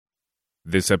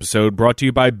This episode brought to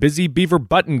you by Busy Beaver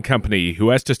Button Company,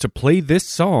 who asked us to play this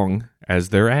song as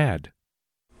their ad.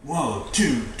 1,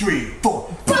 2, 3, 4.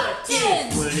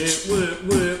 Buttons! Buttons!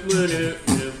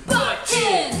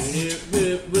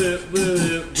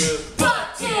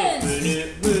 Buttons!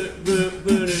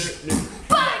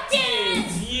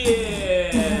 Buttons!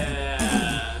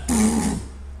 Yeah!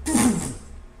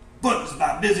 Buttons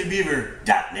by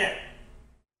BusyBeaver.net.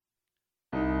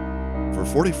 For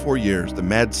 44 years, the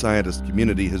mad scientist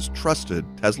community has trusted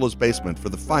Tesla's Basement for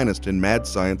the finest in mad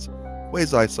science,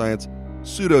 quasi-science,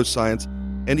 pseudoscience,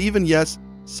 and even, yes,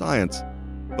 science.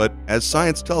 But as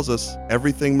science tells us,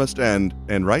 everything must end,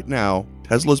 and right now,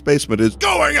 Tesla's Basement is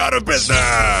going out of business!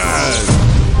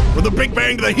 From the Big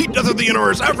Bang to the heat death of the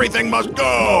universe, everything must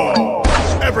go!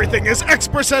 Everything is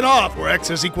X% off, where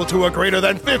X is equal to or greater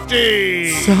than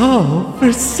 50! So,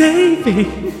 for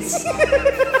savings!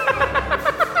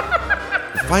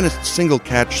 Finest single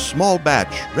catch, small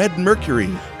batch, red mercury.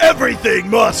 Everything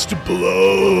must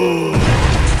blow.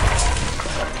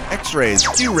 X-rays,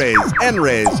 Q-rays,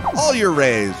 N-rays, all your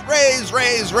rays. Rays,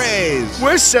 rays, rays.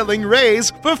 We're selling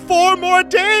rays for 4 more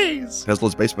days.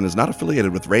 Tesla's Basement is not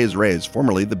affiliated with Rays Rays,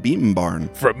 formerly the Beam Barn.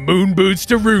 From moon boots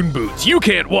to rune boots, you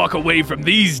can't walk away from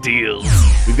these deals.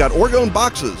 We've got orgone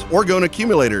boxes, orgone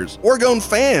accumulators, orgone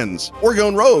fans,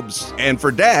 orgone robes, and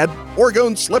for Dad,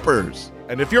 orgone slippers.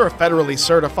 And if you're a federally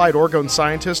certified orgone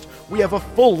scientist, we have a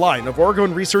full line of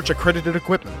orgone research accredited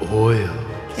equipment. Oil,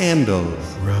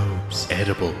 Candles, robes,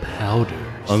 edible powders,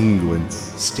 unguents,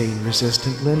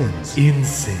 stain-resistant linens,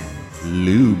 incense,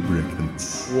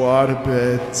 lubricants,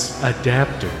 Waterbeds,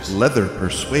 adapters, leather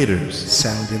persuaders,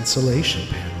 sound insulation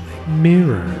paneling,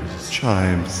 mirrors,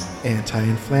 chimes,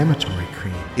 anti-inflammatory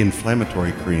cream.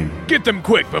 inflammatory cream. Get them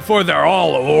quick before they're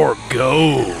all or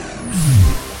go.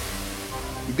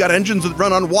 We've got engines that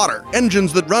run on water,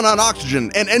 engines that run on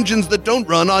oxygen, and engines that don't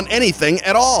run on anything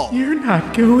at all. You're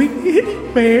not going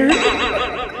anywhere.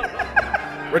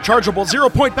 rechargeable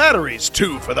 0-point batteries,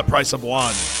 2 for the price of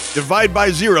 1. Divide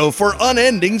by 0 for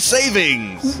unending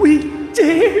savings. We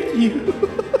dare you.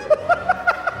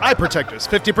 Eye protectors,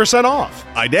 50% off.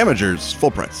 Eye damagers,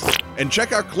 full price. And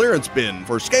check our clearance bin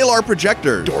for scalar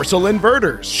projectors, Dorsal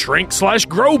inverters,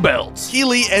 Shrink/grow belts.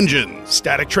 Keeley engines,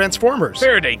 static transformers,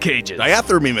 Faraday cages.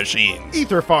 diathermy machines,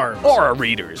 ether farms, Aura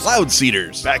readers. cloud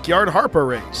seeders, backyard harp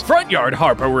arrays, Front yard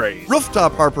harp arrays.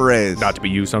 rooftop harp arrays, Not to be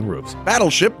used on roofs.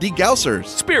 battleship degaussers,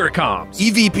 Spiricoms.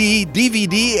 EVP,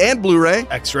 DVD, and Blu-ray.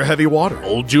 extra heavy water.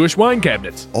 Old Jewish wine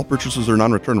cabinets. All purchases are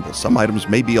non-returnable. Some items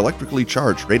may be electrically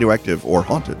charged, radioactive, or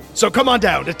haunted. So come on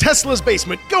down to Tesla's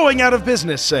Basement going out of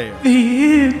business sale.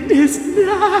 The end is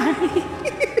nigh.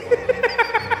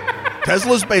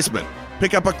 Tesla's Basement.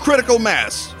 Pick up a critical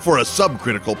mass for a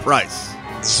subcritical price.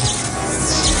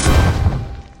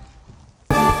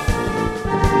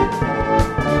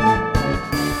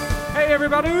 Hey,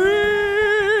 everybody.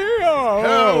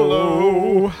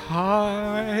 Hello.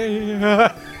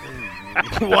 Hi.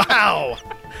 Wow.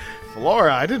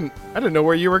 Flora, I didn't know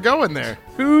where you were going there.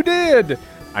 Who did?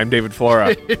 I'm David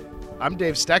Flora. I'm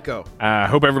Dave Stecco.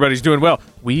 Hope everybody's doing well.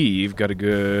 We've got a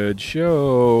good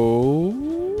show.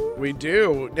 We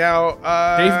do. Now,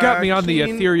 Dave got me on the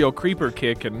Keen- ethereal creeper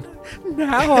kick, and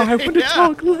now I want to Yeah.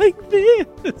 talk like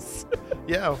this.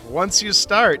 Yeah, once you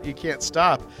start, you can't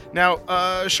stop. Now,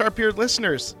 sharp-eared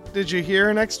listeners, did you hear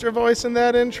an extra voice in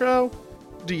that intro?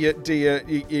 Are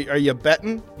you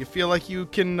betting? You feel like you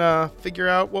can figure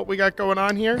out what we got going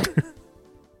on here?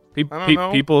 I don't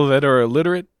know. People that are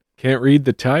illiterate can't read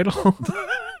the title.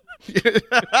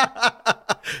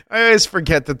 I always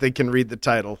forget that they can read the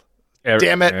title.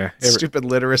 Damn it, stupid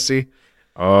literacy.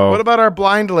 Oh, What about our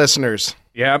blind listeners?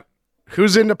 yeah,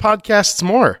 Who's into podcasts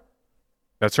more?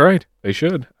 that's right. They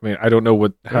should. I mean, I don't know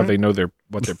how they know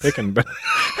what they're picking, but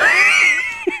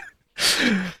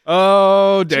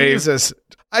oh, Dave. Jesus.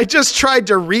 I just tried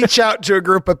to reach out to a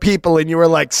group of people and you were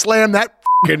like, slam that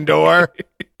fucking door.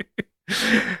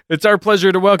 It's our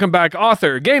pleasure to welcome back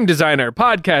author, game designer,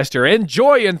 podcaster, and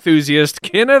joy enthusiast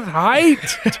Kenneth Hite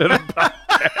to the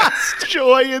podcast.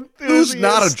 Joy enthusiast. Who's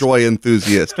not a joy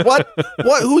enthusiast? What?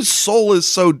 Whose soul is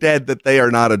so dead that they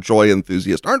are not a joy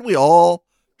enthusiast? Aren't we all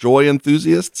joy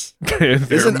enthusiasts? There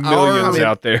Isn't are millions our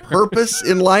out there. purpose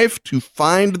in life to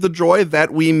find the joy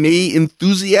that we may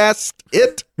enthusiast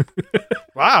it?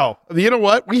 Wow. You know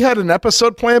what? We had an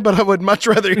episode planned, but I would much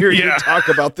rather hear you Yeah. talk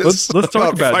about this. Let's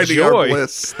talk about finding joy. our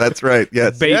bliss. That's right.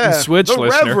 Yes. Bait and switch, the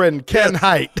listener. Reverend Ken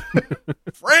Hite.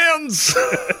 Friends.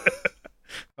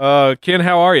 Ken,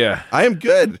 how are you? I am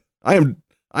good. I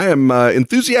am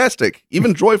enthusiastic,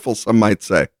 even joyful. Some might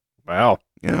say. Wow.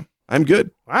 Yeah, I'm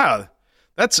good. Wow.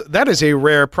 That is a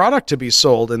rare product to be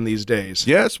sold in these days.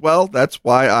 Yes, well, that's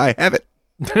why I have it.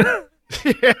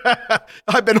 Yeah,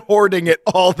 I've been hoarding it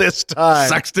all this time.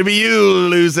 Sucks to be you,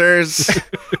 losers.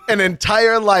 An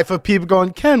entire life of people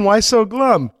going, Ken, why so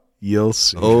glum? You'll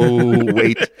see. Oh,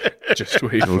 wait. Just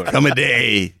wait for it. Come a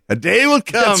day. A day will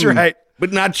come. That's right.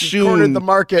 But not soon. Cornered the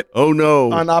market Oh,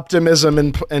 no. on optimism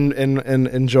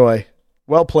and joy.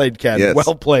 Well played, Ken. Yes.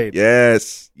 Well played.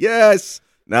 Yes. Yes.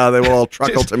 Now they will all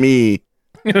truckle to me.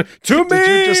 To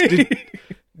me!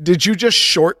 Did you just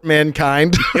short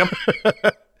mankind?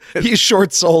 Yep. He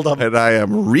short sold them. And I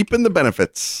am reaping the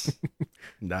benefits.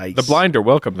 Nice. The blind are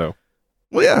welcome, though.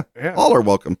 Well, yeah. All are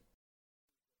welcome.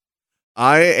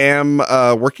 I am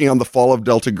working on the Fall of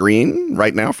Delta Green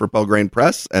right now for Pelgrane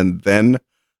Press, and then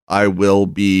I will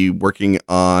be working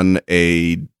on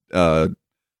a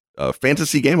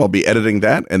fantasy game. I'll be editing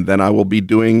that, and then I will be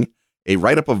doing a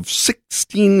write-up of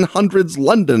 1600s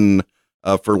London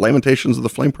for Lamentations of the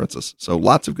Flame Princess. So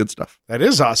lots of good stuff. That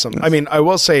is awesome. Yes. I mean, I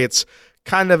will say it's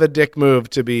kind of a dick move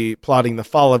to be plotting the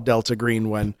fall of Delta Green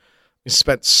when you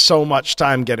spent so much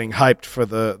time getting hyped for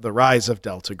the rise of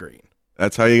Delta Green.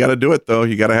 That's how you got to do it, though.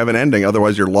 You got to have an ending.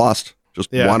 Otherwise, you're lost.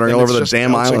 Just wandering then all it's over the just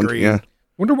damn Delta island. Green. Yeah.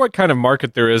 Wonder what kind of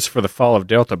market there is for the fall of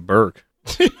Delta Burke.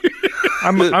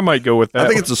 I might go with that. I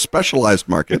think it's a specialized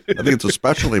market. I think it's a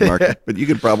specialty market, but you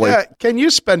could probably... Yeah, Ken, you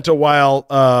spent a while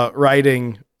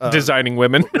writing... designing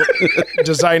women.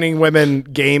 designing women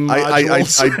game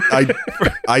modules.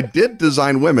 I did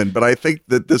design women, but I think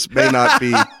that this may not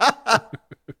be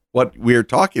what we're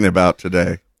talking about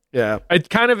today. Yeah. It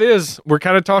kind of is. We're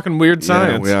kind of talking weird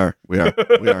science. Yeah, we are.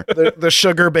 The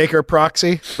sugar baker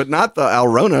proxy. But not the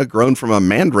Alrona grown from a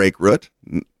mandrake root.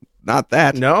 Not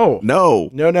that. No. No.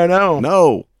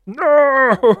 No.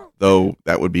 Though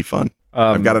that would be fun.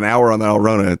 I've got an hour on the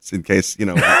Alrona. It's in case,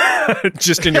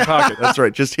 Just in your pocket. That's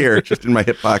right. Just here, just in my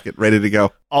hip pocket, ready to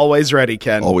go. Always ready,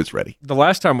 Ken. Always ready. The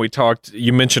last time we talked,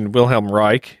 you mentioned Wilhelm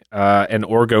Reich and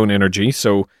orgone energy.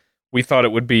 So we thought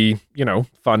it would be,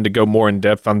 fun to go more in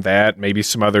depth on that. Maybe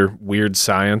some other weird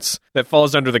science that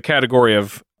falls under the category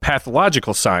of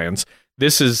pathological science.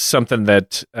 This is something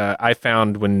that I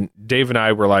found when Dave and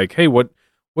I were like, "Hey, what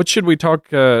should we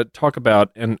talk about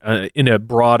in a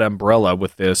broad umbrella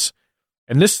with this?"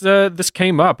 And this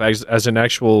came up as an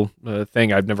actual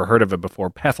thing. I've never heard of it before.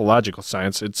 Pathological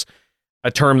science. It's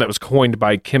a term that was coined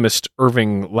by chemist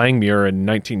Irving Langmuir in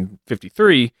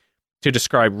 1953 to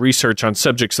describe research on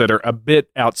subjects that are a bit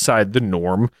outside the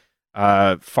norm,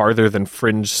 farther than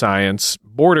fringe science,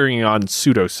 bordering on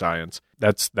pseudoscience.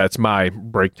 That's my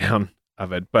breakdown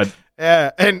of it. But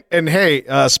yeah, and hey,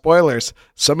 spoilers.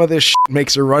 Some of this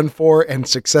makes a run for and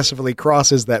successfully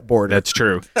crosses that border. that's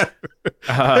true.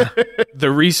 The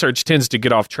research tends to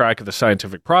get off track of the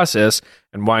scientific process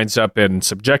and winds up in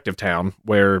subjective town,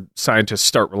 where scientists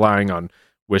start relying on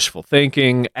wishful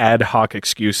thinking, ad hoc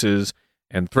excuses,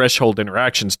 and threshold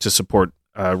interactions to support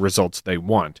results they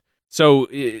want. So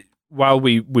while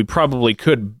we probably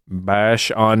could bash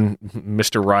on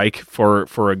Mr. Reich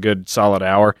for a good solid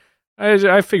hour,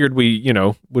 I figured we,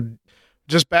 would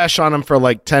just bash on him for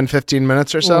like 10, 15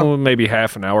 minutes or so. well, maybe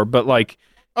half an hour, but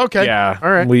Okay. yeah,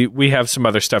 All right. we have some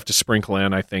other stuff to sprinkle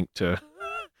in, I think, to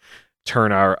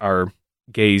turn our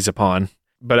gaze upon.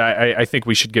 But I think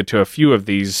we should get to a few of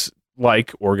these,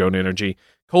 like orgone energy,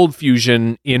 cold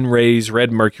fusion, in-rays,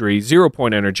 red mercury,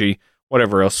 0-point energy,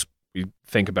 whatever else we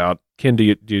think about. Ken, do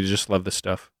you just love this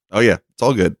stuff? Oh yeah, it's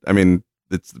all good. I mean,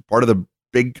 it's part of the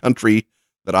big country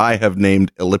that I have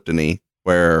named Elliptony,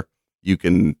 where you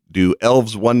can do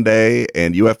elves one day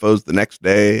and UFOs the next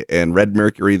day and red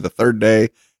mercury the third day,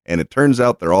 and it turns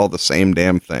out they're all the same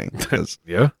damn thing because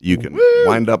Yeah. you can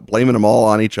wind up blaming them all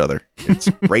on each other. It's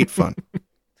great fun.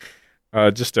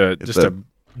 Just a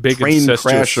big Train incestuous-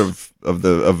 crash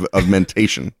of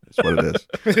mentation is what it is.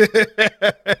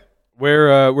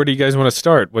 Where do you guys want to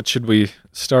start? What should we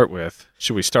start with?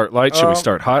 Should we start light? Should we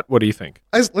start hot? What do you think?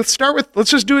 Let's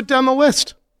just do it down the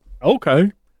list.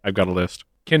 Okay. I've got a list.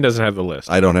 Ken doesn't have the list.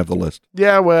 I don't have the list.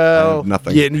 Yeah, well, I have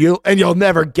nothing. You'll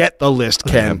never get the list,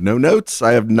 I have Ken. no notes.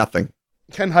 I have nothing.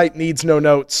 Ken Hite needs no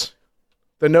notes.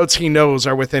 The notes he knows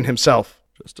are within himself.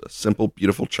 Just a simple,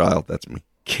 beautiful child. That's me.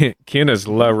 Ken is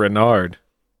La Renard,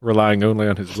 relying only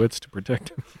on his wits to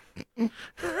protect him.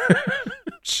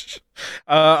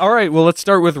 All right, well, let's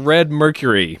start with red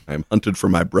mercury. I'm hunted for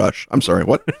my brush. I'm sorry,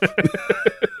 what?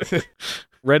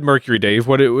 Red mercury, Dave.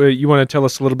 What you want to tell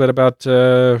us a little bit about?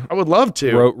 I would love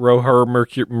to. Roher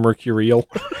mercurial.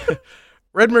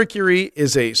 Red mercury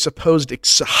is a supposed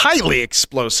highly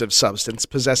explosive substance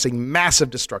possessing massive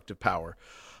destructive power.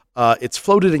 It's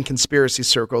floated in conspiracy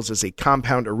circles as a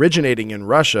compound originating in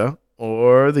Russia,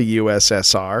 or the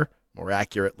USSR, more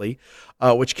accurately,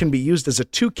 which can be used as a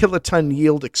 2-kiloton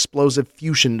yield explosive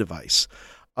fusion device.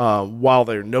 While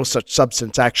no such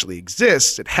substance actually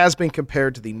exists, it has been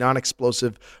compared to the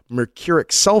non-explosive mercuric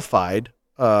sulfide,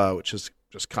 which is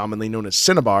just commonly known as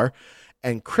cinnabar,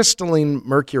 and crystalline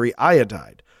mercury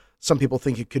iodide. Some people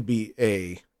think it could be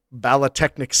a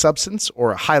balotechnic substance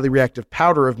or a highly reactive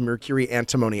powder of mercury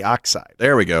antimony oxide.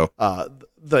 There we go.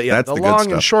 The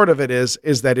long and short of it is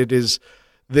that it is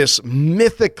this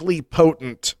mythically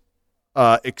potent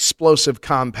explosive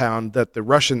compound that the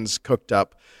Russians cooked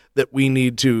up that we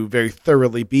need to very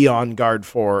thoroughly be on guard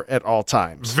for at all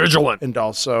times. Vigilant. And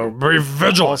also, Be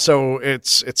vigilant. Also,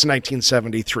 it's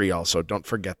 1973 also. Don't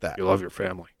forget that. You love your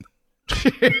family.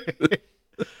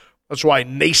 That's why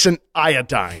nascent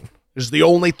iodine is the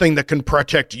only thing that can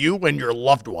protect you and your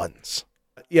loved ones.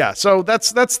 Yeah, so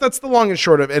that's the long and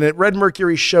short of it. And red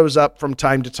mercury shows up from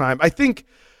time to time. I think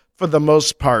for the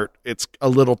most part, it's a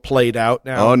little played out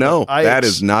now. Oh, no, that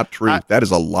is not true. That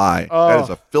is a lie. That is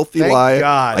a filthy thank lie.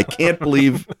 God. I can't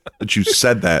believe that you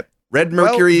said that. Red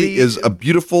mercury is a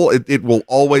beautiful, it will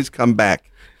always come back.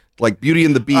 Like Beauty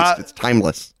and the Beast, it's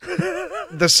timeless.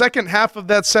 The second half of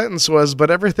that sentence was,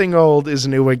 but everything old is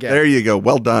new again. There you go.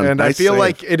 Well done. And nice I feel save.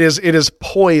 like it is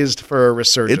poised for a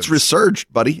resurgence. It's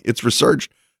resurged, buddy. It's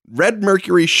resurged. Red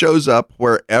mercury shows up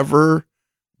wherever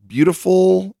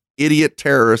beautiful idiot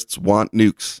terrorists want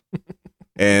nukes.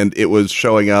 And it was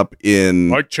showing up in...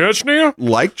 Like Chechnya?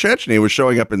 Like Chechnya. It was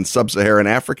showing up in sub-Saharan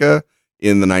Africa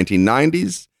in the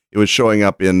 1990s. It was showing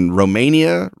up in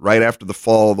Romania right after the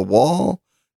fall of the wall.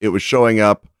 It was showing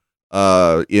up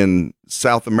in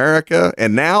South America.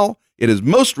 And now it has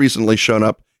most recently shown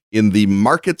up in the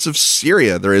markets of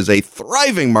Syria. There is a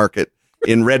thriving market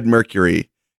in red mercury.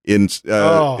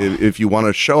 If you want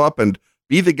to show up and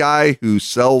be the guy who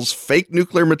sells fake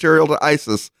nuclear material to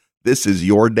ISIS, this is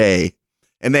your day.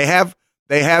 And they have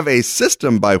a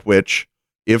system by which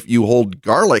if you hold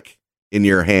garlic in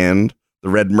your hand, the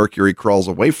red mercury crawls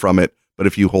away from it. But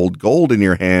if you hold gold in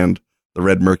your hand, the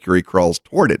red mercury crawls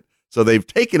toward it. So they've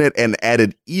taken it and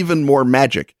added even more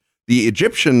magic. The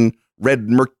Egyptian red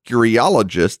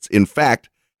mercuriologists, in fact,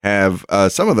 have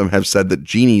some of them have said that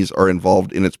genies are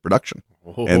involved in its production,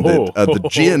 and that the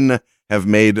jinn have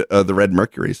made the red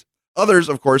mercuries. Others,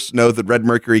 of course, know that red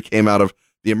mercury came out of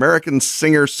the American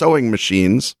Singer sewing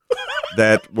machines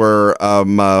that were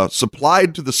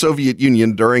supplied to the Soviet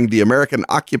Union during the American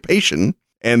occupation,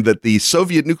 and that the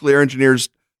Soviet nuclear engineers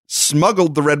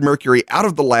smuggled the red mercury out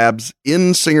of the labs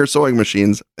in Singer sewing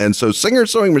machines. And so Singer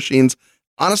sewing machines,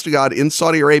 honest to God, in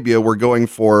Saudi Arabia were going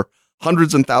for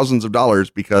hundreds and thousands of dollars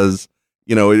because,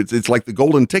 you know, it's like the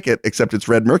golden ticket, except it's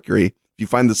red mercury. If you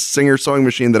find the Singer sewing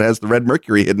machine that has the red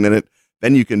mercury hidden in it,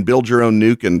 then you can build your own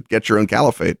nuke and get your own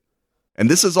caliphate. And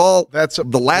this is all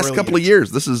the last couple of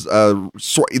years. This is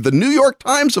the New York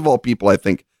Times, of all people, I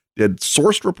think, did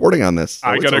sourced reporting on this. So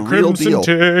I got a crimson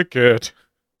ticket.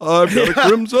 I've got a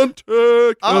crimson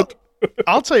ticket.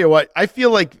 I'll tell you what, I feel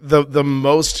like the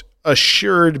most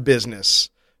assured business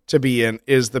to be in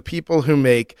is the people who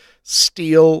make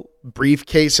steel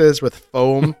briefcases with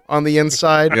foam on the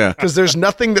inside. Yeah. Because there's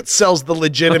nothing that sells the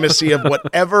legitimacy of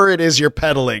whatever it is you're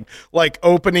peddling, like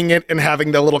opening it and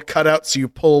having the little cutout so you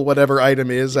pull whatever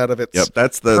item is out of its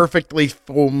perfectly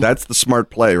foam. That's the smart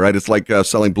play, right? It's like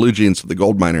selling blue jeans to the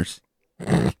gold miners.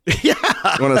 Yeah.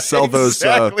 You want to sell those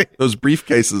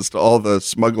briefcases to all the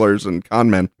smugglers and con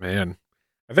men. Man,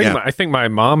 I think my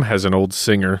mom has an old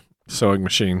Singer sewing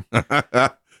machine.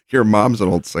 Your mom's an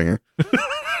old singer.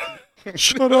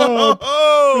 Shut up.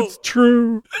 It's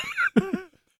true.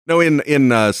 No,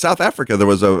 in South Africa, there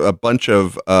was a bunch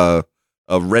of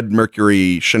red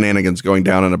mercury shenanigans going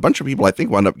down, and a bunch of people, I think,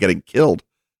 wound up getting killed,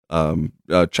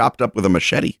 chopped up with a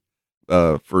machete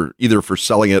for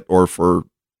selling it or for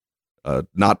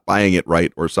not buying it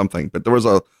right or something. But there was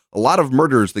a lot of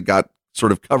murders that got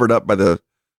sort of covered up by the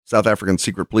South African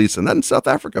secret police, and then South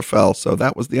Africa fell. So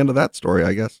that was the end of that story,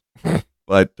 I guess.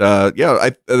 But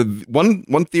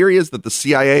one theory is that the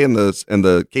CIA and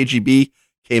the KGB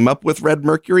came up with red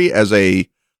mercury as a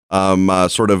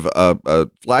sort of a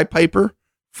fly piper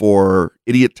for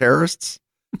idiot terrorists,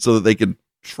 so that they could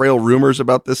trail rumors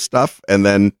about this stuff, and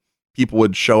then people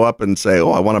would show up and say,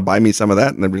 "Oh, I want to buy me some of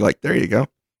that," and they'd be like, "There you go,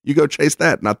 you go chase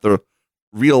that, not the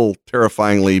real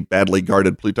terrifyingly badly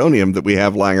guarded plutonium that we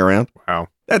have lying around." Wow.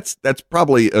 That's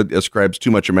probably ascribes too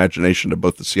much imagination to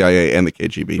both the CIA and the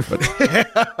KGB,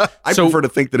 but I prefer to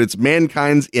think that it's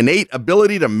mankind's innate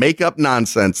ability to make up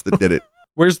nonsense that did it.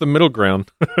 Where's the middle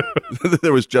ground?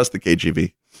 There was just the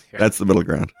KGB. Yeah. That's the middle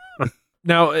ground.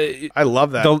 Now, I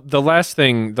love that. the last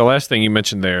thing you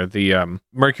mentioned there, the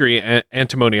mercury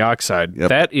antimony oxide, Yep,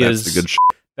 that's the good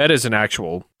that is an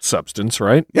actual substance,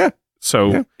 right? Yeah.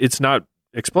 So Yeah. it's not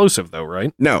explosive, though,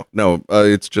 right? No,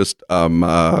 it's just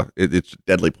it's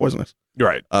deadly poisonous.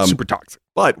 Right. Super toxic.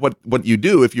 But what you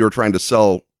do if you're trying to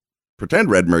sell pretend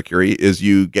red mercury is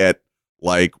you get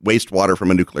like wastewater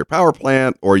from a nuclear power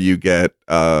plant, or you get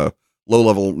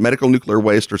low-level medical nuclear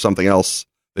waste or something else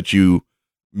that you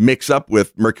mix up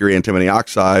with mercury antimony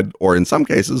oxide, or in some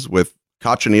cases with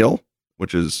cochineal,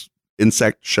 which is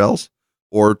insect shells,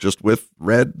 or just with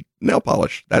red nail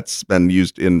polish. That's been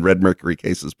used in red mercury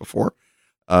cases before,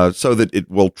 so that it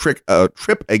will trip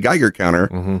a Geiger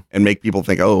counter and make people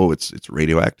think, oh, it's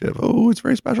radioactive. Oh, it's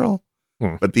very special.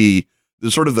 But the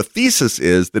sort of the thesis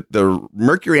is that the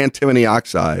mercury antimony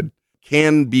oxide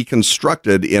can be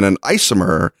constructed in an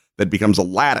isomer that becomes a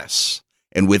lattice.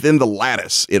 And within the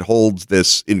lattice, it holds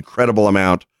this incredible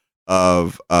amount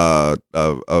of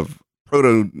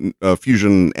proto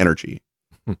fusion energy,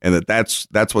 and that's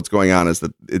what's going on. Is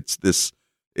that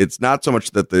it's not so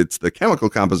much that it's the chemical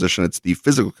composition; it's the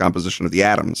physical composition of the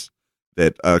atoms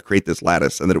that create this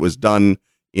lattice, and that it was done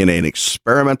in an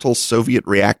experimental Soviet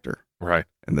reactor, Right.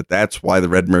 and that's why the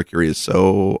red mercury is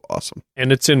so awesome.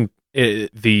 And it's in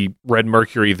the red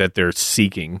mercury that they're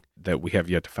seeking, that we have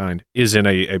yet to find, is in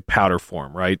a powder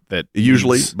form, right? That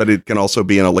Usually, but it can also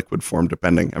be in a liquid form,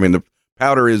 depending. I mean, the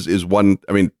powder is one.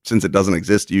 I mean, since it doesn't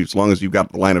exist, as long as you've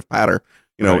got the line of powder,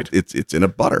 Right. it's in a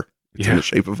butter. It's in the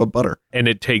shape of a butter. And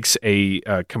it takes a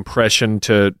compression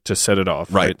to set it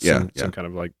off, Right, right? yeah, Some kind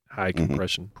of like high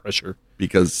compression pressure.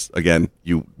 Because again,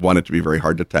 you want it to be very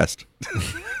hard to test.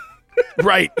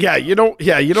 Right. Yeah. You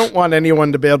don't want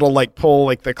anyone to be able to like pull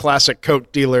like the classic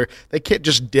Coke dealer. They can't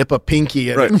just dip a pinky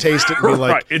in it and taste it and be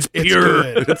like, Right, it's pure.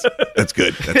 good. That's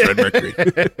good. That's red mercury.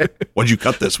 What'd you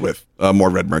cut this with? More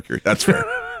red mercury. That's fair.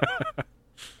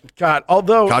 God,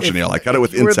 although Cochineal. I cut it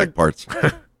with insect parts.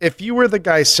 If you were the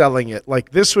guy selling it,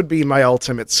 like this would be my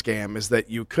ultimate scam, is that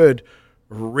you could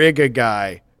rig a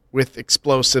guy with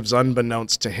explosives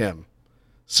unbeknownst to him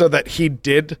so that he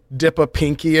did dip a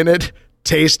pinky in it,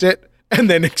 taste it, and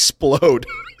then explode.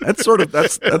 That's sort of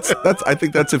that's. I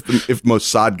think that's if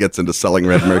Mossad gets into selling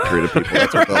red mercury to people.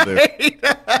 That's what they'll do.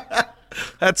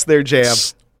 That's their jam.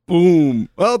 Boom.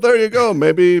 Well, there you go.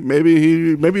 Maybe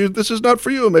this is not for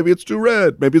you. Maybe it's too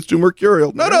red. Maybe it's too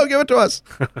mercurial. No, give it to us.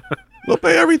 We'll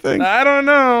pay everything. I don't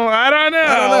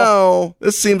know.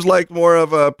 This seems like more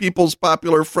of a People's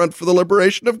Popular Front for the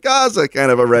Liberation of Gaza kind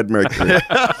of a red mercury.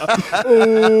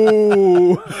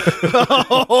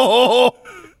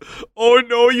 Oh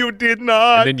no, you did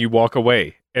not. And then you walk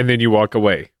away.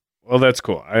 Well, that's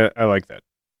cool. I like that.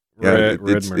 Red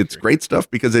mercury. It's great stuff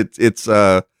because it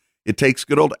takes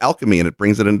good old alchemy and it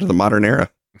brings it into the modern era.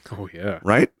 Oh, yeah.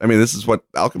 Right? I mean, this is what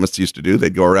alchemists used to do.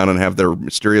 They'd go around and have their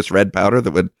mysterious red powder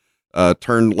that would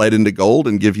turn lead into gold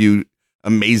and give you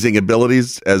amazing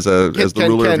abilities as the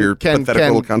ruler of your pathetic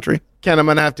little country. Ken, I'm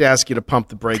going to have to ask you to pump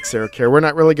the brakes there, okay? We're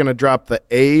not really going to drop the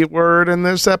A word in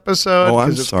this episode. Oh,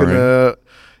 I'm sorry.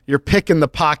 You're picking the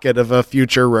pocket of a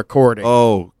future recording.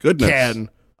 Oh, goodness. Ken.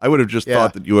 I would have just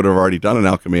thought that you would have already done an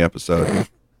alchemy episode.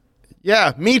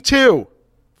 Yeah, me too.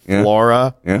 Yeah.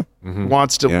 Flora Yeah.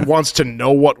 wants to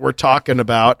know what we're talking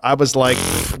about. I was like,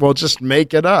 well, just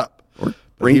make it up.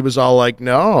 But he was all like,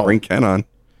 no. Bring Ken on.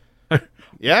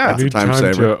 Yeah. That's a time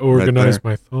saver. to organize right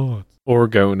my thoughts.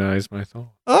 Organize my thoughts.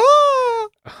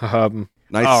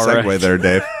 Nice all segue right. there,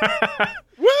 Dave.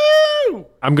 Woo!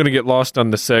 I'm going to get lost on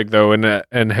the seg, though,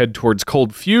 and head towards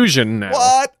cold fusion now.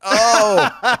 What?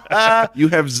 Oh. You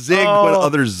have zigged when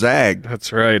others zagged.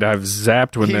 That's right. I've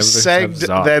zapped when He others sagged, have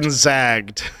zopped. then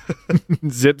zagged.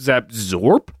 Zip, zap,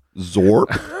 zorp. Zorp.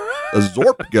 A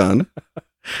Zorp gun.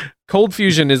 Cold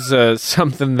fusion is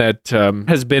something that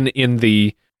has been in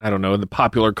the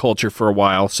popular culture for a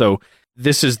while. So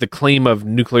this is the claim of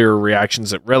nuclear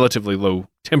reactions at relatively low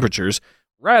temperatures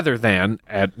rather than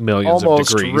at millions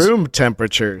Almost of degrees. room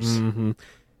temperatures. Mm-hmm.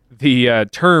 The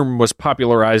term was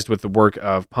popularized with the work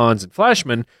of Pons and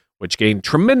Flashman, which gained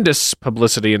tremendous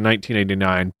publicity in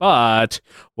 1989, but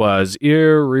was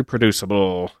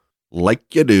irreproducible.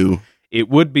 Like you do. It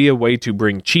would be a way to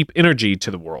bring cheap energy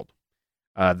to the world.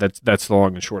 That's the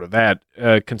long and short of that.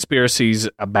 Conspiracies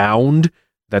abound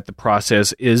that the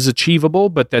process is achievable,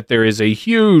 but that there is a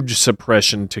huge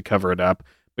suppression to cover it up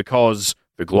because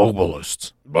the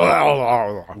globalists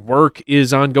work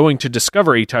is ongoing to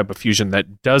discover a type of fusion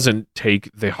that doesn't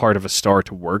take the heart of a star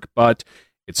to work, but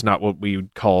it's not what we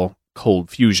would call cold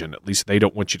fusion. At least they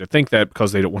don't want you to think that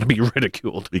because they don't want to be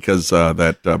ridiculed. Because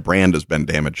that brand has been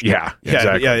damaged. Yeah,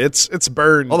 exactly. Yeah, it's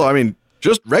burned. Although, I mean,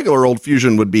 Just regular old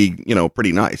fusion would be,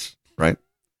 pretty nice, right?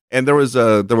 And there was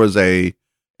a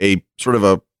sort of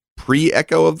a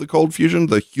pre-echo of the cold fusion,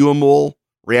 the Huemul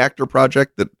reactor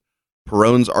project that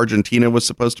Perón's Argentina was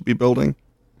supposed to be building.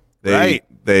 They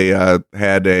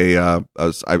had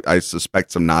I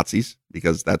suspect some Nazis,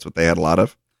 because that's what they had a lot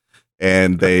of.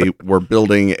 And they were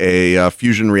building a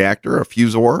fusion reactor, a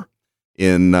fusor,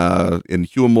 in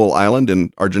Huemul Island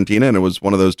in Argentina. And it was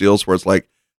one of those deals where it's like,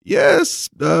 yes,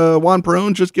 Juan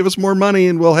Perón, just give us more money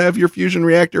and we'll have your fusion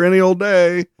reactor any old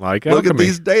day. Like Look alchemy. at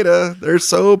these data. They're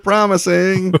so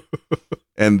promising.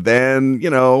 And then,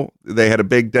 they had a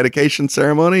big dedication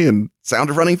ceremony and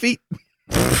sound of running feet.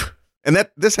 And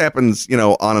this happens,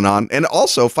 on and on. And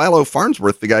also, Philo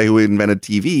Farnsworth, the guy who invented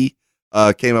TV,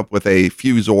 came up with a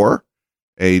fusor,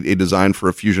 a design for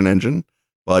a fusion engine,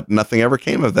 but nothing ever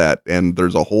came of that. And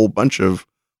there's a whole bunch of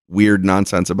weird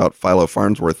nonsense about Philo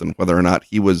Farnsworth and whether or not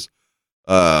he was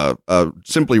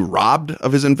simply robbed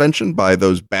of his invention by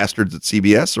those bastards at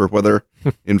CBS, or whether,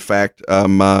 in fact,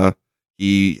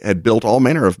 he had built all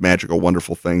manner of magical,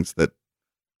 wonderful things that,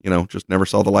 just never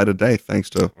saw the light of day, thanks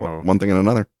to one thing and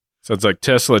another. Sounds like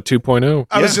Tesla 2.0.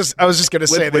 I was just going to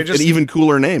say, with an even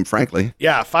cooler name, frankly.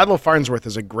 Yeah, Philo Farnsworth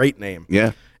is a great name.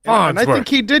 Yeah. And I think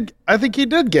he did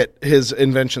get his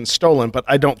invention stolen, but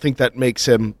I don't think that makes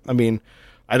him, I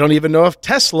don't even know if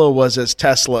Tesla was as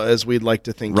Tesla as we'd like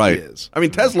to think he is.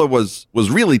 Tesla was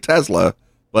really Tesla,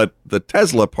 but the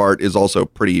Tesla part is also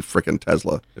pretty frickin'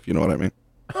 Tesla, if you know what I mean.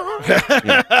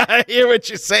 I hear what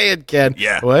you're saying, Ken.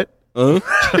 Yeah. What? Well,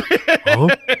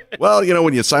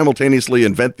 when you simultaneously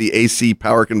invent the AC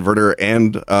power converter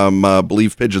and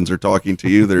believe pigeons are talking to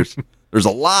you, there's a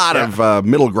lot of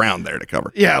middle ground there to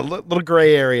cover. Yeah, little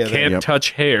gray area there. Can't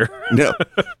touch hair. No.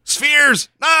 Spheres!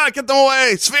 Get them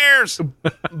away! Spheres!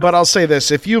 But I'll say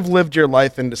this, if you've lived your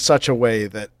life in such a way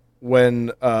that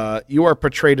when you are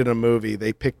portrayed in a movie,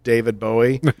 they pick David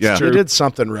Bowie, Yeah. you did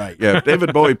something right. Yeah, if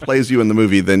David Bowie plays you in the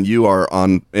movie, then you are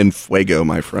in fuego,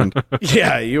 my friend.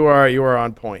 Yeah, you are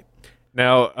on point.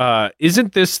 Now,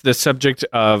 isn't this the subject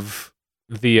of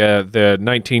the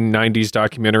 1990s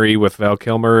documentary with Val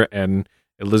Kilmer and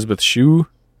Elizabeth Shue?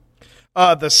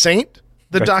 The Saint,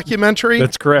 the documentary.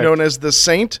 That's correct. Known as The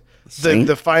Saint.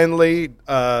 The finally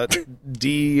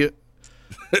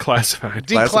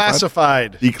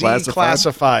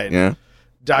declassified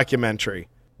documentary,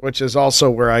 which is also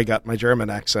where I got my German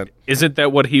accent. Isn't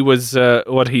that what he was?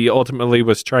 What he ultimately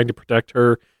was trying to protect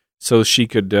her so she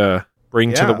could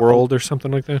bring to the world, or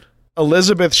something like that?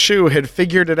 Elizabeth Shue had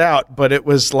figured it out, but it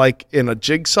was like in a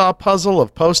jigsaw puzzle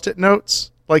of Post-it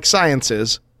notes, like science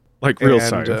is, like real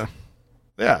science.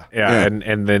 Yeah.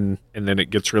 And then it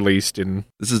gets released in.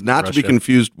 This is not Russia. to be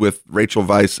confused with Rachel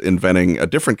Weisz inventing a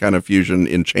different kind of fusion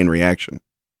in chain reaction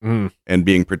and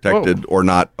being protected or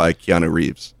not by Keanu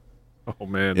Reeves. Oh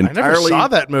man, I never saw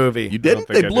that movie. You didn't?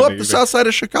 They blew up the south side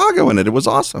of Chicago in it. It was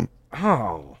awesome.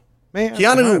 Oh man,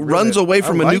 Keanu runs away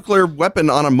from a nuclear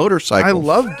weapon on a motorcycle. I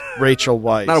loved Rachel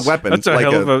Weisz. Not a weapon. That's a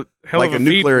like hell of a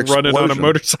nuclear feat running on a explosion.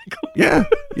 motorcycle. Yeah.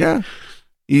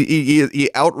 He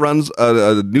outruns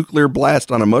a nuclear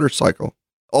blast on a motorcycle.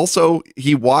 Also,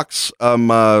 he walks from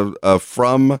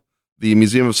the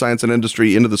Museum of Science and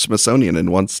Industry into the Smithsonian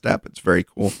in one step. It's very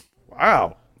cool.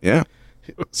 Wow. Yeah.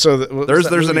 So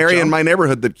there's an area in my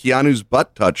neighborhood that Keanu's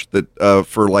butt touched that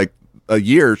for like a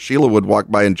year Sheila would walk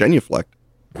by and genuflect.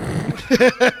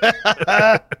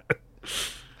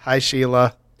 Hi,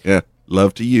 Sheila. Yeah.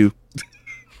 Love to you.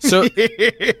 So,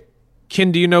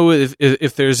 Ken, do you know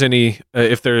if there's any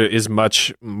if there is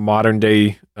much modern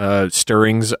day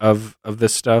stirrings of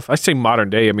this stuff? I say modern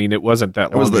day. I mean, it wasn't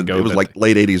that long ago. It was like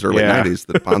late 80s, early 90s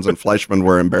that Pons and Fleischman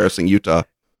were embarrassing Utah,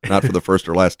 not for the first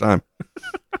or last time.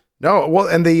 No, well,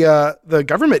 and the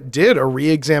government did a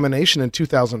re-examination in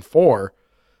 2004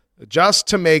 just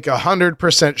to make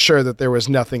 100% sure that there was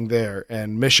nothing there,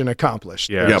 and mission accomplished.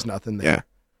 Yeah. There was nothing there. Yeah.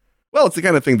 Well, it's the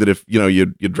kind of thing that if you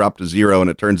dropped to zero and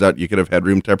it turns out you could have had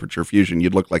room temperature fusion,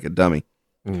 you'd look like a dummy.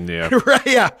 Yeah. Right,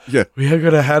 yeah. We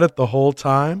could have had it the whole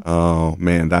time. Oh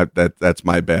man, that's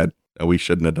my bad. We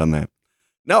shouldn't have done that.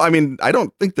 No, I mean, I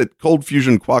don't think that cold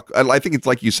fusion I think it's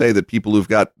like you say that people who've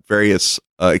got various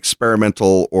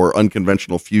experimental or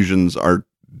unconventional fusions are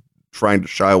trying to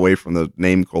shy away from the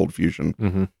name cold fusion.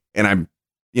 Mm-hmm. And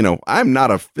I'm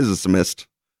not a physicist,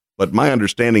 but my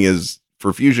understanding is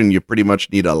for fusion, you pretty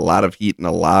much need a lot of heat and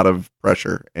a lot of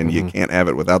pressure, and you can't have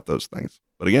it without those things.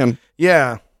 But again,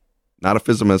 yeah, not a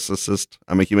physicist.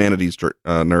 I'm a humanities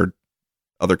nerd,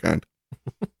 other kind.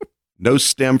 No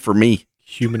STEM for me.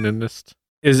 Humanist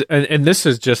and this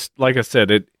is just like I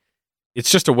said. it's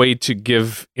just a way to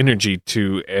give energy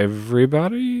to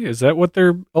everybody. Is that what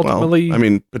they're ultimately? Well, I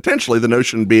mean, potentially the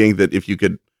notion being that if you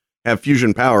could have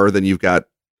fusion power, then you've got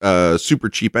super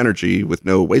cheap energy with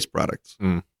no waste products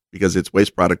because its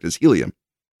waste product is helium.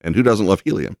 And who doesn't love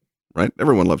helium, right?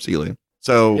 Everyone loves helium.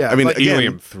 So, Yeah, I mean, but again,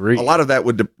 helium-3. a lot of that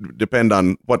would depend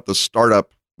on what the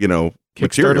startup,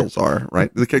 materials are,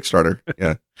 right? The Kickstarter.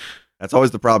 Yeah. That's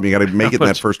always the problem. You got to make it in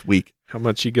that first week. How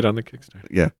much you get on the Kickstarter?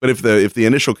 Yeah. But if the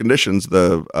initial conditions,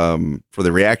 for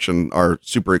the reaction are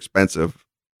super expensive,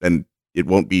 then it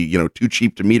won't be, too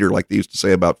cheap to meter like they used to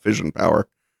say about fission power.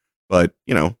 But,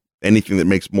 anything that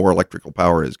makes more electrical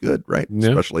power is good, right? Yeah.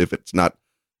 Especially if it's not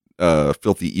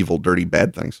filthy, evil, dirty,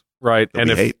 bad things. Right. That And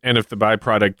we if hate. and if the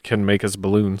byproduct can make us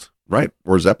balloons. Right.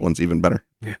 Or Zeppelin's even better.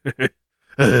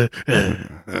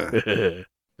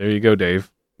 There you go,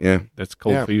 Dave. Yeah. That's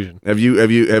cold Yeah. fusion. Have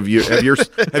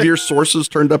your sources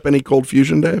turned up any cold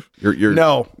fusion, Dave?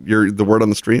 No. You're the word on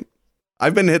the street.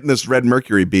 I've been hitting this red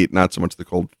mercury beat, not so much the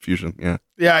cold fusion. Yeah.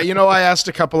 Yeah, I asked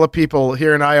a couple of people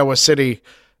here in Iowa City,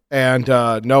 and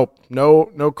nope,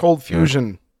 no cold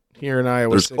fusion here in Iowa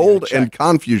There's City. cold I and checked.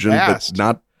 confusion, but Fast.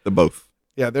 not the both.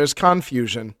 Yeah, there's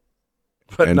confusion,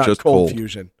 but And not just cold cold.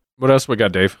 fusion. What else we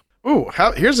got, Dave? Ooh,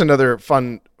 here's another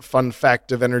fun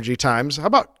fact of energy times. How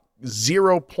about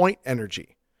 0 point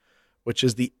energy, which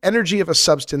is the energy of a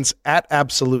substance at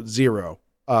absolute zero,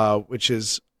 which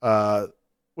is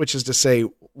to say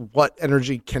what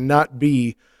energy cannot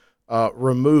be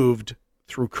removed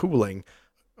through cooling.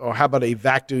 Or how about a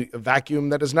vacuum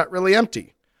that is not really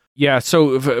empty? Yeah,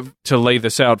 so to lay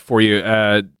this out for you,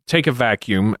 take a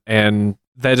vacuum, and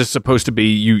that is supposed to be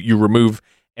you remove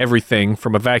everything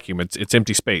from a vacuum. It's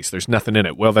empty space. There's nothing in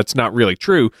it. Well, that's not really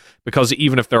true, because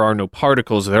even if there are no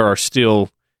particles, there are still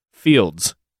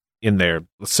fields in there.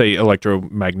 Let's say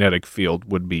electromagnetic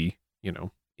field would be,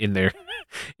 in there.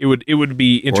 It would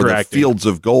be Or the interacting. fields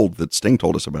of gold that Sting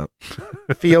told us about.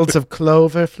 Fields of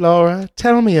clover, Flora.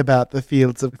 Tell me about the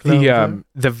fields of clover.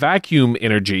 The vacuum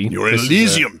energy. You're in this is,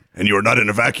 Elysium, and you're not in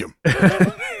a vacuum.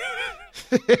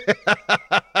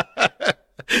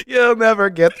 You'll never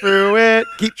get through it.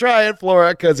 Keep trying,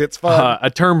 Flora, because it's fun. a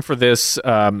term for this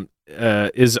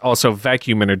is also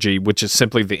vacuum energy, which is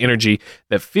simply the energy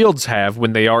that fields have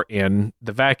when they are in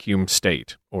the vacuum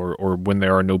state, or when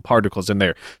there are no particles in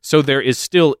there. So there is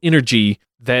still energy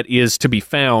that is to be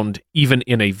found even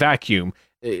in a vacuum.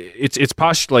 It's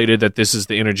postulated that this is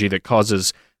the energy that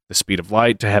causes the speed of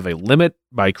light to have a limit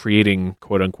by creating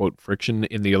quote-unquote friction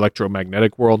in the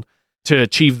electromagnetic world. To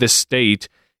achieve this state,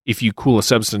 if you cool a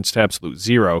substance to absolute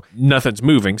zero, nothing's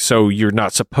moving, so you're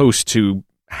not supposed to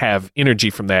have energy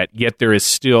from that, yet there is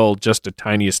still just a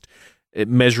tiniest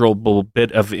measurable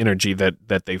bit of energy that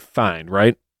they find,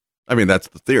 right? I mean, that's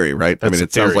the theory, right? That's the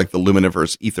it sounds theory. like the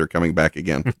luminiferous ether coming back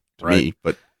again to Right. me,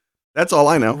 but that's all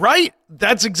I know. Right.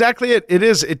 That's exactly it. It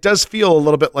is. It does feel a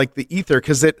little bit like the ether,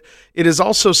 because it is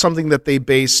also something that they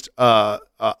based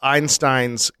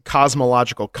Einstein's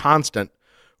cosmological constant,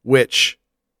 which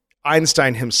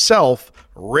Einstein himself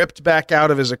ripped back out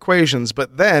of his equations,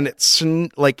 but then it's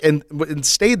and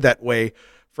stayed that way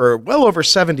for well over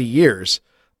 70 years.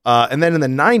 And then in the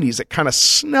 90s, it kind of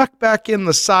snuck back in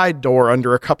the side door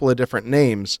under a couple of different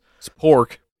names. It's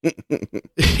pork.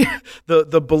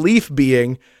 The belief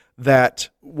being that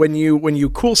when you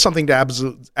cool something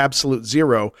to absolute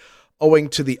zero, owing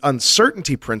to the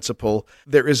uncertainty principle,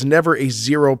 there is never a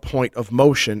 0 point of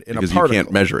motion in Because a you particle.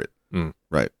 can't measure it.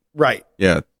 Right. Right.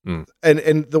 Yeah.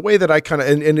 And the way that I kind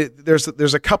of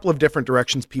there's a couple of different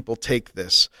directions people take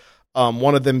this.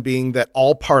 One of them being that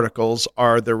all particles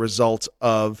are the result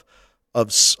of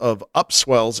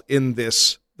upswells in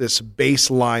this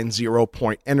baseline 0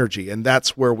 point energy, and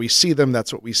that's where we see them.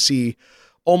 That's what we see,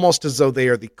 almost as though they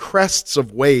are the crests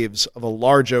of waves of a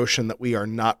large ocean that we are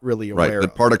not really aware Right. That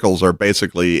of. particles are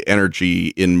basically energy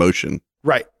in motion.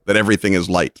 Right. That everything is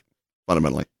light,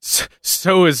 fundamentally.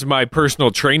 So is my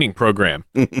personal training program,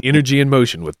 Energy in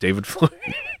Motion with David Floyd.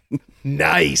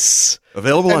 Nice.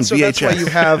 Available on And so VHS. that's why you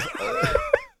have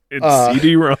It's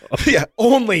CD-ROM. yeah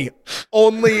only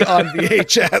on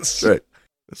VHS. Right.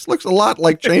 This looks a lot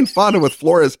like Jane Fonda with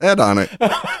Flora's head on it.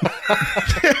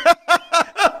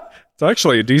 It's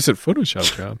actually a decent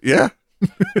Photoshop job. Yeah.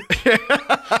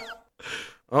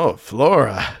 Oh,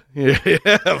 Flora. Yeah,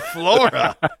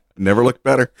 Flora. Never looked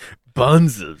better.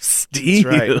 Buns of steel.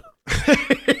 right.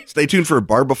 Stay tuned for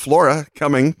Barbaflora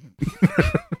coming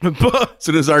as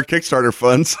soon as our Kickstarter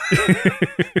funds.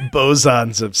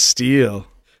 Bosons of steel.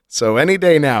 So any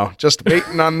day now, just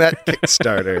waiting on that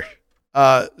Kickstarter.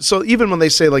 So even when they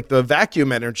say like the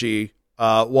vacuum energy,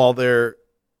 while there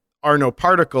are no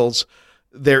particles,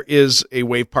 there is a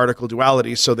wave-particle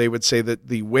duality, so they would say that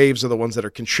the waves are the ones that are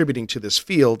contributing to this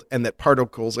field, and that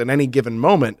particles at any given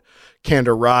moment can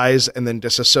arise and then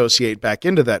disassociate back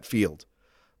into that field.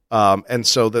 And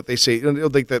so that they say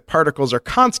like that particles are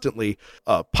constantly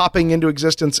popping into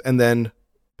existence and then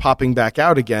popping back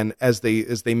out again as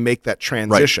they make that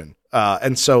transition. Right.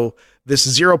 And so this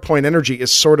 0 point energy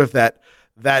is sort of that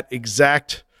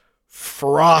exact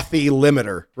frothy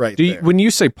limiter right there. When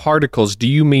you say particles, do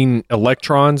you mean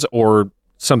electrons or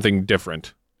something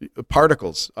different?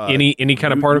 Particles. Any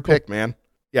kind of particle? You pick, man.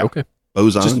 Yeah. Okay.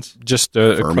 Bosons. Just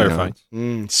clarifying.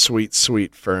 Sweet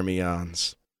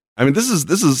fermions. I mean, this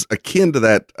is akin to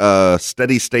that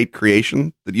steady state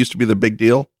creation that used to be the big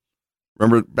deal.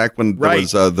 Remember back when there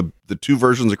was the two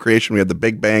versions of creation? We had the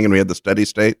Big Bang and we had the steady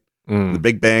state. The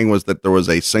Big Bang was that there was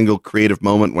a single creative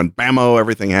moment when bammo,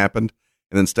 everything happened.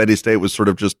 And then steady state was sort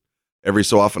of just every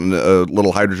so often a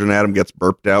little hydrogen atom gets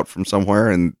burped out from somewhere,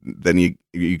 and then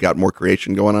you got more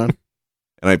creation going on.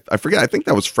 And I forget, I think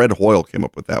that was Fred Hoyle came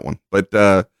up with that one. But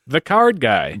the card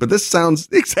guy. But this sounds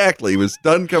exactly. He was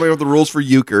done coming up with the rules for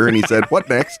euchre, and he said, "What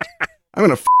next? I'm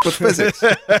going to with physics."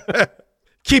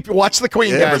 Watch the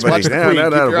queen, guys. Watch the queen.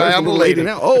 Keep your eye on the lady.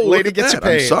 Now. Oh, lady gets you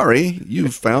paid. I'm sorry, you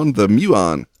found the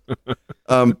muon.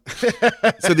 I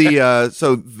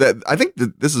think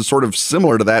that this is sort of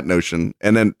similar to that notion.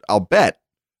 And then I'll bet,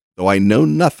 though I know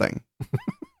nothing,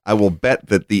 I will bet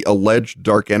that the alleged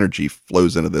dark energy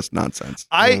flows into this nonsense.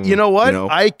 You know what?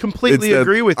 I completely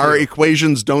agree with you. Our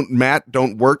equations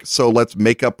don't work, so let's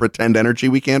make up pretend energy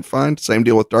we can't find. Same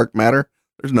deal with dark matter.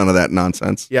 There's none of that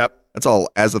nonsense. Yep. That's all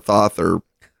Azathoth or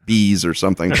bees or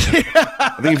something. I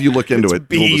think if you look into it,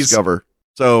 you'll discover.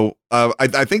 So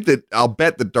I think that I'll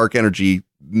bet that dark energy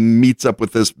meets up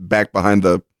with this back behind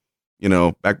the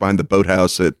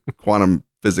boathouse at quantum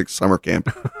physics summer camp.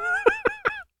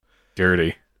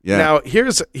 Dirty. Yeah. Now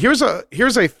here's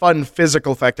a fun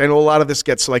physical fact. I know a lot of this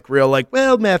gets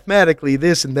well, mathematically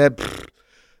this and that.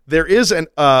 There is an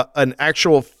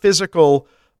actual physical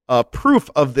proof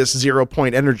of this 0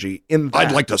 point energy.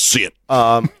 I'd like to see it.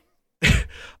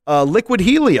 Liquid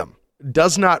helium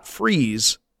does not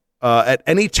freeze at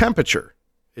any temperature.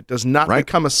 It does not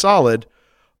become a solid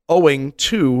owing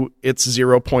to its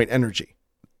 0 point energy.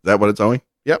 Is that what it's owing?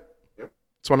 Yep.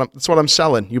 That's what I'm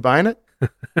selling. You buying it?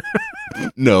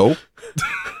 No.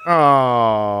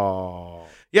 Oh.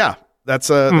 Yeah,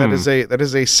 that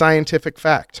is a scientific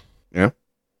fact. Yeah.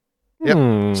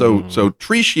 Yep. So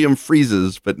tritium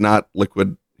freezes, but not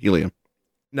liquid helium.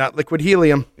 Not liquid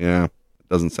helium. Yeah.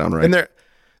 Doesn't sound right. And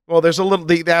there's a little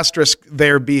the asterisk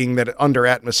there being that under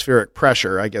atmospheric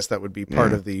pressure. I guess that would be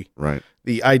part of the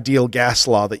ideal gas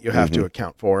law that you have to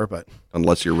account for. But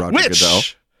unless you're Roger Goodell,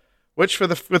 which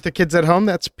with the kids at home,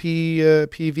 that's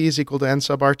PV is equal to N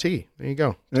sub RT. There you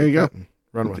go. There you go.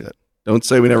 Run with it. Don't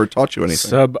say we never taught you anything.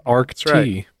 Sub arc T.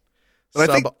 Right. But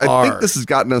I think this has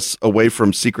gotten us away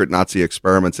from secret Nazi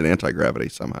experiments in anti-gravity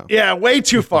somehow. Yeah, way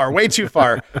too far. We have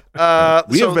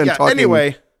been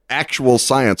talking actual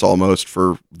science almost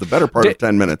for the better part of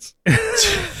 10 minutes.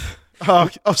 Oh,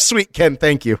 sweet Ken,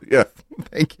 thank you. Yeah,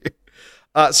 thank you.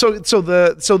 So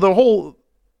the whole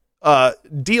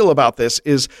deal about this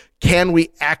is, can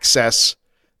we access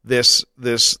this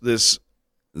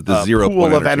 0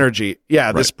 pool of energy?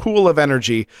 Yeah, this pool of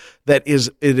energy that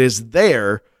is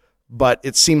there, but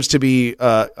it seems to be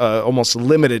almost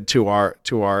limited to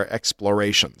our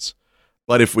explorations.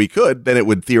 But if we could, then it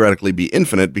would theoretically be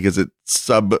infinite because it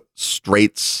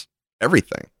substrates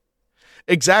everything.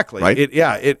 Exactly. Right?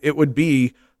 It would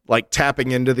be like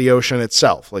tapping into the ocean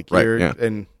itself. Like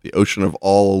in the ocean of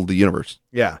all the universe.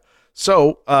 Yeah.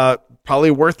 So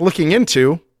probably worth looking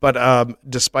into. But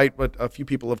despite what a few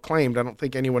people have claimed, I don't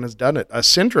think anyone has done it.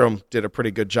 Syndrome did a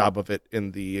pretty good job of it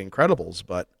in The Incredibles,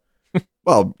 but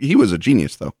well, he was a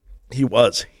genius, though. He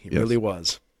was. He really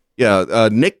was. Yeah,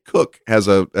 Nick Cook has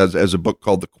a book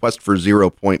called The Quest for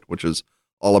 0 Point, which is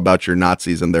all about your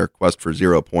Nazis and their quest for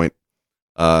 0 point.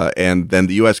 And then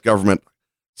the U.S. government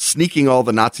sneaking all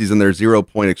the Nazis and their 0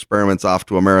 point experiments off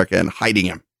to America and hiding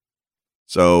them.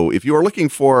 So if you are looking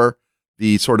for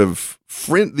the sort of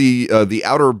the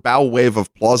outer bow wave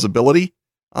of plausibility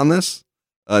on this,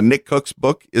 Nick Cook's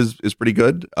book is pretty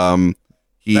good.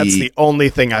 That's the only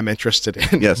thing I'm interested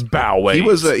in. Yes, bow wave.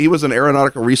 He was an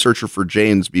aeronautical researcher for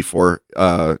Jane's before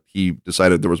he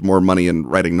decided there was more money in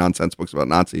writing nonsense books about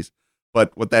Nazis.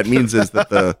 But what that means is that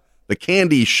the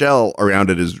candy shell around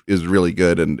it is really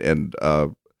good and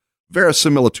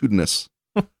verisimilitudinous.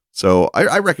 So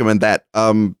I recommend that.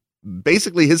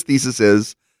 Basically, his thesis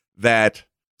is that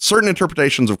certain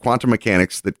interpretations of quantum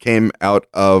mechanics that came out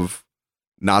of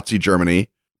Nazi Germany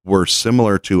were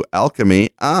similar to alchemy.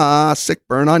 Sick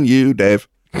burn on you, Dave.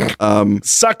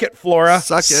 Suck it, Flora.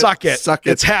 Suck it. Suck it. Suck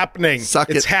it. It's happening. Suck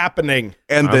it's it. happening.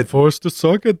 And I'm that forced to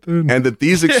suck it then. and that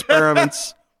these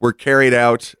experiments were carried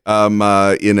out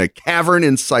in a cavern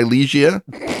in Silesia.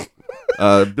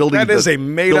 Building That is a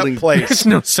made-up place. There's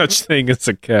no such thing as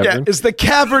a Yeah, cavern. is the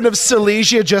cavern of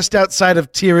Silesia just outside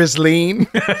of Tirisleen?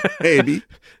 maybe.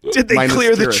 Did they Minus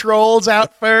clear the Tiris. trolls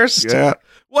out first? Yeah.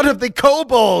 What of the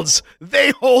kobolds?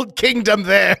 They hold kingdom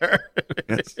there.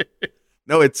 Yes.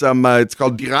 No, it's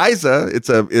called Die Reise.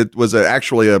 It was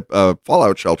actually a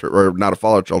fallout shelter, or not a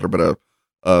fallout shelter, but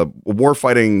a war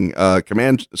fighting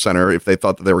command center. If they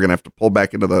thought that they were going to have to pull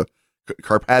back into the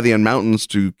Carpathian Mountains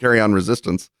to carry on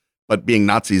resistance, but being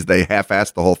Nazis, they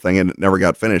half-assed the whole thing and it never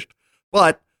got finished.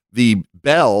 But the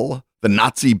bell, the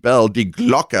Nazi bell, Die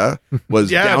Glocke, was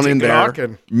down in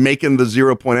there making the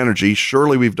 0 point energy.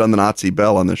 Surely we've done the Nazi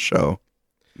bell on this show.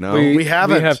 No, We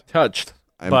haven't. We have touched,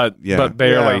 but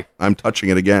barely. Yeah. I'm touching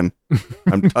it again.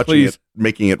 I'm touching Please. it,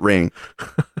 making it ring.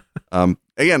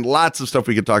 Again, lots of stuff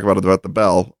we could talk about the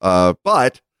bell.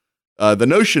 But the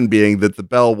notion being that the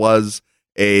bell was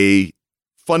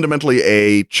fundamentally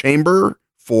a chamber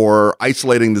for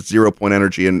isolating the 0 point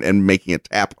energy and making a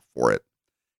tap for it.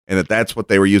 And that's what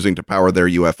they were using to power their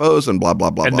UFOs and blah, blah,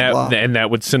 blah, and blah, blah. And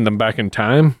that would send them back in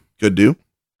time. Could do.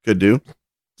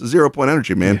 It's a 0 point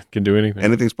energy, man. Yeah, can do anything.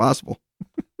 Anything's possible.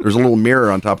 There's a little mirror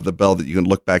on top of the bell that you can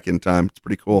look back in time. It's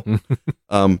pretty cool.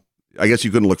 I guess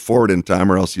you couldn't look forward in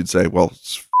time, or else you'd say, well,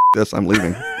 this, I'm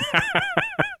leaving.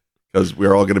 Because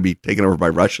we're all going to be taken over by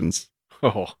Russians.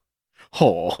 Oh.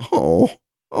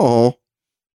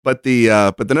 But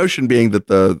the notion being that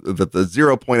the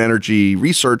 0 point energy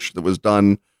research that was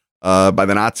done by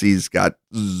the Nazis got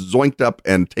zoinked up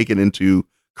and taken into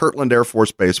Kirtland Air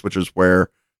Force Base, which is where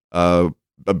a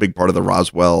big part of the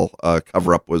Roswell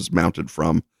cover-up was mounted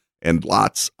from, and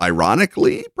lots,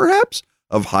 ironically, perhaps,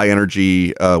 of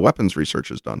high-energy weapons research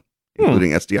is done,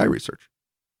 including SDI research.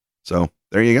 So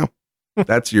there you go.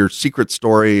 That's your secret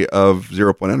story of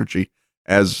 0 point energy,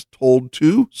 as told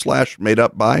to / made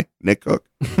up by Nick Cook.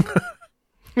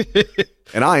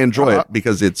 And I enjoy it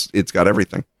because it's got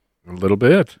everything. A little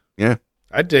bit. Yeah.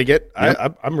 I dig it. Yeah.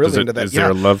 I'm really into that. Is there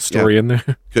a love story in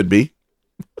there? Could be.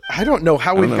 I don't know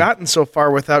how we've gotten so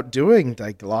far without doing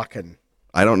Die Glocken.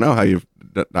 I don't know how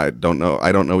I don't know.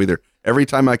 I don't know either. Every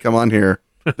time I come on here,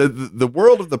 the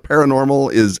world of the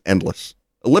paranormal is endless.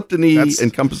 Elliptony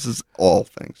encompasses all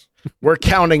things. We're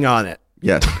counting on it.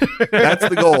 Yes. That's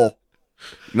the goal.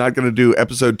 I'm not going to do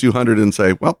episode 200 and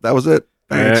say, well, that was it.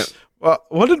 Thanks. Well,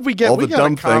 what did we get? All we the got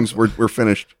dumb things, we're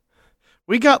finished.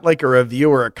 We got like a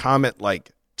review or a comment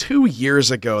like 2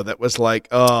 years ago that was like,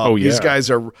 these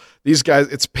guys,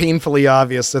 it's painfully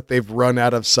obvious that they've run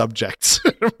out of subjects.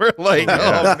 We're like,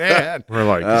 oh man. We're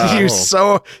like,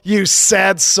 you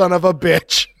sad son of a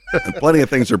bitch. And plenty of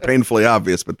things are painfully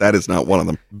obvious, but that is not one of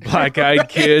them. black-eyed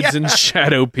kids and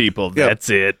shadow people. Yep. That's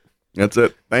it. That's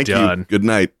it. Thank Done. you. Good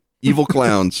night. Evil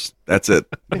clowns. That's it.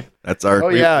 That's our.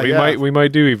 We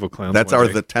might do evil clowns. That's one our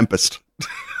day. The Tempest.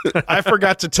 I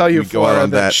forgot to tell you, We go out Flora, on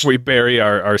that. We bury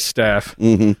our staff.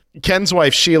 Ken's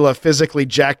wife Sheila physically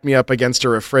jacked me up against a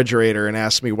refrigerator and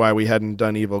asked me why we hadn't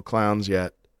done evil clowns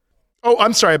yet. Oh,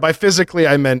 I'm sorry. By physically,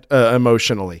 I meant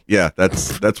emotionally. Yeah,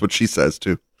 that's what she says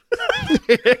too.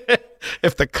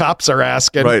 If the cops are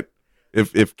asking, Right.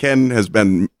 If Ken has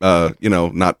been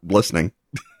not listening,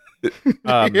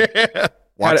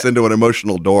 walks into an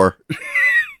emotional door.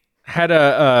 Had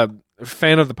a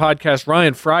fan of the podcast,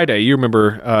 Ryan Friday. You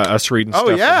remember us reading stuff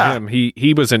from him.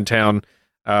 He was in town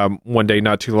one day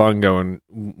not too long ago, and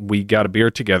we got a beer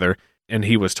together, and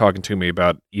he was talking to me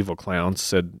about evil clowns.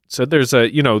 Said there's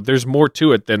there's more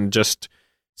to it than just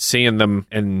seeing them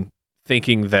and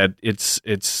thinking that it's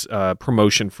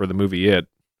promotion for the movie It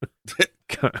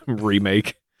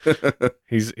remake.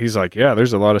 He's like, yeah,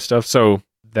 there's a lot of stuff. So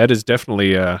that is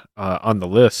definitely on the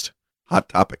list. Hot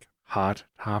topic. All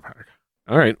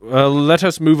right, let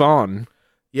us move on.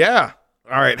 Yeah.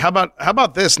 All right. How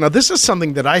about this? Now, this is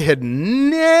something that I had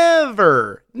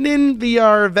never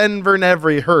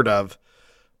heard of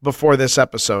before this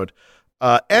episode.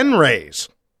 N-rays,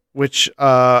 which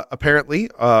apparently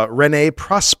René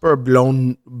Prosper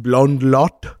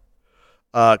Blondlot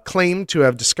claimed to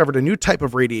have discovered a new type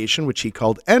of radiation, which he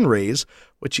called N-rays,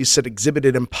 which he said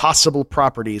exhibited impossible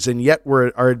properties and yet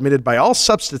are admitted by all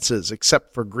substances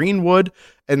except for green wood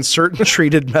and certain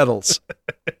treated metals.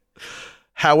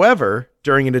 However,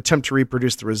 during an attempt to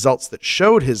reproduce the results that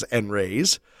showed his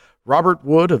N-rays, Robert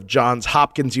Wood of Johns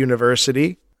Hopkins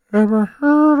University, ever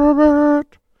heard of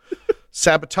it?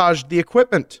 Sabotaged the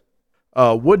equipment.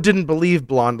 Wood didn't believe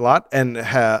Blondlot and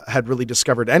had really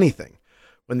discovered anything.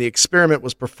 When the experiment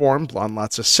was performed,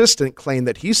 Blondlot's assistant claimed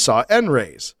that he saw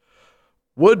N-rays.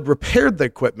 Wood repaired the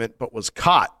equipment but was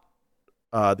caught.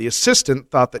 The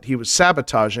assistant thought that he was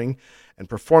sabotaging and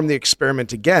performed the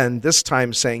experiment again, this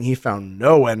time saying he found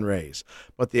no N-rays,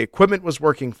 but the equipment was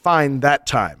working fine that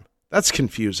time. That's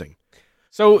confusing.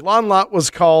 So Blondlot was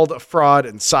called a fraud,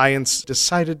 and science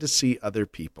decided to see other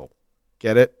people.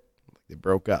 Get it? They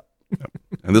broke up.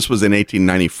 And this was in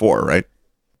 1894, right?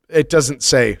 It doesn't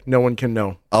say. No one can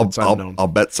know. It's unknown. I'll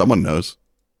bet someone knows.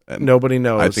 And Nobody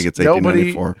knows. I think it's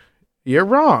 1894. You're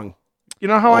wrong. You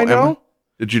know how I know? Emma?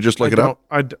 Did you just look it up?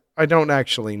 I don't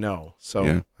actually know, so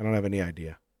Yeah. I don't have any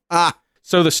idea.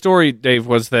 So the story, Dave,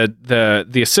 was that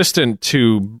the assistant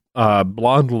to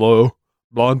Blondlot,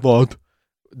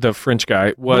 the French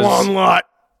guy,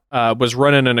 was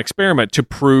running an experiment to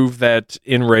prove that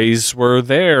N-rays were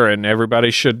there, and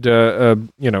everybody should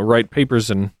write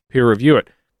papers and peer review it.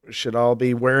 We should all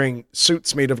be wearing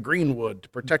suits made of green wood to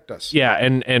protect us. Yeah,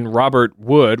 and Robert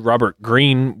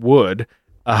Green Wood,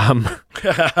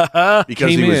 Because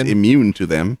came he was in immune to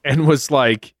them. and was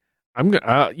like, "I'm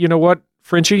gonna, you know what,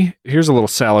 Frenchie? Here's a little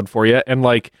salad for you," and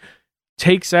like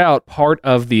takes out part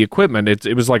of the equipment.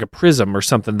 It was like a prism or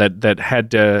something that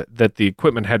the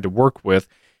equipment had to work with,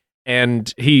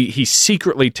 and he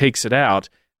secretly takes it out.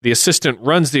 The assistant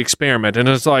runs the experiment and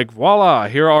is like, "Voila!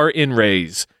 Here are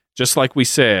N-rays, just like we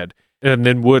said." And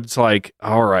then Wood's like,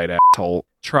 "All right, asshole,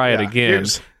 try it again,"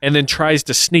 and then tries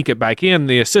to sneak it back in.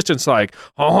 The assistant's like,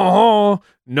 "Oh,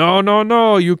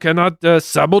 no, you cannot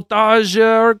sabotage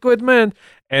our equipment."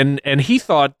 And he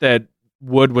thought that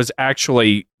Wood was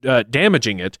actually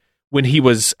damaging it when he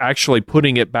was actually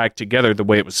putting it back together the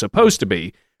way it was supposed to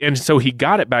be. And so he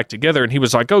got it back together, and he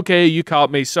was like, "Okay, you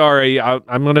caught me. Sorry,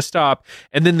 I'm going to stop."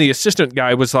 And then the assistant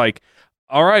guy was like,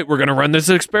 "All right, we're going to run this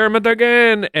experiment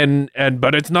again,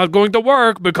 but it's not going to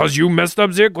work because you messed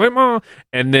up the equipment."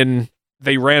 And then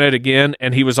they ran it again,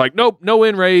 and he was like, "Nope, no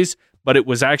N-rays," but it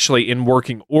was actually in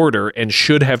working order and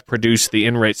should have produced the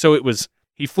N-rays. So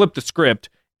he flipped the script,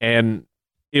 and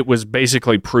it was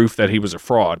basically proof that he was a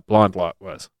fraud. Blondlot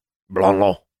was.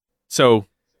 Blondlot. So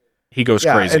he goes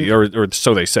crazy, or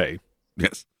so they say.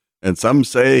 Yes. And some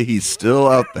say he's still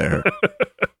out there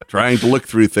trying to look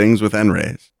through things with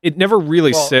N-rays. It never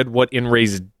really said what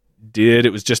N-rays did.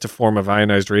 It was just a form of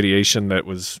ionized radiation that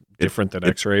was different than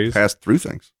X-rays. Passed through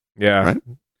things. Yeah. Right?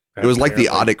 It was like the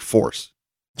Odic force.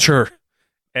 Sure.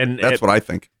 And that's what I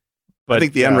think. But, I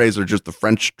think the N-rays are just the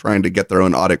French trying to get their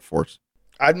own Odic force.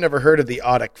 I've never heard of the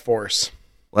Odic force.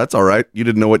 Well, that's all right. You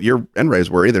didn't know what your N-rays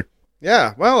were either.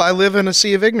 Yeah, well, I live in a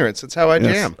sea of ignorance. That's how I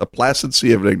jam. A placid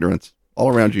sea of ignorance all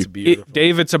around you.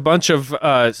 Dave, it's a bunch of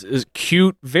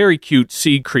cute, very cute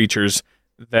sea creatures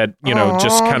that,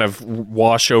 just kind of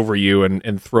wash over you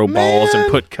and throw balls and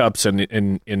put cups in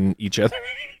each other.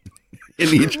 In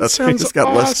each other. It just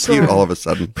got less cute all of a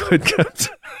sudden. Put cups.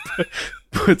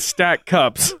 Put stacked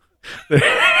cups.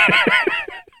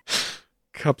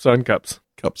 Cups on cups.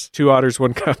 Cups. 2 otters,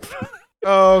 1 cup.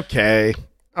 Okay.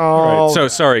 All right. So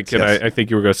sorry, kid. Yes. I think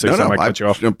you were going to say something. I cut you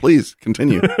off. No, please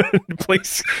continue.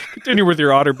 Please continue with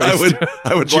your otter based.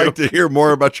 I would like to hear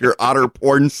more about your otter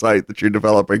porn site that you're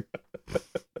developing,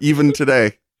 even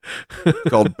today,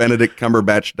 called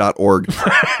benedictcumberbatch.org.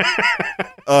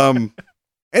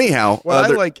 Anyhow, what I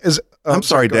like is. I'm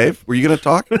sorry, Dave. Were you going to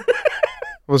talk?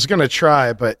 I was going to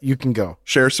try, but you can go.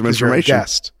 Share some 'cause you're a information.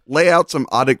 guest. Lay out some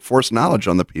Odic force knowledge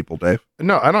on the people, Dave.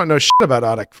 No, I don't know shit about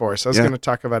Odic force. I was going to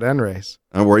talk about N-rays.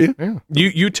 Were you? Yeah.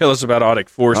 You tell us about Odic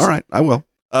force. All right, I will.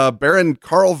 Baron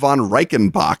Karl von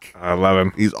Reichenbach. I love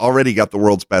him. He's already got the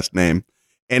world's best name.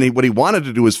 And what he wanted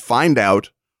to do is find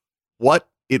out what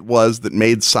it was that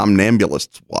made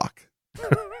somnambulists walk.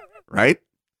 Right?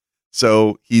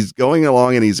 So he's going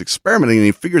along and he's experimenting, and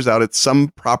he figures out it's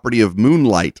some property of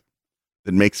moonlight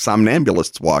that makes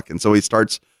somnambulists walk. And so he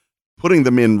starts putting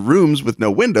them in rooms with no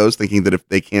windows, thinking that if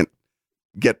they can't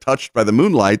get touched by the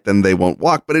moonlight, then they won't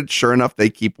walk. But sure enough,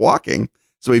 they keep walking.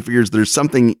 So he figures there's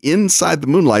something inside the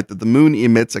moonlight that the moon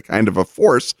emits a kind of a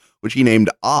force, which he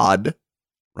named Odd,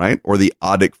 right? Or the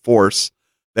Odic force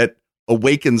that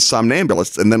awakens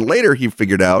somnambulists. And then later he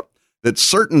figured out that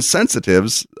certain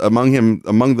sensitives, among them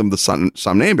the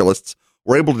somnambulists,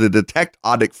 were able to detect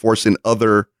Odic force in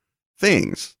other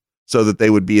things, so that they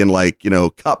would be in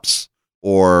cups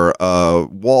or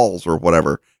walls or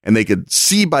whatever, and they could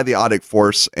see by the Odic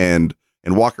force and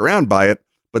walk around by it.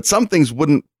 But some things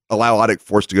wouldn't allow Odic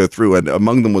force to go through, and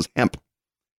among them was hemp.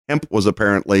 Hemp was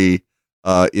apparently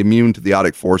immune to the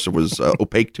Odic force, or was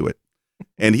opaque to it.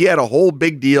 And he had a whole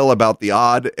big deal about the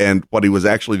odd, and what he was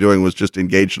actually doing was just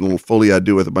engaged in a little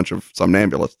folie-à-deux with a bunch of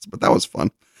somnambulists, but that was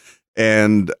fun.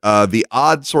 And the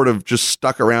odd sort of just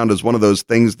stuck around as one of those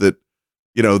things that,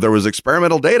 you know, there was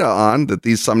experimental data on that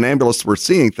these somnambulists were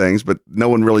seeing things, but no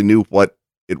one really knew what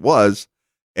it was.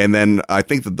 And then I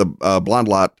think that the Blonde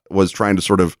Lot was trying to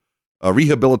sort of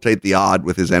rehabilitate the odd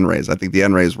with his N-rays. I think the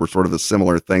N-rays were sort of a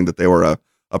similar thing, that they were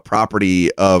a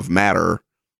property of matter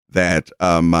that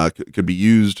could be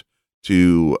used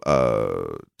to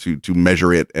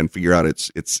measure it and figure out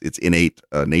its innate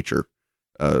nature.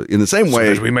 In the same way,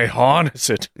 so that we may harness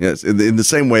it. Yes, in the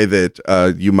same way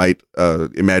that you might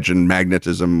imagine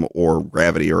magnetism or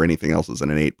gravity or anything else as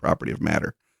an innate property of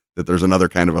matter. That there's another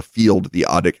kind of a field, the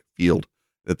odic field,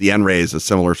 that the N-ray is a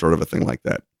similar sort of a thing like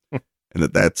that. And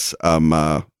that's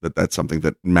something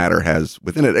that matter has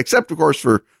within it, except of course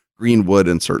for green wood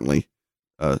and certainly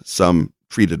some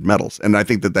treated metals. And I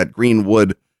think that green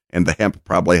wood and the hemp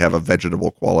probably have a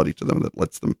vegetable quality to them that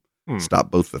lets them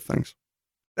stop both the things.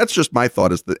 That's just my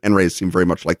thought, is that N-rays seem very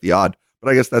much like the odd,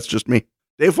 but I guess that's just me.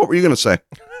 Dave, what were you going to say?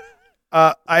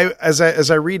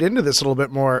 As I read into this a little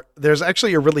bit more, there's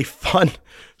actually a really fun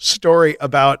story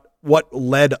about what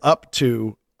led up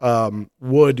to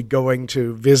Wood going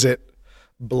to visit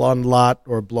Blonde Lot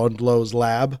or Blondelot's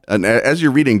lab. And as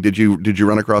you're reading, did you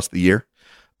run across the year?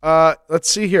 Let's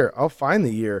see here. I'll find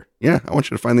the year. Yeah, I want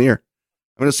you to find the year.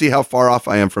 I'm going to see how far off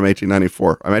I am from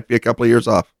 1894. I might be a couple of years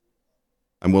off.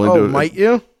 I'm willing to. Might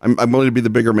you? I'm willing to be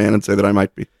the bigger man and say that I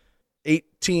might be.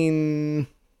 18.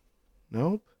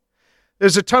 Nope.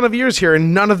 There's a ton of years here,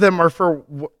 and none of them are for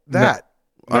that.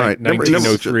 All right,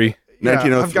 1903.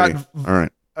 1903. All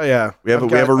right. Oh yeah. We have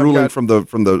a ruling from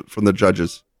the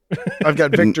judges. I've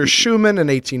got Victor Schumann in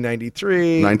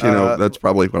 1893. 1900. That's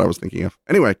probably what I was thinking of.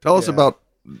 Anyway, tell us about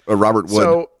Robert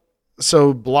Wood.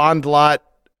 So Blonde Lot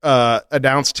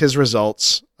announced his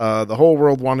results. The whole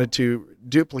world wanted to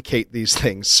duplicate these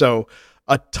things. So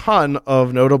a ton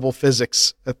of notable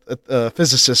physicists at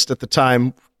the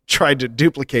time tried to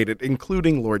duplicate it,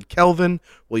 including Lord Kelvin,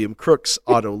 William Crookes,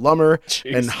 Otto Lummer,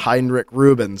 and Heinrich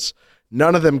Rubens.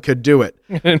 None of them could do it.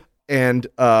 And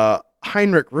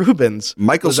Heinrich Rubens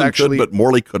Michelson could, but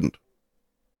Morley couldn't.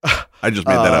 I just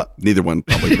made that up. Neither one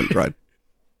probably could have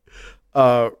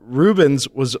tried. Rubens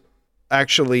was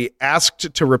actually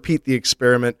asked to repeat the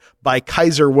experiment by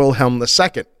Kaiser Wilhelm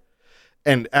II.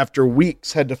 And after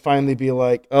weeks had to finally be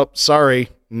like, oh, sorry,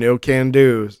 no can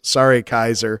do. Sorry,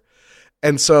 Kaiser.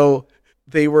 And so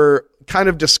they were kind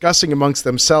of discussing amongst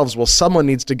themselves, well, someone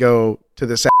needs to go to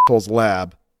this asshole's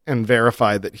lab and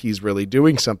verify that he's really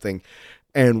doing something.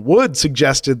 And Wood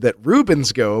suggested that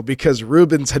Rubens go because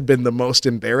Rubens had been the most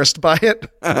embarrassed by it.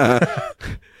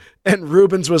 And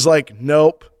Rubens was like,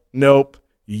 nope.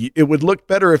 It would look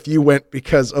better if you went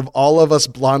because of all of us,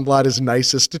 Blonde Lot is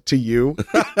nicest to you.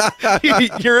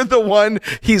 You're the one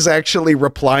he's actually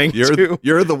replying to.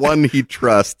 You're the one he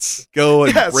trusts. Go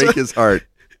and break his heart.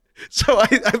 So I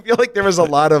feel like there was a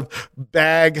lot of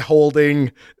bag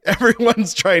holding.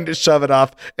 Everyone's trying to shove it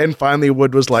off. And finally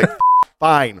Wood was like,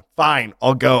 fine,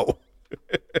 I'll go.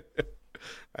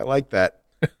 I like that.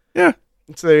 Yeah.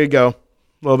 So there you go. A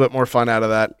little bit more fun out of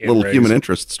that. Little human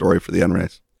interest story for the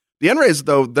N-rays. The N-rays,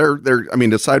 though, they're. I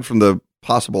mean, aside from the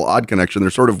possible odd connection,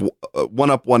 they're sort of one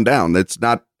up, one down. It's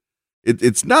not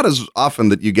as often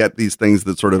that you get these things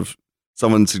that sort of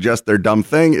someone suggests their dumb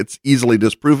thing. It's easily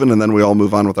disproven, and then we all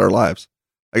move on with our lives.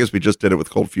 I guess we just did it with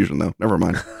cold fusion, though. Never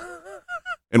mind.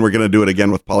 And we're going to do it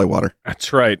again with polywater.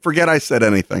 That's right. Forget I said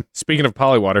anything. Speaking of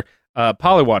polywater,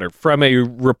 from a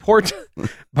report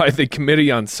by the Committee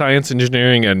on Science,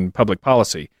 Engineering, and Public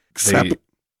Policy.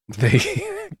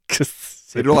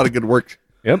 They do a lot of good work.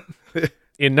 Yep.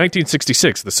 In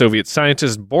 1966, the Soviet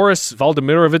scientist Boris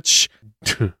Vladimirovich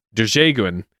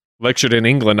Dzhagin lectured in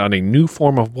England on a new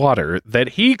form of water that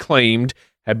he claimed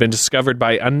had been discovered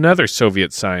by another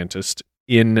Soviet scientist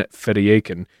in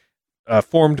Fedyakin,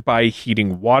 formed by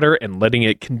heating water and letting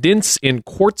it condense in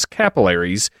quartz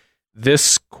capillaries.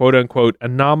 This quote-unquote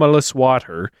anomalous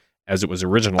water, as it was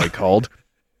originally called,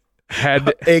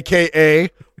 had...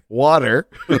 AKA water.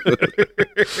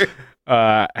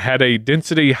 Had a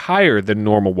density higher than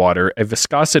normal water, a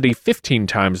viscosity 15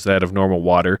 times that of normal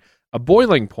water, a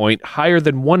boiling point higher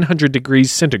than 100 degrees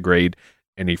centigrade,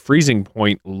 and a freezing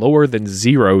point lower than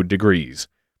 0 degrees.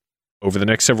 Over the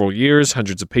next several years,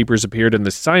 hundreds of papers appeared in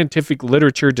the scientific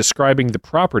literature describing the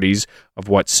properties of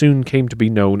what soon came to be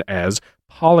known as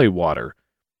polywater.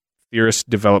 Theorists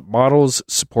developed models,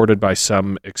 supported by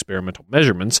some experimental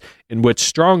measurements, in which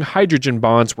strong hydrogen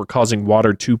bonds were causing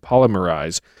water to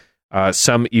polymerize.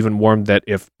 Some even warned that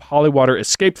if polywater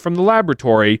escaped from the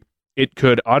laboratory, It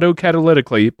could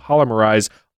autocatalytically polymerize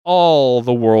all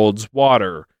the world's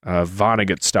water,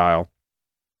 Vonnegut style.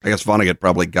 I guess Vonnegut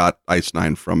probably got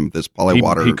Ice-9 from this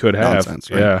polywater He could have, nonsense,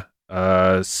 right?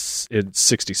 yeah. In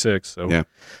 66, so. Yeah.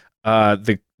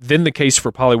 Then the case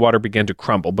for polywater began to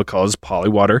crumble because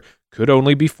polywater could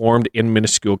only be formed in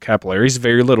minuscule capillaries.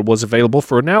 Very little was available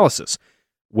for analysis.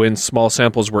 When small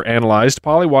samples were analyzed,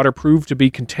 polywater proved to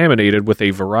be contaminated with a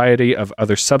variety of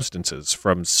other substances,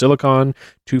 from silicon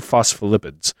to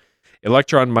phospholipids.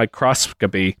 Electron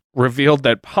microscopy revealed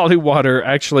that polywater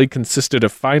actually consisted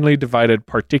of finely divided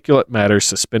particulate matter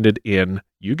suspended in,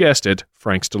 you guessed it,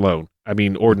 Frank Stallone. I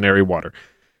mean, ordinary water.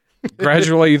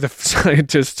 Gradually, the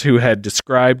scientists who had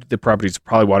described the properties of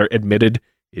polywater admitted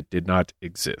it did not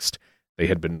exist. They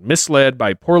had been misled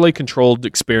by poorly controlled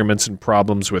experiments and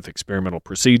problems with experimental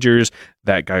procedures.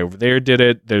 That guy over there did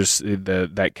it. There's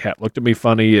that cat looked at me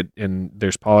funny, and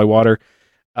there's polywater.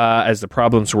 As the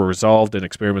problems were resolved and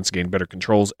experiments gained better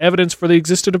controls, evidence for the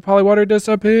existence of polywater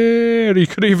disappeared. You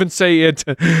could even say it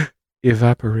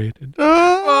evaporated.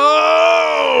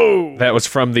 Oh! That was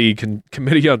from the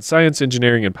Committee on Science,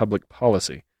 Engineering, and Public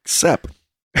Policy. CEP.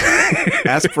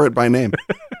 Ask for it by name.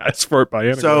 Ask for it by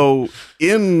anagram. So,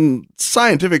 in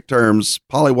scientific terms,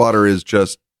 polywater is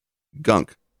just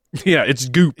gunk. Yeah, it's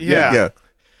goop. Yeah.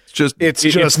 It's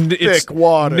just thick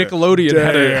water. Nickelodeon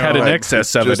had an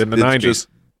excess of it in the 90s. Just,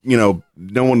 no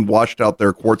one washed out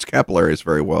their quartz capillaries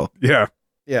very well. Yeah.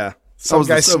 Yeah. Some was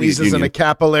the guy Soviet sneezes in Union. a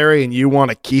capillary and you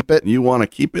want to keep it. You want to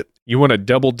keep it? You want to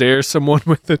double dare someone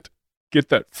with it? Get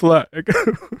that flag.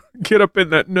 Get up in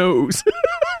that nose.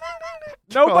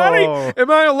 Nobody? Oh. Am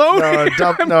I alone?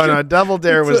 No, Double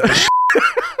Dare was the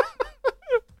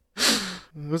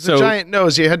It was a giant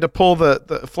nose. You had to pull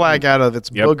the flag out of its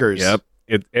boogers.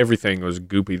 Yep. Everything was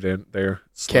goopy then there.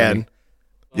 Ken.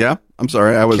 Yeah? I'm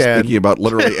sorry. I was thinking about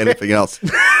literally anything else.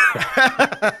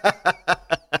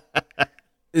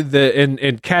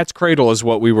 And Cat's Cradle is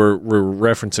what we were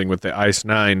referencing with the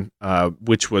Ice-9,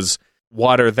 which was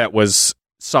water that was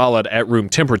solid at room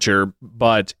temperature,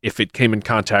 but if it came in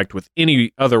contact with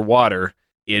any other water,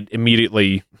 it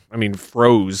immediately,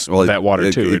 froze that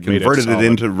water too. It converted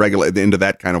it into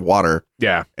that kind of water.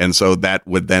 Yeah. And so that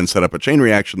would then set up a chain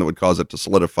reaction that would cause it to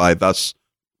solidify, thus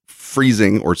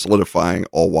freezing or solidifying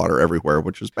all water everywhere,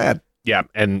 which is bad. Yeah.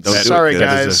 And sorry,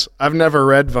 guys. I've never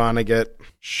read Vonnegut.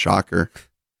 Shocker.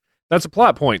 That's a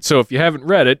plot point. So if you haven't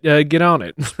read it, get on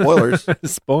it. Spoilers.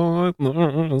 Spoiler.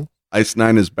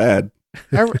 Ice-9 is bad.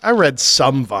 I read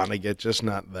some Vonnegut, just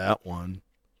not that one.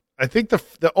 I think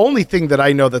the only thing that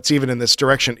I know that's even in this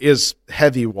direction is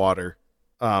heavy water,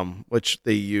 which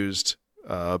they used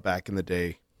back in the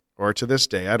day, or to this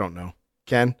day. I don't know.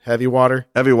 Ken, heavy water?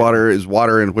 Heavy water is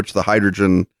water in which the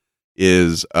hydrogen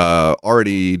is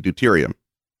already deuterium,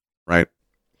 right?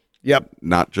 Yep.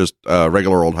 Not just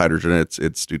regular old hydrogen. It's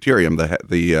deuterium,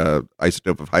 the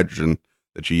isotope of hydrogen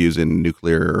that you use in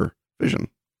nuclear fission.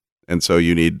 And so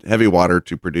you need heavy water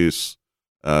to produce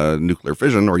nuclear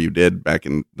fission, or you did back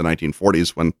in the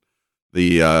 1940s when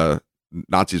the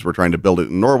Nazis were trying to build it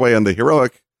in Norway, and the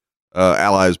heroic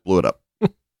allies blew it up.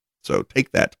 So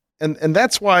take that. And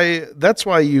that's why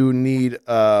you need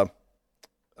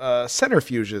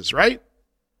centrifuges, right?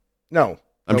 No.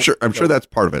 I'm sure that's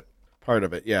part of it. Part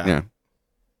of it, yeah.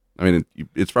 Yeah.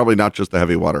 It's probably not just the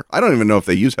heavy water. I don't even know if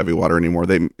they use heavy water anymore.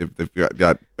 If they've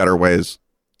got better ways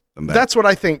than that. That's what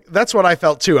I think. That's what I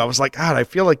felt too. I was like, God, I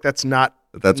feel like that's not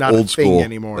old a school thing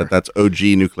anymore. That's OG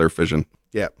nuclear fission.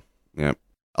 Yeah. Yeah.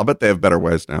 I'll bet they have better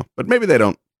ways now, but maybe they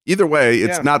don't. Either way,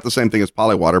 it's not the same thing as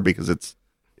polywater because it's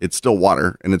still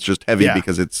water, and it's just heavy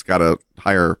because it's got a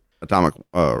higher atomic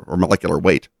or molecular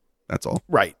weight. That's all.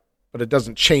 Right. But it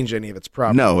doesn't change any of its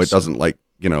properties. No, it doesn't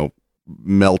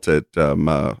melt it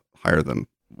higher than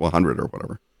 100 or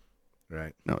whatever.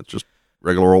 Right. No, it's just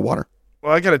regular old water.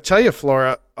 Well, I got to tell you,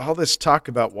 Flora, all this talk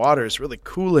about water is really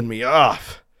cooling me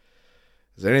off.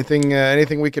 Is there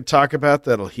anything we could talk about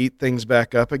that'll heat things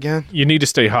back up again? You need to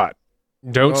stay hot.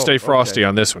 Don't stay frosty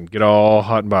on this one. Get all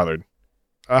hot and bothered.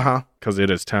 Uh-huh. Because it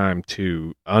is time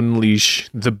to unleash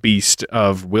the beast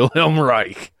of Wilhelm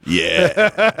Reich.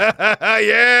 Yeah.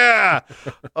 Yeah.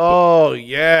 Oh,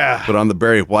 yeah. Put on the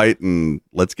Barry White and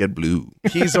let's get blue.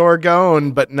 He's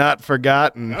Orgone, but not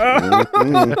forgotten.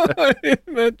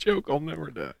 That joke will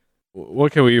never die.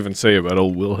 What can we even say about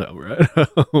old Wilhelm, right?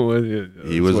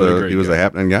 He was a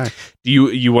happening guy. Do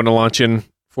you want to launch in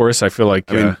for us? I feel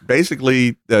like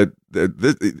basically, we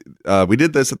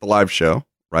did this at the live show,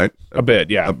 right? A bit,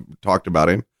 yeah. Talked about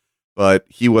him, but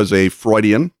he was a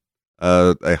Freudian,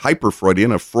 a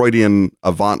hyper-Freudian, a Freudian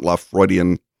avant la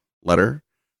Freudian letter.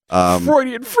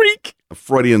 Freudian freak. A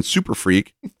Freudian super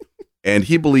freak. And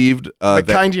he believed The that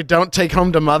kind you don't take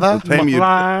home to mother? time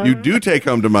you do take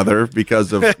home to mother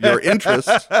because of your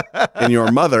interest in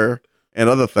your mother and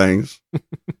other things.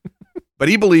 But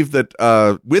he believed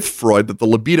that with Freud, that the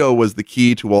libido was the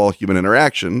key to all human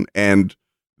interaction. And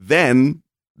then,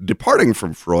 departing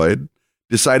from Freud,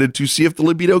 decided to see if the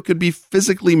libido could be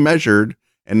physically measured,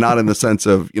 and not in the sense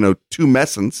of,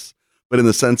 tumescence, but in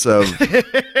the sense of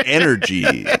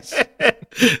energies.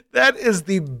 That is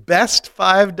the best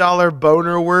 $5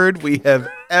 boner word we have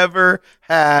ever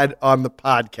had on the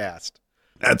podcast.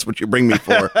 That's what you bring me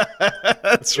for.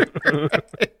 That's right.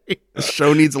 The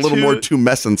show needs a little more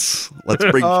tumescence. Let's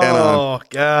bring Ken on. Oh,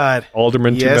 God.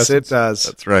 Alderman Yes, tumescence. it does.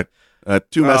 That's right.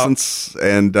 Tumescence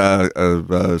and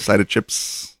a side of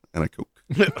chips and a Coke.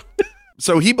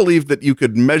 So he believed that you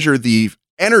could measure the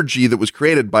energy that was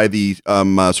created by the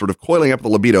sort of coiling up of the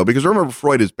libido. Because remember,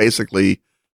 Freud is basically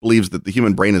believes that the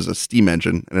human brain is a steam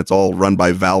engine and it's all run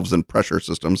by valves and pressure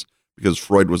systems, because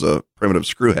Freud was a primitive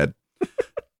screwhead.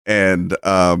 And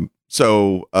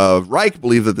so Reich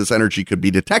believed that this energy could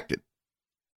be detected.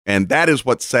 And that is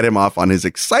what set him off on his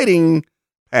exciting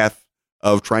path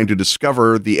of trying to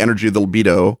discover the energy of the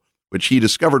libido, which he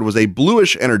discovered was a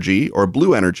bluish energy, or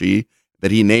blue energy, that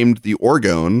he named the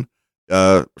orgone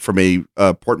from a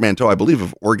portmanteau, I believe,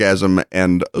 of orgasm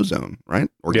and ozone, right?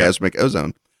 Orgasmic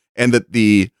ozone. And that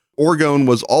the orgone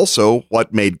was also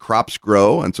what made crops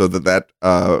grow. And so that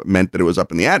meant that it was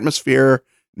up in the atmosphere,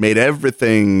 made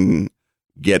everything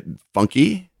get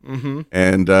funky,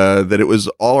 and that it was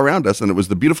all around us. And it was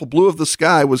the beautiful blue of the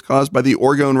sky was caused by the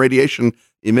orgone radiation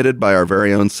emitted by our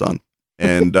very own sun.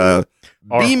 And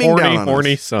beaming down on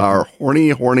horny us, sun. our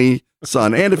horny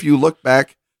sun. And if you look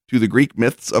back to the Greek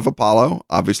myths of Apollo,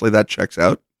 obviously that checks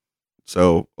out.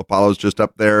 So Apollo's just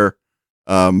up there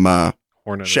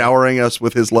showering us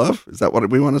with his love. Is that what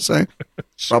we want to say?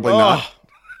 Probably not.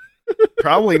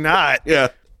 Probably not. Yeah.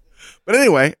 But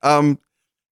anyway,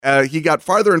 he got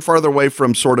farther and farther away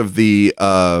from sort of the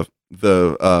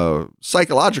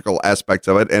psychological aspects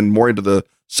of it and more into the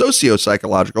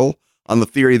socio-psychological, on the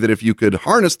theory that if you could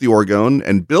harness the orgone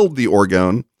and build the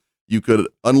orgone, you could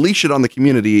unleash it on the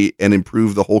community and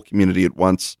improve the whole community at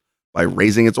once by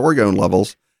raising its orgone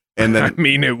levels. And then, I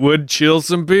mean, it would chill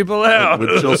some people out. It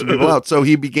would chill some people out. So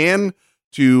he began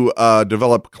to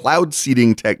develop cloud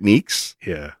seeding techniques,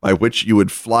 by which you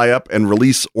would fly up and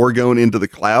release orgone into the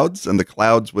clouds, and the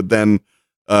clouds would then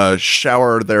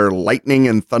shower their lightning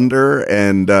and thunder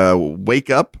and wake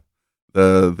up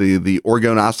the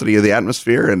orgonosity of the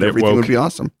atmosphere, and everything would be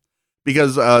awesome.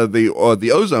 Because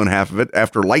the ozone half of it,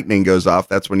 after lightning goes off,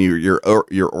 that's when your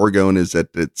orgone is at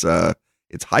its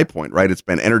high point, right? It's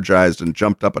been energized and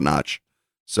jumped up a notch.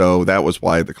 So that was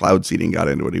why the cloud seeding got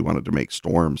into it. He wanted to make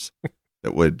storms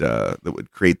that would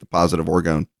create the positive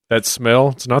orgone. That smell,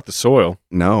 it's not the soil.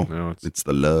 No, it's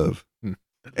the love.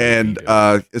 And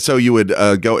so you would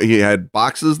go. He had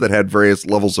boxes that had various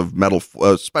levels of metal,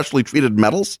 specially treated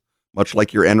metals, much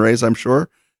like your N-rays, I'm sure,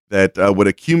 that would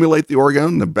accumulate the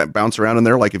orgone, bounce around in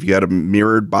there. Like if you had a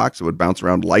mirrored box, it would bounce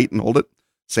around light and hold it.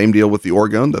 Same deal with the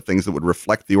orgone. The things that would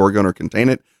reflect the orgone or contain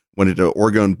it went into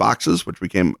orgone boxes, which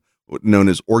became known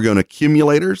as orgone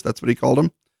accumulators. That's what he called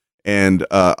them. And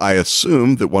I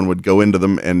assume that one would go into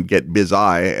them and get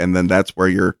biz-eye, and then that's where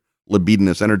your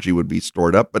libidinous energy would be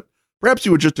stored up. But perhaps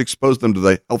you would just expose them to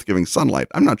the health-giving sunlight.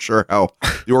 I'm not sure how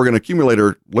the orgone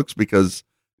accumulator looks, because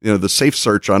the safe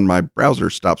search on my browser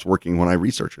stops working when I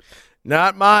research it.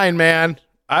 Not mine, man.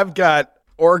 I've got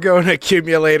orgone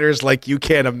accumulators like you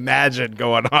can't imagine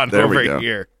going on There we over go.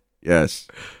 here. Yes.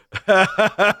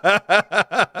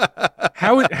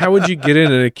 How would you get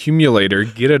in an accumulator,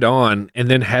 get it on, and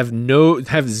then have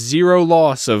zero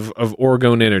loss of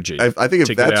orgone energy? I think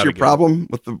if that's your problem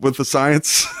with the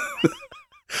science,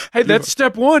 hey, that's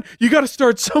step one. You got to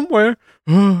start somewhere.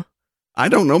 I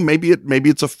don't know. Maybe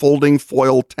it's a folding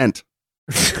foil tent.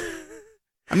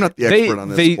 I'm not the expert on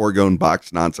this orgone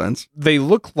box nonsense. They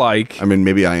look like. I mean,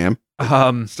 maybe I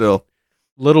am. Still,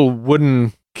 little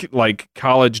wooden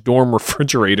college dorm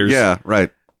refrigerators. Yeah, right.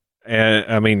 And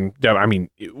I mean,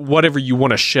 whatever you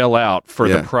want to shell out for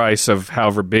the price of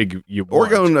however big you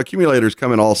want. Orgone accumulators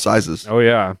come in all sizes. Oh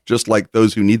yeah, just like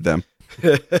those who need them.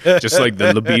 Just like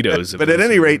the libidos. But at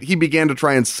any rate, he began to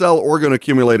try and sell orgone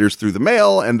accumulators through the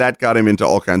mail, and that got him into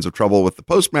all kinds of trouble with the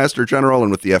Postmaster General and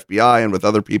with the FBI and with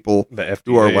other people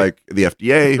who are like the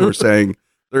FDA, who are saying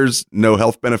there's no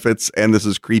health benefits and this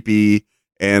is creepy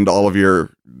and all of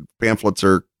your pamphlets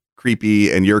are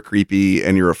creepy and you're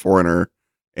a foreigner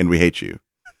and we hate you.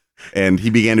 And he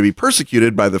began to be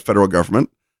persecuted by the federal government,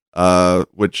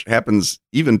 which happens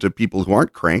even to people who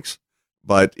aren't cranks.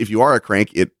 But if you are a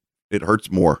crank, it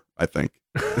hurts more. I think.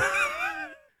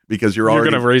 Because you're You're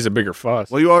already going to raise a bigger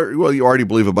fuss. you already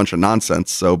believe a bunch of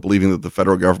nonsense. So believing that the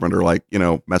federal government are like,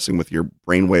 messing with your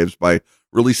brainwaves by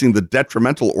releasing the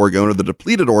detrimental orgone or the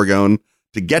depleted orgone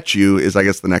to get you is, I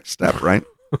guess, the next step, right?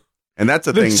 And that's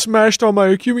a They thing smashed all my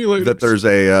accumulators. that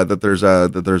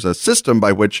there's a system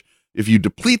by which if you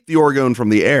deplete the orgone from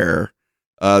the air,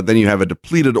 then you have a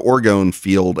depleted orgone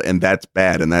field, and that's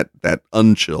bad, and that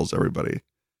unchills everybody.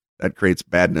 That creates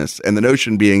badness, and the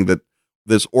notion being that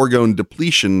this orgone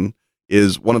depletion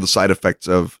is one of the side effects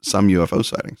of some UFO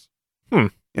sightings.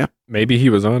 Yeah. Maybe he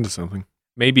was onto something.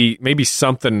 Maybe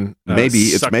something. Maybe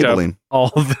it's sucked Maybelline. up all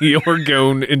the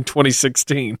orgone in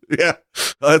 2016. Yeah,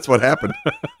 that's what happened.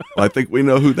 I think we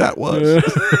know who that was.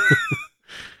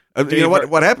 You know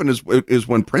what happened is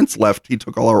when Prince left, he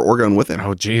took all our orgone with him.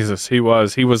 Oh Jesus, he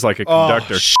was like a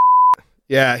conductor.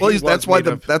 Yeah. Well, that's why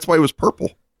he was purple.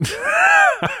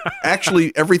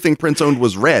 Actually, everything Prince owned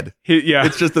was red.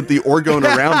 It's just that the orgone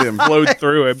around him flowed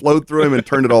through him and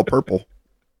turned it all purple.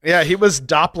 Yeah, he was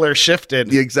Doppler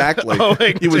shifted. Exactly.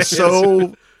 He was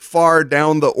so far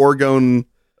down the orgone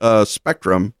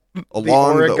spectrum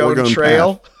along the Orgone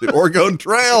trail. path. The Orgone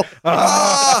trail.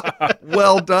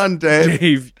 Well done, Dave.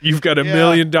 Dave, you've got $1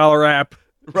 million app.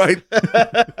 Right.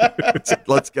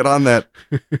 Let's get on that.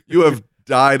 You have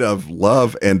died of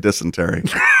love and dysentery.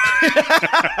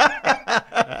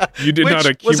 You did not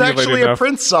accumulate was actually enough. a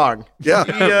Prince song. Yeah.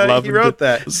 He wrote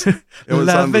that. It was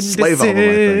on the Slave album, I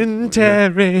think.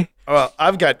 Dysentery. Well,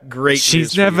 I've got great news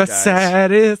She's for you never guys.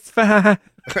 satisfied.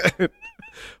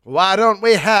 Why don't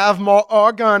we have more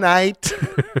orgonite?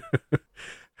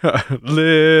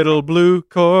 Little blue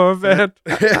Corvette.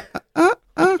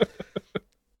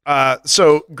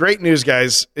 So great news,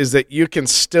 guys, is that you can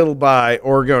still buy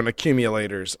orgone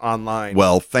accumulators online.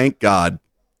 Well, thank God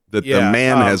that the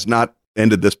man has not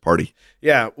ended this party.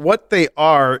 Yeah, what they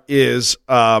are is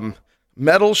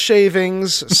metal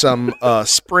shavings, some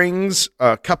springs,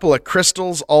 a couple of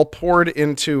crystals, all poured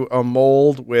into a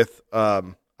mold with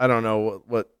I don't know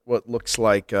what looks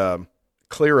like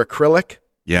clear acrylic.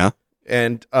 Yeah.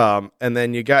 And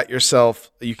then you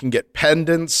can get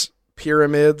pendants,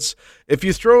 pyramids. If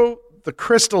you throw the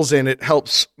crystals in, it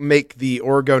helps make the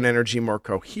orgone energy more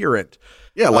coherent.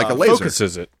 Yeah, like a laser.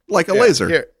 Focuses it. Like a laser.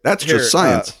 Here, That's just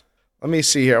science. Let me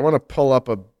see here. I want to pull up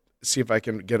see if I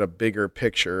can get a bigger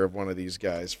picture of one of these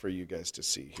guys for you guys to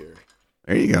see here.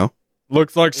 There you go.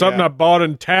 Looks like something I bought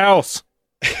in Taos.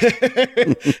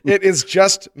 It is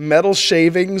just metal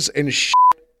shavings and shit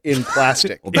in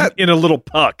plastic. Well, In a little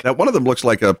puck. that one of them looks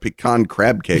like a pecan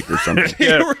crab cake or something.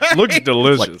 Yeah, looks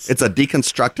delicious. It's a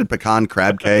deconstructed pecan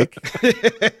crab cake.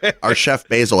 Our chef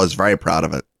Basil is very proud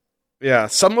of it. Yeah,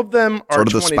 some of them are Sort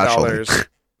of the $20.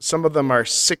 Some of them are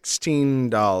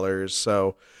 $16.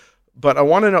 So, but I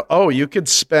want to know. Oh, you could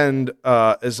spend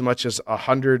as much as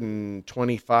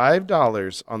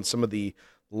 $125 on some of the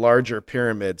larger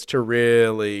pyramids to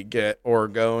really get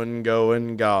orgone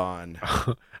going gone.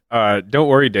 Don't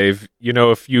worry, Dave. You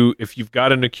know, if you've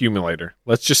got an accumulator,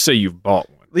 let's just say you've bought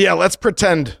one. Yeah, let's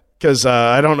pretend because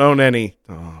I don't own any.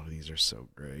 Oh, these are so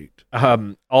great.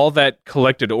 All that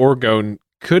collected orgone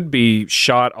could be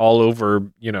shot all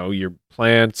over, your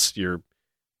plants, your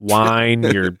wine,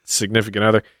 your significant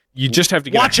other. You just have to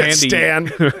get Watch a it, handy.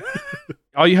 Stan.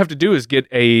 All you have to do is get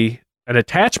an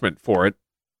attachment for it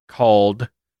called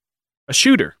a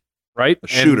shooter, right? A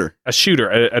shooter. A shooter,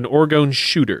 an orgone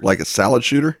shooter. Like a salad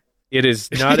shooter? It is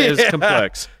not as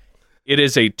complex. It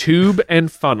is a tube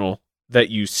and funnel that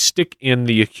you stick in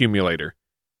the accumulator.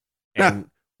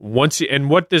 And what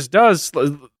this does,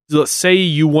 let's say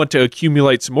you want to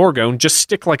accumulate some orgone, just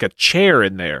stick like a chair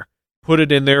in there. Put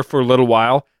it in there for a little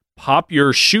while, pop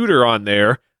your shooter on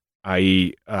there,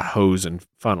 i.e. a hose and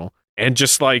funnel, and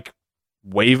just like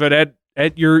wave it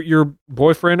at your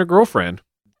boyfriend or girlfriend.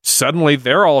 Suddenly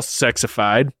they're all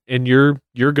sexified and you're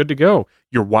good to go.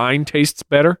 Your wine tastes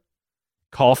better.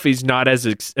 Coffee's not as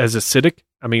acidic.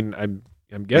 I mean, I'm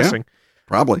guessing. Yeah,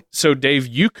 probably. So Dave,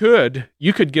 you could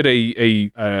get a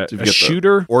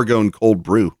shooter Orgone cold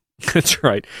brew. That's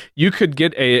right. You could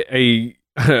get a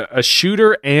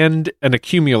shooter and an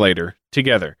accumulator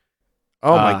together.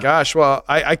 Oh my gosh! Well,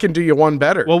 I can do you one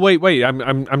better. Well, wait. I'm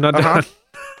not done.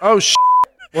 Oh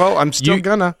well, I'm still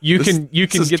gonna. You can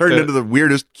This get turned into the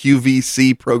weirdest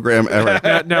QVC program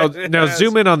ever. now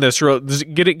zoom in on this.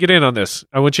 Get in on this.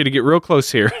 I want you to get real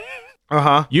close here.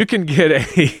 You can get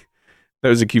that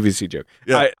was a QVC joke.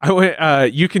 Yeah.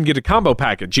 You can get a combo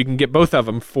package. You can get both of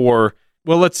them for.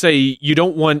 Well, let's say you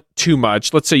don't want too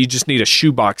much. Let's say you just need a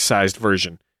shoebox-sized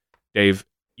version. Dave,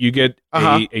 you get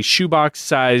a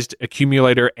shoebox-sized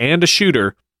accumulator and a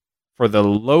shooter for the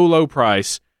low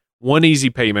price. One easy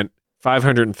payment,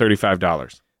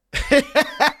 $535. You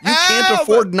can't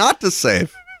afford not to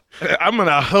save. I'm going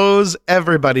to hose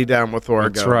everybody down with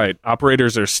Orgo. That's right.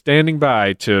 Operators are standing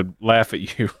by to laugh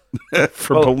at you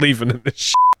for believing in this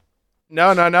shit. No.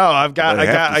 I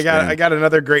got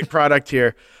another great product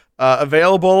here.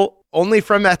 Available only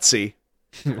from Etsy.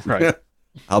 Right.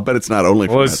 I'll bet it's not only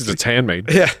from This is it's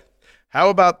handmade. Yeah. How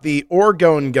about the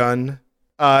Orgone gun?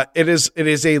 It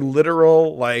is a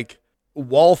literal like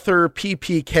Walther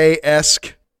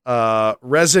PPK-esque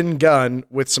resin gun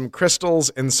with some crystals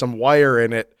and some wire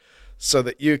in it, so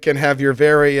that you can have your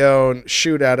very own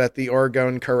shootout at the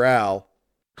Orgone Corral.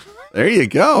 There you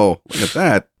go. Look at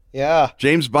that. Yeah.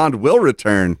 James Bond will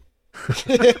return.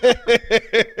 Yeah,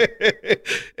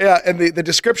 and the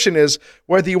description is,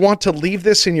 whether you want to leave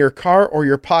this in your car or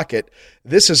your pocket,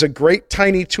 this is a great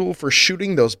tiny tool for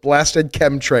shooting those blasted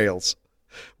chemtrails.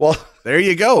 Well, There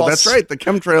you go. Well, That's right. The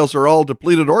chemtrails are all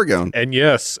depleted orgone. And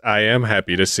yes, I am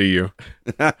happy to see you.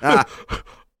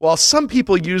 while some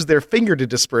people use their finger to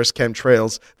disperse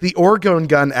chemtrails, the Orgone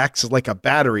gun acts like a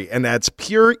battery and adds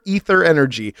pure ether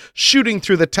energy shooting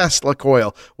through the Tesla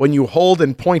coil when you hold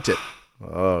and point it.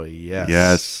 Oh, yes.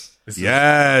 Yes.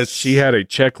 Yes. She had a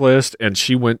checklist and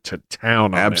she went to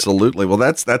town on Absolutely. Well,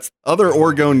 that's other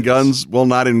orgone guns will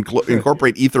not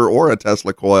incorporate ether or a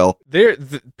Tesla coil.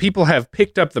 People have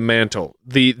picked up the mantle.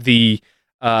 The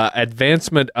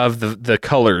advancement of the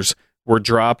colors were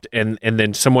dropped, and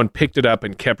then someone picked it up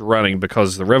and kept running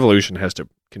because the revolution has to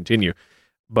continue.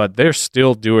 But they're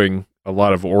still doing a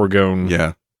lot of orgone.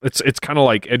 Yeah. It's kind of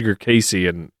like Edgar Casey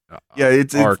and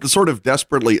it's the sort of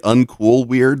desperately uncool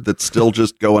weird that's still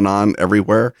just going on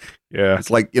everywhere. Yeah. It's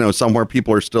like, somewhere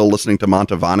people are still listening to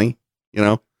Mantovani,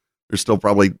 there's still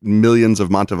probably millions of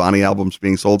Mantovani albums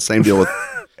being sold. Same deal with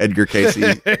Edgar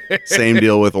Casey. Same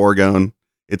deal with Orgone.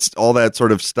 It's all that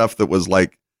sort of stuff that was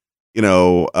like,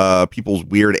 people's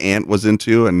weird aunt was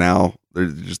into, and now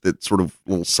there's just that sort of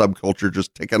little subculture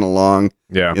just ticking along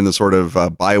in the sort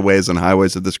of byways and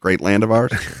highways of this great land of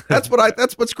ours. That's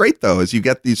what's great though, is you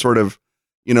get these sort of,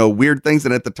 weird things.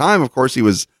 And at the time, of course, he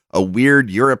was a weird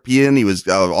European. He was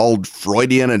all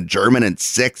Freudian and German and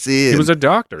sexy. He was a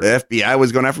doctor. The FBI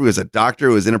was going after him. He was a doctor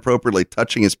who was inappropriately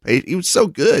touching his patient. He was so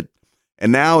good.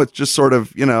 And now it's just sort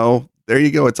of, there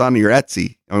you go. It's on your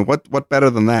Etsy. I mean, what better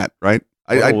than that, right?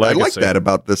 I like that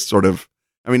about this sort of,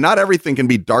 not everything can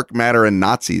be dark matter and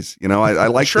Nazis. I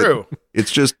like True.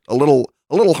 It's just a little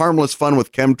harmless fun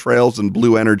with chemtrails and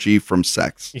blue energy from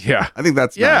sex. Yeah. I think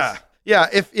that's nice. Yeah.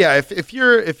 If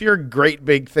your great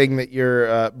big thing that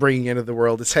you're bringing into the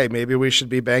world is, hey, maybe we should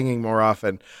be banging more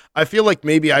often, I feel like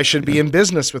maybe I should be in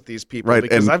business with these people, right,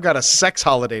 because and I've got a sex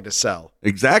holiday to sell.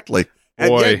 Exactly. And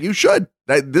Boy. you should.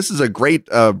 This is a great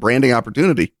branding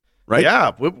opportunity, right?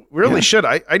 Yeah, we really should.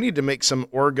 I need to make some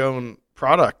Orgone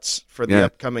products for the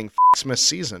upcoming Xmas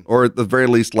season. Or at the very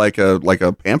least, like a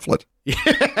pamphlet. Yeah,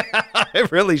 I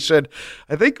really should.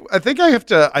 I think I have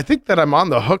to. I think that I'm on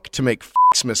the hook to make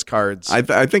Xmas cards.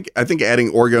 I think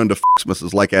adding Orgone to Xmas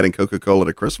is like adding Coca-Cola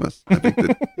to Christmas. I think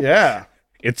that, yeah,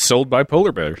 It's sold by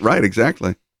polar bears. right,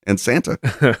 exactly. And Santa.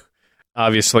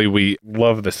 Obviously, we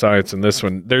love the science in this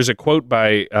one. There's a quote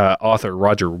by author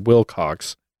Roger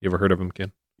Wilcox. You ever heard of him,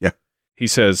 Ken? Yeah. He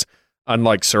says,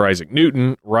 unlike Sir Isaac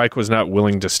Newton, Reich was not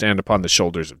willing to stand upon the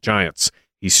shoulders of giants.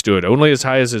 He stood only as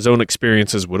high as his own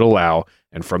experiences would allow,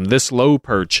 and from this low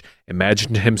perch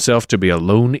imagined himself to be a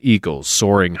lone eagle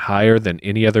soaring higher than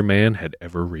any other man had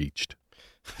ever reached.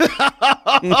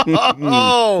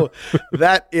 Oh,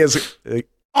 that is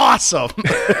awesome.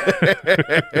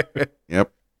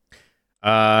 Yep.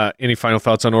 Any final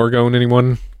thoughts on Orgone,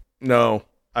 anyone? No,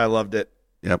 I loved it.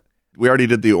 Yep. We already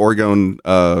did the Orgone,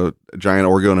 giant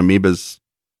Orgone amoebas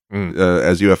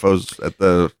as UFOs at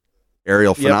the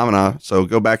aerial phenomena. So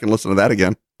go back and listen to that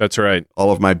again. That's right.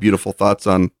 All of my beautiful thoughts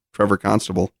on Trevor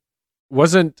Constable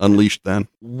Wasn't unleashed then.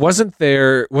 was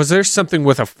there something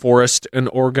with a forest in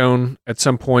Orgone at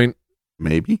some point?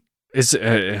 Maybe. Is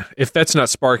if that's not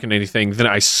sparking anything, then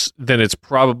it's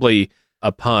probably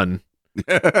a pun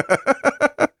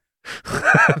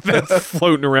that's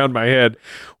floating around my head.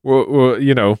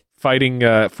 Fighting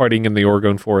in the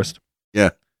Orgone forest.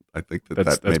 Yeah. I think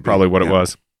That's may be, probably what it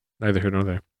was. Neither here nor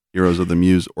there. Heroes of the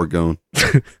Muse, Orgone.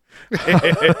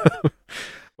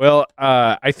 Well,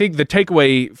 I think the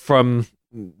takeaway from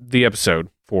the episode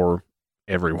for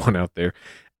everyone out there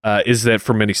is that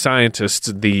for many scientists,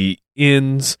 the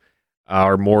ends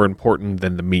are more important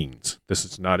than the means. This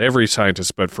is not every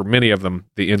scientist, but for many of them,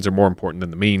 the ends are more important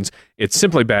than the means. It's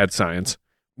simply bad science.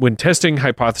 When testing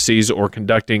hypotheses or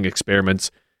conducting experiments,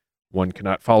 one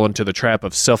cannot fall into the trap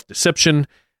of self-deception,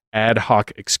 ad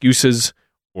hoc excuses,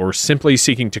 or simply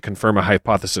seeking to confirm a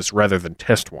hypothesis rather than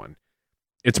test one.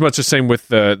 It's much the same with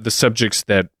the subjects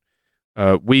that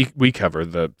we cover,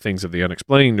 the things of the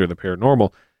unexplained or the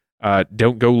paranormal.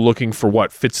 Don't go looking for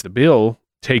what fits the bill.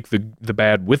 Take the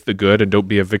bad with the good, and don't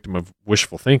be a victim of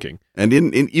wishful thinking. And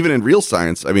even in real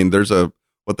science, I mean, there's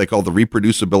what they call the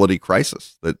reproducibility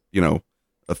crisis, that,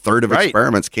 a third of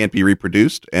experiments can't be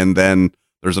reproduced. And then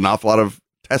there's an awful lot of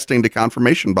testing to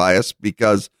confirmation bias,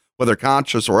 because whether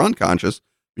conscious or unconscious,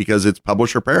 because it's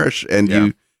publish or perish, and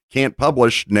you can't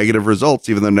publish negative results,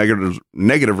 even though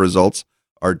negative results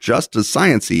are just as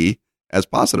sciencey as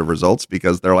positive results,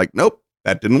 because they're like, nope,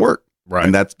 that didn't work. Right.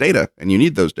 And that's data, and you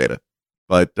need those data.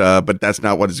 But that's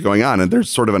not what is going on. And there's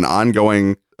sort of an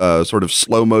ongoing sort of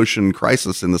slow motion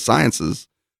crisis in the sciences,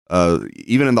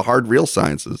 even in the hard real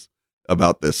sciences,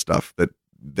 about this stuff, that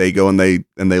they go and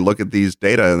they look at these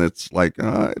data, and it's like,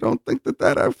 I don't think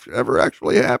that ever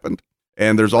actually happened.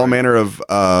 And there's all manner of,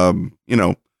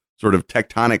 sort of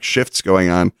tectonic shifts going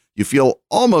on. You feel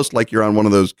almost like you're on one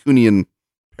of those Kuhnian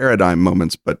paradigm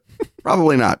moments, but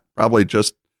probably not. Probably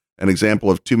just an example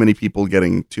of too many people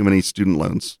getting too many student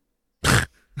loans.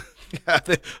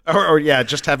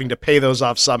 Just having to pay those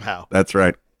off somehow. That's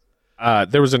right.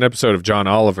 There was an episode of John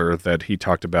Oliver that he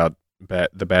talked about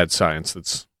the bad science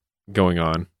that's going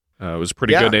on. It was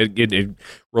pretty good. It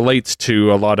relates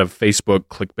to a lot of Facebook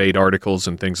clickbait articles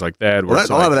and things like that. Well,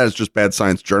 a lot of that is just bad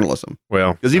science journalism.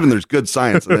 Well, because even there's good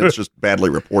science, and it's just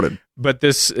badly reported. But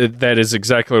that is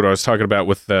exactly what I was talking about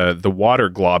with the water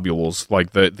globules.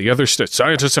 Like the other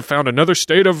scientists have found another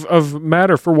state of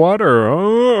matter for water.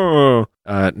 Oh,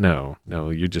 no,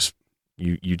 you just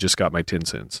got my 10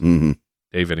 cents. Mm-hmm.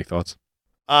 Dave, any thoughts?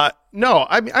 No,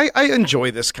 I enjoy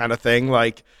this kind of thing.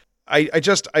 Like,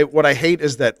 what I hate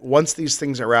is that once these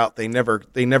things are out, they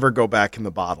never go back in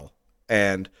the bottle.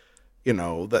 And,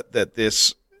 that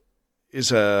this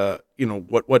is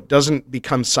what doesn't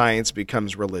become science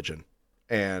becomes religion.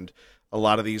 And a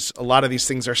lot of these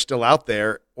things are still out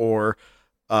there, or,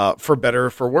 for better or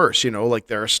for worse, like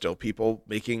there are still people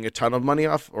making a ton of money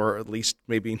off, or at least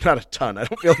maybe not a ton. I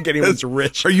don't feel like anyone's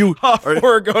rich off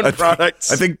orgone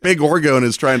products. I think Big Orgone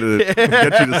is trying to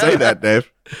get you to say that,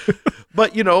 Dave.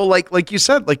 But, like you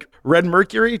said, like red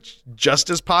mercury, just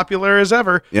as popular as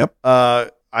ever. Yep.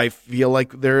 I feel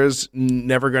like there is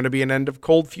never going to be an end of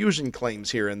cold fusion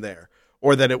claims here and there,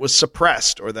 or that it was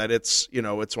suppressed, or that it's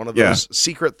one of those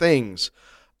secret things.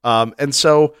 And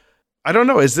so I don't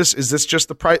know. Is this just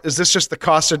the price? Is this just the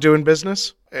cost of doing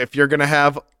business? If you're going to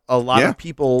have a lot of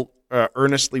people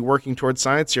earnestly working towards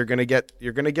science, you're going to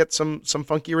get some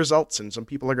funky results, and some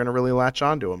people are going to really latch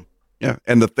onto them. Yeah,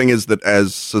 and the thing is that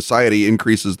as society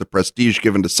increases the prestige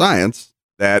given to science,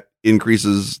 that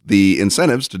increases the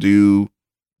incentives to do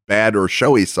bad or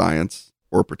showy science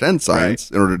or pretend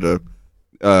science in order to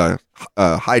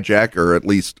hijack, or at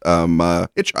least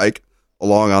hitchhike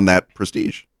along on that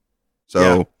prestige.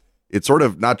 So it's sort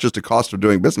of not just a cost of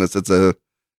doing business; it's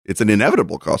an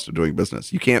inevitable cost of doing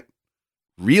business. You can't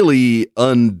really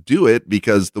undo it,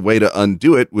 because the way to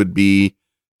undo it would be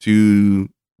to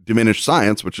diminish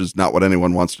science, which is not what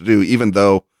anyone wants to do, even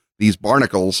though these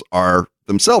barnacles are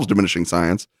themselves diminishing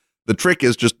science. The trick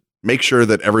is just make sure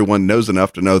that everyone knows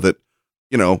enough to know that,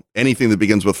 anything that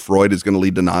begins with Freud is going to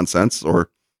lead to nonsense,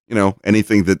 or,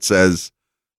 anything that says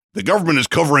the government is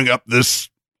covering up this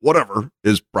whatever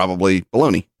is probably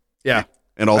baloney. Yeah.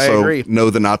 And also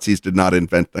know the Nazis did not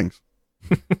invent things,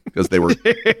 because they were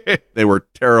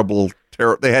terrible.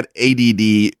 They had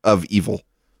ADD of evil.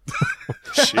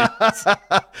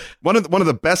 One of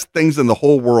the best things in the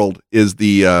whole world is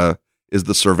the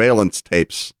surveillance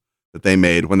tapes that they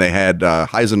made when they had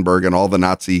Heisenberg and all the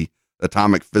Nazi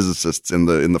atomic physicists in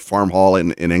the farm hall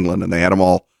in England, and they had them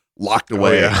all locked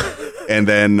away. And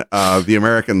then the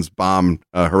Americans bombed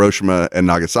Hiroshima and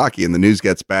Nagasaki, and the news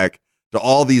gets back to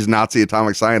all these Nazi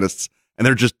atomic scientists, and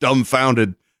they're just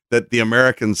dumbfounded that the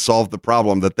Americans solved the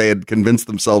problem that they had convinced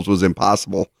themselves was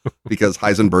impossible, because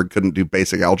Heisenberg couldn't do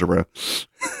basic algebra,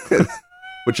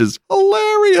 which is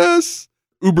hilarious.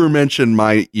 Ubermenschen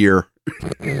my ear.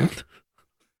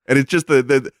 And it's just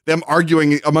them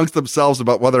arguing amongst themselves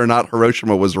about whether or not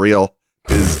Hiroshima was real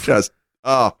is just,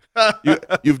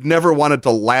 you've never wanted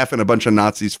to laugh in a bunch of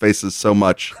Nazis' faces so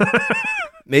much.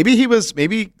 Maybe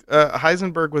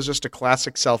Heisenberg was just a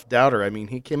classic self-doubter. I mean,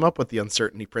 he came up with the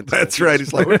uncertainty principle. That's right.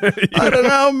 He's like, I don't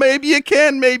know. Maybe you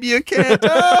can. Maybe you can't.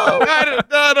 Oh.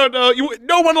 I don't know.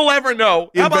 No one will ever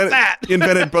know. How about that? He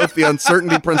invented both the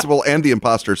uncertainty principle and the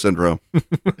imposter syndrome.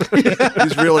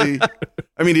 He's really,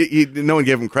 I mean, no one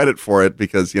gave him credit for it,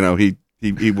 because, he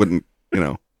wouldn't,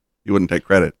 he wouldn't take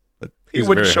credit. But he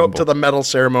wouldn't show up to the medal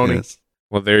ceremony. Yes.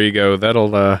 Well, there you go.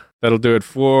 That'll do it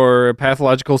for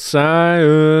Pathological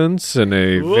Science and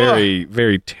a very,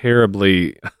 very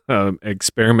terribly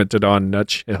experimented on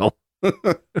nutshell.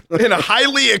 In a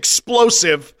highly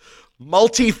explosive,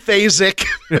 multiphasic,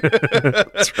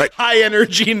 high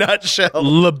energy nutshell.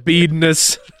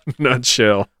 Libidinous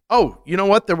nutshell. Oh, you know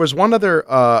what? There was one other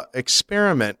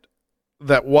experiment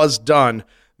that was done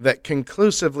that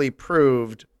conclusively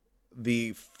proved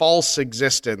the false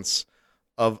existence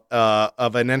of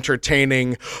an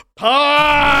entertaining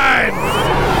pun.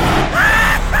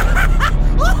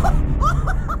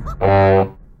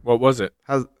 What was it?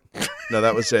 No,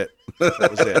 that was it. That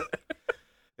was it.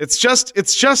 It's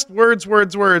just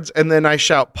words, and then I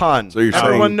shout pun. So you're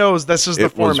Everyone saying knows this is the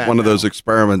It was format. one of now. those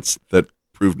experiments that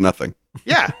proved nothing.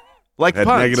 Yeah, like Had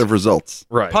puns. negative results.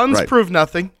 Right. Puns Right. prove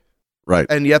nothing, Right.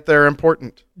 and yet they're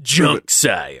important. Junk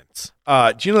science.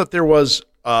 Do you know that there was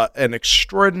an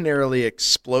extraordinarily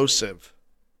explosive,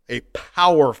 a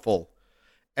powerful,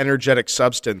 energetic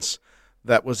substance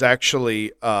that was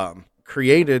actually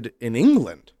created in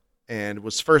England and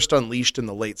was first unleashed in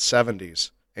the late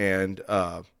 70s, and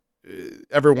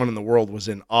everyone in the world was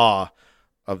in awe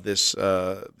of this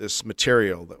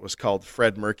material that was called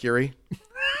Fred Mercury.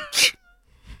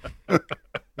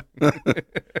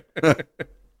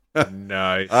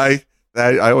 Nice.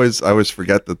 I always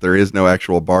forget that there is no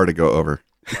actual bar to go over.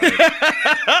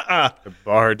 The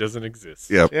bar doesn't exist.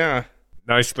 Yeah. Yeah.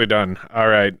 Nicely done. All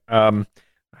right. I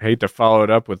hate to follow it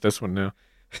up with this one now.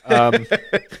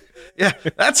 Yeah,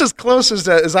 that's as close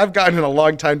as I've gotten in a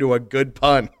long time to a good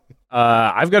pun.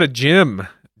 I've got a gym,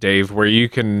 Dave, where you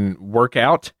can work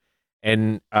out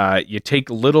and you take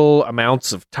little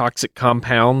amounts of toxic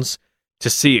compounds to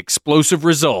see explosive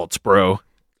results, bro.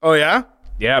 Oh, yeah?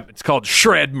 Yep, it's called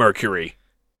Shred Mercury.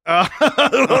 All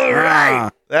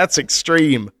right. That's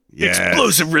extreme. Yes.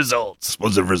 Explosive results.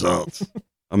 Explosive results.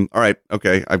 All right.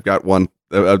 Okay. I've got one.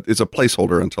 It's a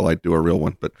placeholder until I do a real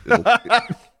one, but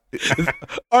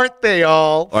Aren't they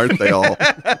all? aren't they all?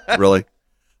 Really?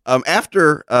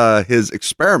 After his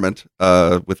experiment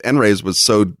with N-rays was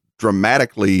so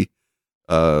dramatically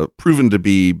proven to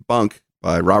be bunk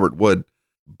by Robert Wood,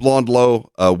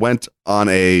 Blondelot went on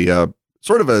a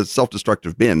sort of a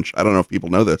self-destructive binge. I don't know if people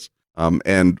know this,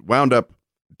 and wound up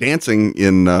dancing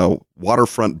in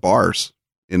waterfront bars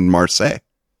in Marseille.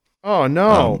 Oh,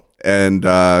 no. And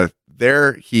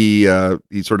there he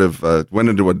sort of went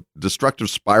into a destructive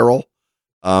spiral.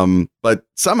 But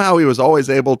somehow he was always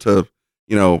able to,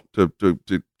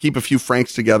 to keep a few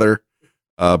francs together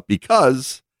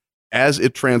because, as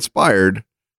it transpired,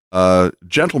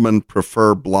 gentlemen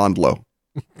prefer Blondelot.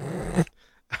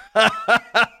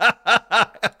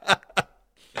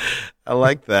 I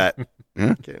like that.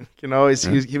 Yeah. Can always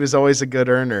he was always a good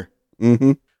earner.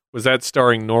 Mm-hmm. Was that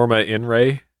starring Norma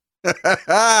Inray?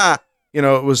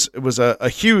 It was a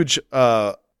huge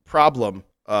problem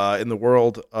in the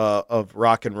world of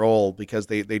rock and roll because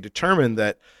they determined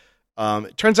that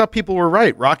it turns out people were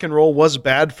right. Rock and roll was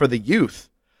bad for the youth,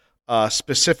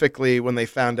 specifically when they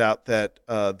found out that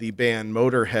the band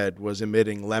Motorhead was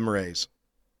emitting lemrays.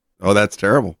 Oh, that's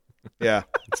terrible. Yeah,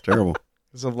 It's terrible.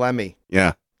 it's a Lemmy.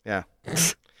 Yeah. Yeah.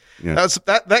 Yeah.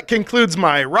 That concludes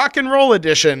my rock and roll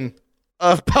edition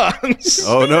of puns.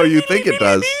 Oh no, you think it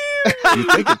does? You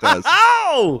think it does?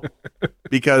 Oh!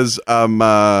 Because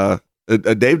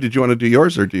Dave, did you want to do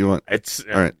yours or do you want? It's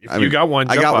All right. If you got one,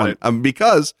 I jump got on one. it.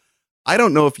 Because I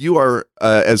don't know if you are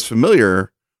as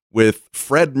familiar with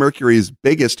Fred Mercury's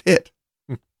biggest hit,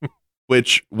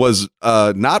 which was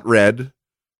not red,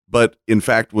 but in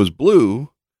fact was blue.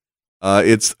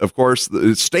 It's, of course,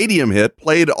 the stadium hit,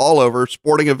 played all over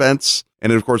sporting events,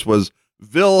 and it, of course, was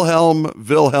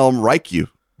Wilhelm Reich You.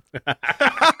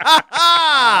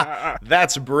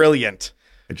 That's brilliant.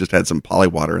 I just had some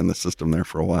polywater in the system there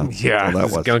for a while. Yeah, That's all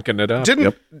that was. gunking it up.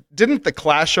 Didn't the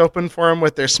Clash open for him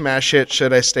with their smash hit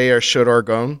 "Should I Stay or Should I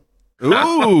Go"? Ooh,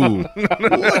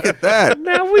 look at that.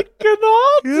 Now we can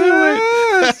all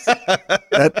Yes.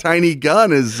 That tiny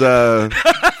gun is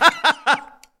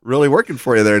really working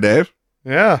for you there, Dave.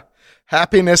 Yeah,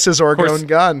 happiness is Orgone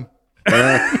gun.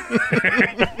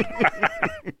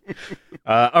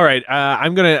 All right,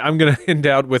 I'm gonna end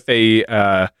out with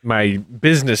my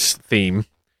business theme.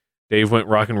 Dave went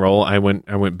rock and roll. I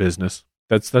went business.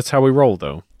 That's how we roll,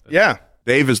 though. Yeah,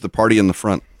 Dave is the party in the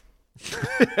front.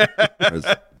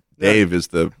 Whereas Dave is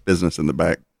the business in the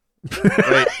back.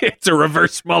 It's a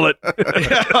reverse mullet.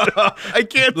 I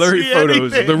can't Blurry see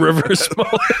photos. anything. The reverse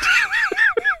mullet.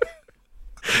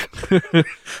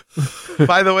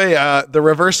 By the way, the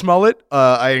reverse mullet.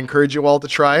 I encourage you all to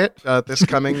try it this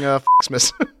coming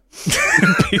Xmas.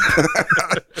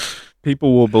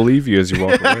 People will believe you as you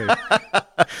walk away.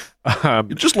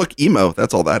 You just look emo.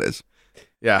 That's all that is.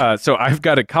 Yeah. So I've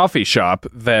got a coffee shop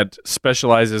that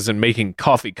specializes in making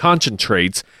coffee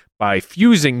concentrates by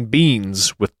fusing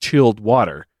beans with chilled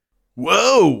water.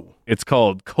 Whoa. It's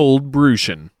called cold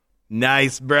brewtion.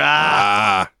 Nice,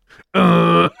 brah.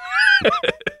 Ah.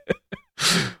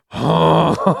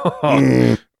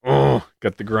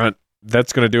 Got the grunt.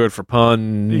 That's going to do it for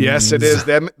puns. Yes, it is.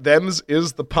 Them's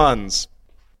is the puns.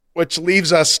 Which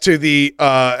leaves us to the,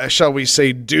 shall we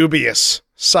say, dubious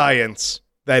science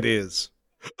that is.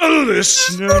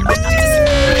 Listener.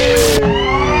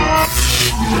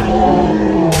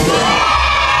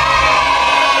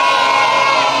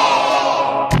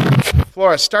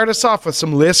 Flora, start us off with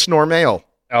some listener mail.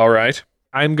 All right.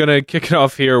 I'm going to kick it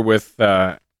off here with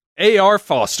A.R.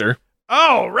 Foster.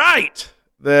 All right.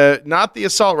 Not the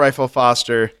assault rifle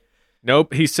Foster.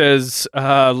 Nope. He says,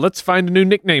 let's find a new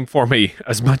nickname for me.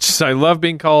 As much as I love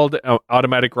being called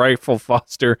Automatic Rifle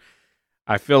Foster,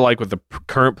 I feel like with the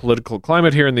current political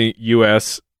climate here in the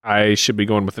U.S., I should be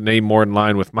going with a name more in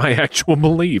line with my actual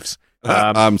beliefs.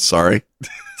 I'm sorry.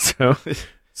 So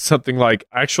something like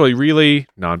Actually Really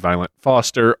Nonviolent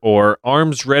Foster, or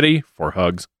Arms Ready for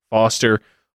Hugs Foster,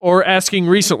 or Asking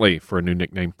Recently for a new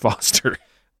nickname Foster.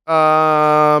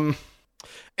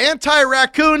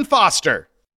 Anti-raccoon Foster.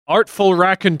 Artful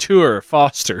Raconteur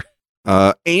Foster.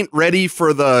 Ain't ready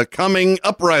for the coming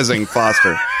uprising,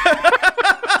 Foster.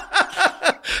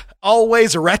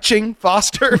 Always retching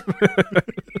Foster.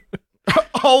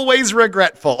 Always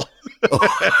regretful.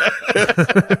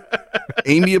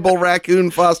 Amiable raccoon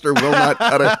Foster will not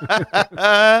cut it.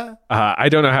 I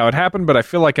don't know how it happened, but I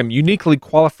feel like I'm uniquely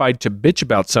qualified to bitch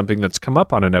about something that's come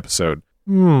up on an episode.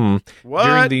 What?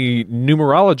 During the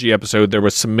numerology episode, there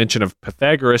was some mention of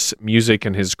Pythagoras, music,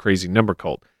 and his crazy number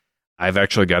cult. I've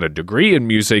actually got a degree in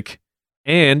music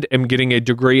and am getting a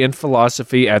degree in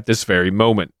philosophy at this very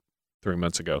moment, 3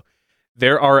 months ago.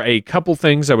 There are a couple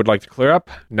things I would like to clear up,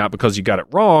 not because you got it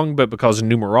wrong, but because a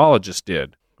numerologist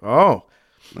did. Oh.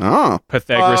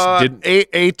 Pythagoras didn't...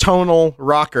 Atonal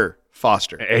rocker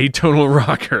Foster. Atonal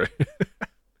rocker.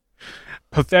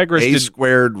 Pythagoras A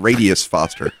squared radius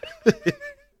Foster.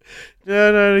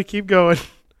 No, keep going.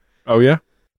 Oh, yeah?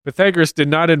 Pythagoras did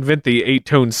not invent the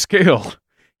 8-tone scale.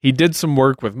 He did some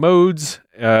work with modes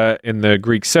in the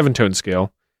Greek 7-tone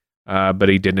scale, but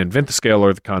he didn't invent the scale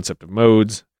or the concept of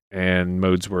modes. And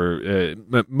modes were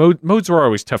modes were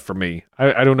always tough for me.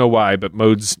 I don't know why, but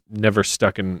modes never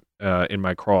stuck in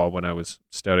my craw when I was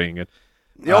studying it.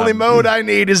 The only mode I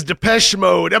need is Depeche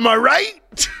Mode. Am I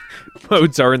right?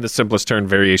 Modes are in the simplest term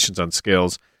variations on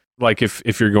scales. Like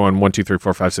if you're going 1, 2, 3,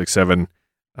 4, 5, 6, 7,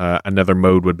 another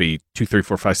mode would be 2, 3,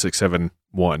 4, 5, 6, 7,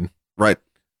 1. Right.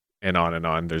 And on and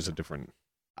on. There's a different...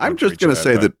 I'm just going to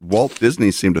say that Walt Disney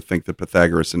seemed to think that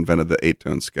Pythagoras invented the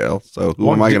 8-tone scale. So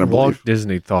who am I going to believe? Walt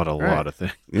Disney thought a lot of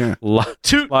things. Yeah.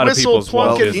 Toot, lot of whistle, people's plunk,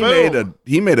 Walt and Disney. boom.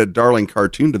 He made a darling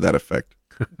cartoon to that effect.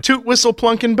 Toot, whistle,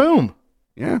 plunk, and boom.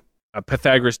 Yeah.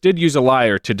 Pythagoras did use a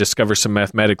lyre to discover some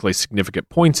mathematically significant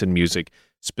points in music,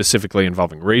 specifically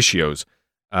involving ratios.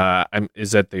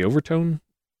 Is that the overtone?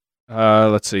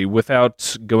 Let's see.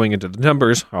 Without going into the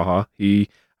numbers, he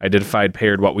identified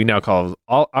paired what we now call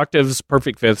all octaves,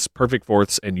 perfect fifths, perfect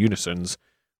fourths, and unisons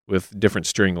with different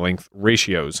string length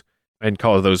ratios, and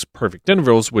call those perfect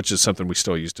intervals, which is something we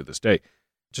still use to this day.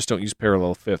 Just don't use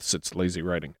parallel fifths. It's lazy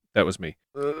writing. That was me.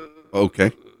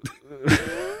 Okay.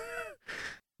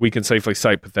 We can safely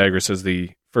cite Pythagoras as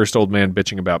the first old man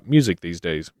bitching about music these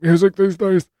days. Music these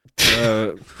days.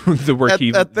 The work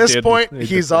At this did, point,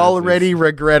 he's already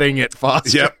regretting it,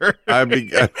 Foster. Yep. I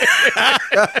mean,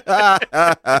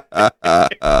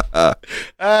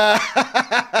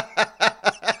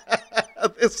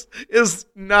 This is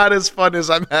not as fun as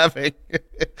I'm having.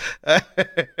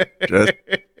 just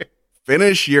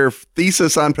finish your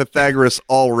thesis on Pythagoras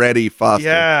already, Foster.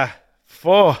 Yeah.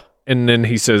 Full. And then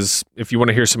he says, if you want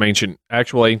to hear some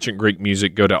actual ancient Greek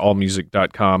music, go to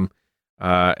allmusic.com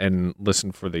and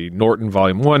listen for the Norton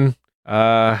Volume 1.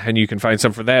 And you can find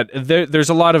some for that. There's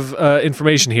a lot of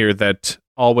information here that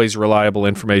always reliable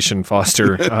information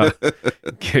Foster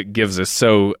gives us.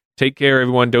 So take care,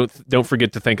 everyone. Don't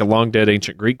forget to thank a long dead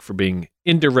ancient Greek for being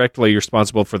indirectly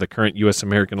responsible for the current U.S.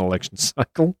 American election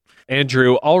cycle.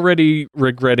 Andrew, already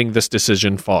regretting this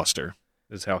decision, Foster,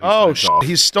 is how he signs off.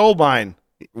 He stole mine.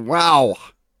 Wow.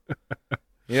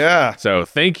 Yeah. So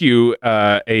thank you,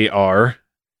 AR.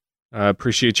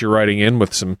 Appreciate you writing in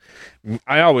with some...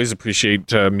 I always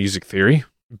appreciate music theory,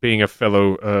 being a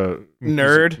fellow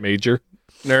nerd major.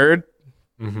 Nerd?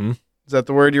 Mm-hmm. Is that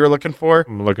the word you were looking for?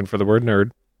 I'm looking for the word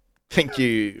nerd. Thank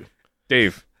you.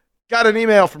 Dave. Got an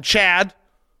email from Chad.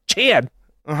 Chad.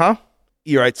 Uh-huh.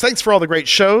 He writes, thanks for all the great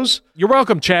shows. You're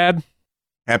welcome, Chad.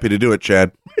 Happy to do it,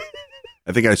 Chad.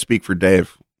 I think I speak for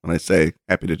Dave when I say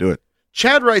happy to do it.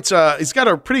 Chad writes, he's got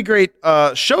a pretty great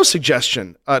show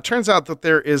suggestion. Turns out that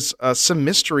there is some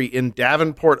mystery in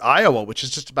Davenport, Iowa, which is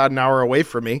just about an hour away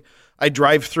from me. I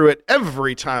drive through it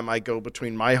every time I go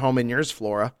between my home and yours,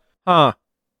 Flora. Huh.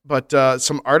 But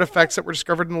some artifacts that were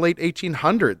discovered in the late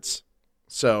 1800s.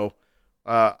 So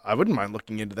I wouldn't mind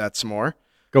looking into that some more.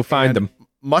 Go find them.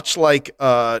 Much like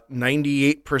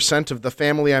 98% of the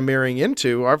family I'm marrying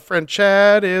into, our friend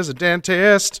Chad is a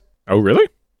dentist. Oh, really?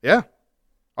 Yeah.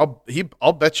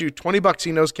 I'll bet you $20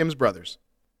 he knows Kim's brothers.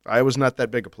 Iowa's not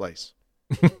that big a place.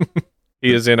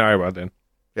 He is in Iowa then.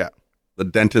 Yeah. The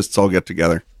dentists all get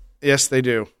together. Yes, they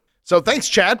do. So thanks,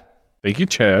 Chad. Thank you,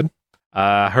 Chad.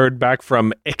 Heard back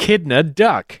from Echidna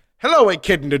Duck. Hello,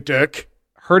 Echidna Duck.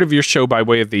 Heard of your show by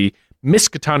way of the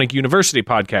Miskatonic University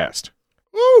podcast.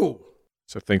 Ooh.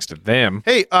 So thanks to them.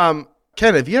 Hey,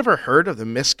 Ken, have you ever heard of the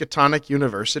Miskatonic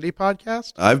University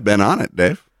podcast? I've been on it,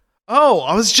 Dave. Oh,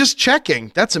 I was just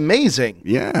checking. That's amazing.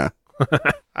 Yeah.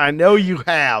 I know you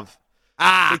have.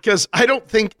 Because I don't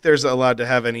think there's allowed to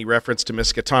have any reference to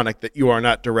Miskatonic that you are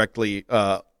not directly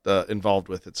involved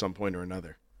with at some point or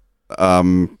another.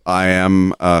 I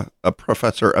am a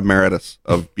professor emeritus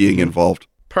of being involved.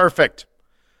 Perfect.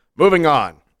 Moving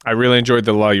on. I really enjoyed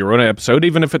the La Llorona episode,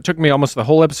 even if it took me almost the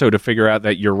whole episode to figure out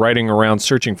that your riding around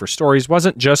searching for stories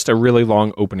wasn't just a really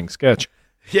long opening sketch.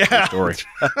 Yeah. Story.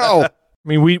 Oh, I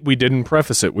mean, we didn't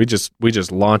preface it. We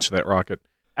just launched that rocket.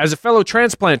 As a fellow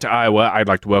transplant to Iowa, I'd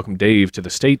like to welcome Dave to the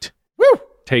state. Woo!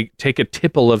 Take a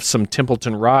tipple of some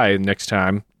Templeton rye next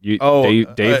time. Dave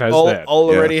has that.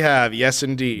 Already have. Yes,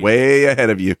 indeed. way ahead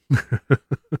of you.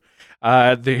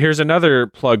 Here's another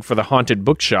plug for the Haunted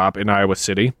Bookshop in Iowa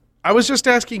City. I was just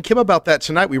asking Kim about that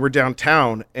tonight. We were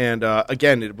downtown, and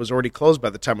again, it was already closed by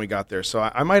the time we got there. So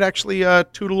I might actually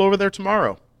tootle over there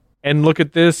tomorrow. And look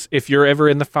at this. If you're ever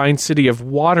in the fine city of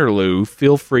Waterloo,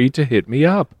 feel free to hit me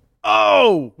up.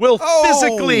 Oh, we'll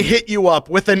physically hit you up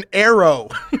with an arrow.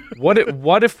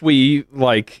 What if we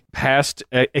passed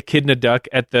Echidna Duck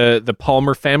at the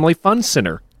Palmer Family Fun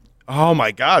Center? Oh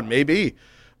my God, maybe.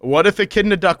 What if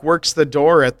Echidna Duck works the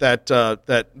door at that's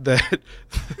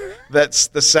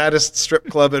the saddest strip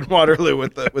club in Waterloo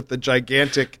with the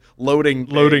gigantic loading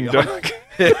duck?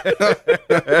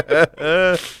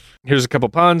 Here's a couple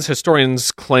puns.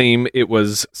 Historians claim it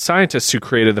was scientists who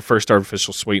created the first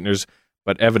artificial sweeteners,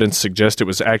 but evidence suggests it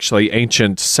was actually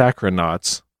ancient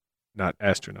sacronauts, not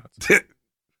astronauts.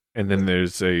 And then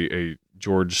there's a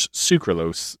George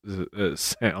Sucralose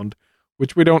sound,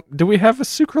 which we don't. Do we have a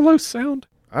Sucralose sound?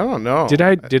 I don't know.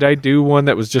 Did I do one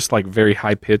that was just very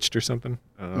high pitched or something?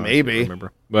 Maybe. I don't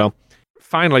remember. Well,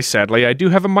 finally, sadly, I do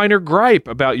have a minor gripe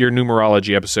about your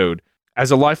numerology episode. As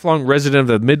a lifelong resident of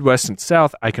the Midwest and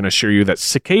South, I can assure you that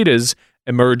cicadas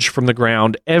emerge from the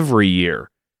ground every year.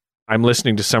 I'm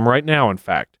listening to some right now, in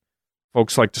fact.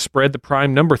 Folks like to spread the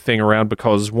prime number thing around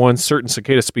because, one, certain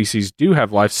cicada species do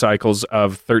have life cycles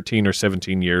of 13 or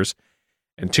 17 years,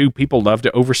 and two, people love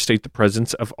to overstate the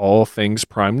presence of all things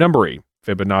prime numbery,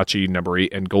 Fibonacci numbery,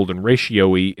 and golden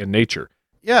ratio-y in nature.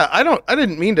 Yeah, I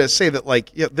didn't mean to say that,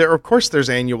 of course there's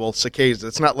annual cicadas.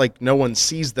 It's not like no one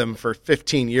sees them for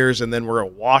 15 years and then we're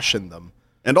awash in them.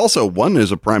 And also, 1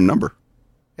 is a prime number.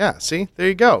 Yeah, see? There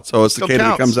you go. So a cicada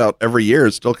that comes out every year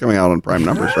is still coming out on prime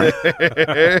numbers,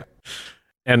 right?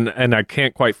 And I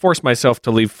can't quite force myself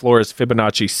to leave Flora's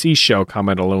Fibonacci seashell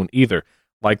comment alone either.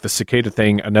 Like the cicada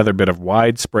thing, another bit of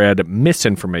widespread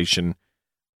misinformation,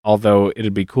 although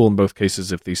it'd be cool in both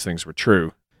cases if these things were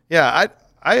true. Yeah,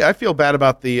 I feel bad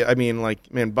about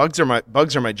bugs are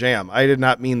my jam. I did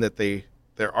not mean that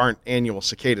there aren't annual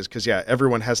cicadas because, yeah,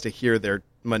 everyone has to hear their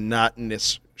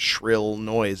monotonous, shrill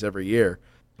noise every year.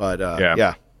 But,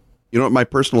 yeah. You know what my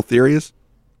personal theory is?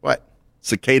 What?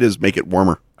 Cicadas make it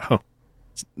warmer. Oh.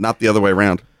 It's not the other way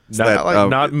around. It's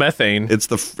not methane. It's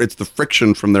the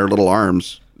friction from their little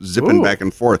arms zipping back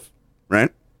and forth,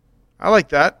 right? I like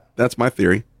that. That's my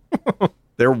theory.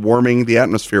 They're warming the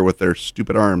atmosphere with their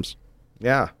stupid arms.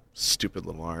 Yeah, stupid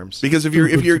little arms. Because if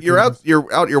you're out,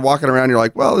 you're walking around, you're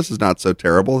like, well, this is not so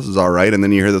terrible. This is all right. And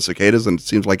then you hear the cicadas, and it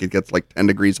seems like it gets 10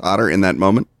 degrees hotter in that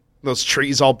moment. Those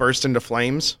trees all burst into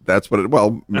flames. That's what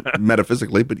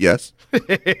metaphysically, but yes.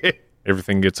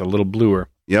 Everything gets a little bluer.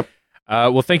 Yep.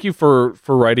 Well, thank you for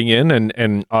writing in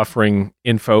and offering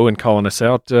info and calling us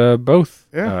out, both.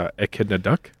 Yeah. Echidna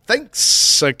Duck.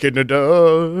 Thanks, Echidna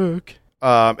Duck.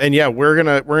 And yeah, we're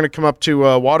gonna come up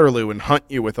to Waterloo and hunt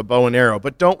you with a bow and arrow.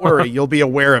 But don't worry, you'll be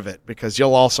aware of it because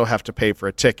you'll also have to pay for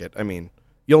a ticket. I mean,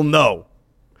 you'll know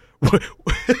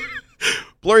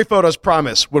Blurry photos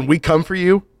promise when we come for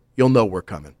you, you'll know we're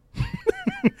coming.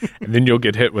 And then you'll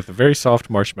get hit with a very soft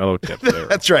marshmallow tip there.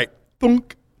 That's right.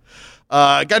 Thunk.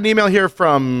 Got an email here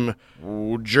from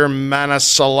Germana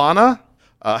Solana.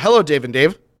 Hello, Dave and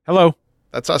Dave. Hello.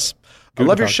 That's us. I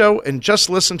love your show and just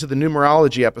listened to the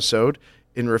numerology episode.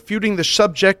 In refuting the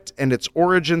subject and its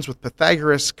origins with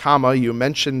Pythagoras, you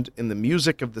mentioned in the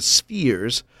music of the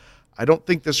spheres. I don't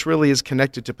think this really is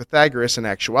connected to Pythagoras in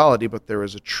actuality, but there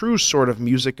is a true sort of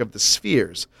music of the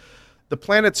spheres. The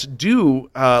planets do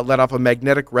let off a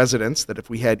magnetic resonance that if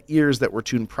we had ears that were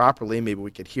tuned properly, maybe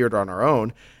we could hear it on our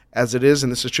own. As it is,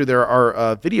 and this is true, there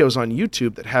are videos on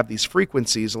YouTube that have these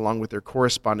frequencies along with their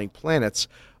corresponding planets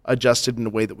adjusted in a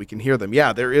way that we can hear them.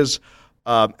 Yeah, there is,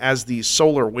 as the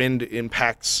solar wind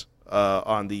impacts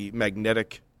on the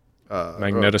magnetic...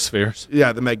 magnetospheres.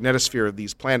 The magnetosphere of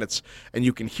these planets, and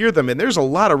you can hear them. And there's a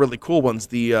lot of really cool ones.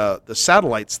 The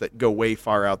satellites that go way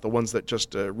far out, the ones that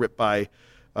just rip by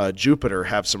Jupiter,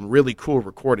 have some really cool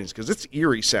recordings because it's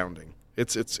eerie sounding.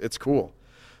 It's cool.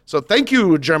 So thank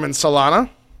you, German Solana.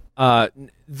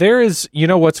 There is,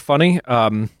 what's funny?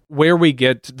 Where we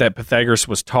get that Pythagoras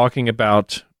was talking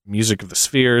about music of the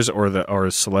spheres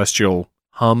or celestial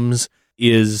hums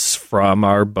is from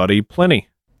our buddy Pliny.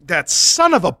 That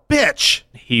son of a bitch!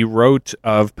 He wrote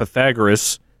of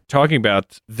Pythagoras talking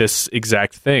about this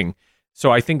exact thing.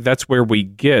 So I think that's where we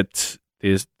get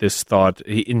this thought.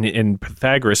 In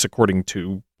Pythagoras, according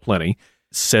to Pliny,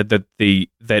 said that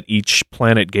that each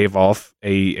planet gave off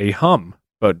a hum,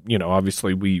 but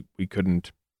obviously we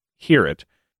couldn't hear it.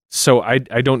 So I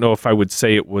don't know if I would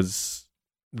say it was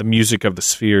the music of the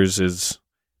spheres is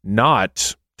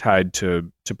not tied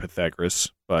to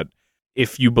Pythagoras, but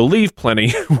if you believe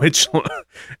Pliny, which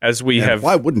as we have,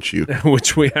 why wouldn't you?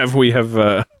 Which we have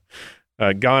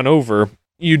gone over,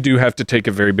 you do have to take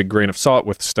a very big grain of salt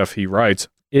with stuff he writes.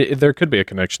 There could be a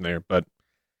connection there, but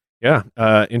yeah,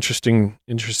 interesting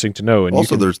to know. And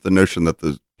also, there's the notion that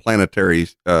the planetary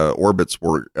orbits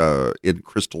were in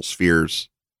crystal spheres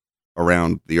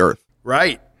around the Earth.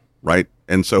 Right.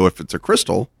 And so if it's a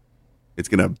crystal, it's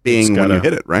going to bing when you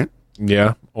hit it, right?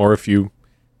 Yeah, or if you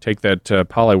take that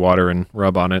poly water and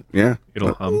rub on it,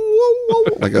 it'll hum.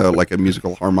 like a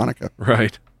musical harmonica.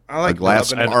 Right. I like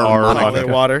glass rubbing harmonica. poly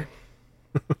water.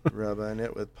 Rubbing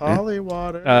it with poly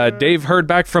water. Dave heard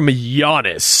back from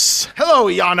Giannis. Hello,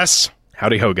 Giannis.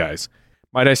 Howdy ho, guys.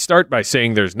 Might I start by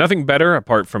saying there's nothing better,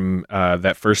 apart from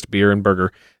that first beer and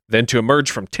burger, than to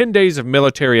emerge from 10 days of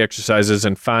military exercises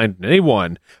and find any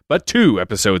one, but 2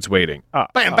 episodes waiting.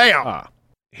 Bam.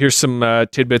 Here's some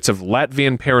tidbits of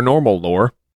Latvian paranormal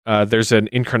lore. There's an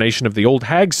incarnation of the old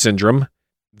hag syndrome,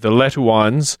 the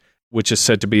Letuans, which is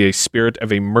said to be a spirit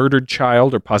of a murdered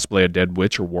child or possibly a dead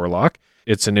witch or warlock.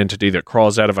 It's an entity that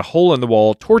crawls out of a hole in the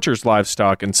wall, tortures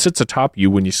livestock, and sits atop you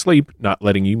when you sleep, not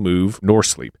letting you move nor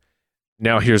sleep.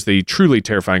 Now here's the truly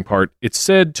terrifying part. It's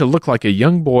said to look like a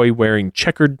young boy wearing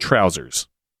checkered trousers.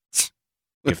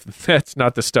 If that's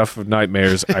not the stuff of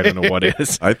nightmares, I don't know what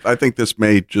is. I think this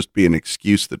may just be an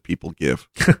excuse that people give.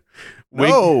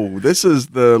 No, this is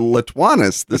the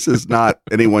Lituanus. This is not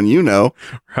anyone you know.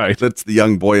 Right. That's the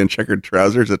young boy in checkered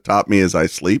trousers atop me as I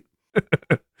sleep.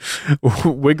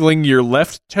 Wiggling your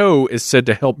left toe is said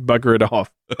to help bugger it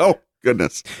off. Oh,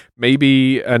 goodness.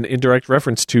 Maybe an indirect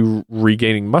reference to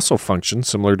regaining muscle function,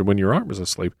 similar to when your arm is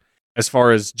asleep. As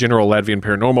far as general Latvian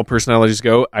paranormal personalities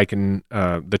go,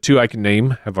 the 2 I can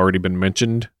name have already been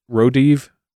mentioned. Rodiv,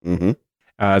 the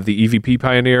EVP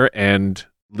pioneer, and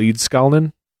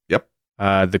Leedskalnin. Yep.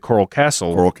 The Coral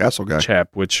Castle guy.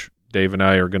 Chap, which Dave and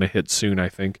I are going to hit soon, I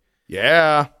think.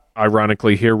 Yeah.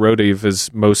 Ironically, here Rodiv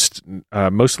is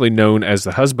mostly known as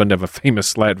the husband of a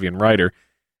famous Latvian writer,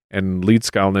 and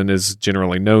Leedskalnin is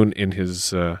generally unknown in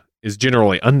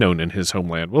his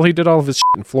homeland. Well, he did all of his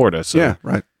shit in Florida, so yeah,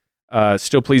 right.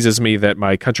 Still pleases me that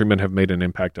my countrymen have made an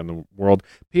impact on the world.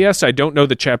 P.S. I don't know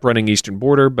the chap running Eastern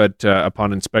Border, but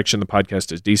upon inspection, the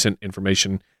podcast is decent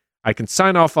information I can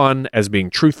sign off on as being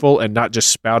truthful and not just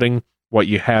spouting what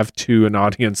you have to an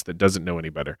audience that doesn't know any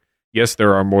better. Yes,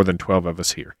 there are more than 12 of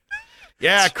us here.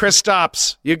 Yeah, Chris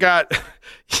Stops. You got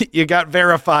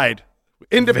verified.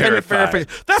 Independent verification.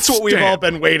 That's what we've all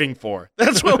been waiting for.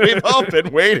 Thank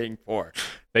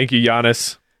you,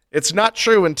 Giannis. It's not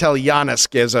true until Giannis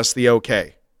gives us the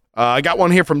okay. I got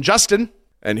one here from Justin,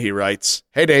 and he writes,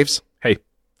 Hey, Daves. Hey.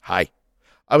 Hi.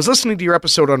 I was listening to your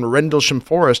episode on Rendlesham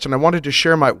Forest, and I wanted to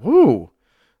share my... Woo!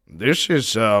 This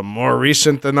is more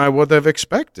recent than I would have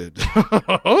expected.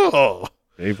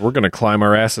 Dave, we're going to climb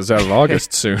our asses out of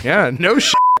August soon. Yeah, no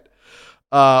shit.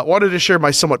 Wanted to share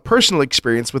my somewhat personal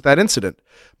experience with that incident.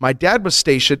 My dad was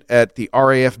stationed at the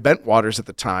RAF Bentwaters at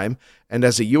the time, and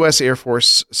as a U.S. Air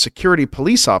Force security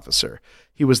police officer.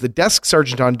 He was the desk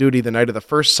sergeant on duty the night of the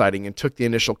first sighting and took the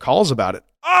initial calls about it.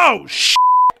 Oh, shit!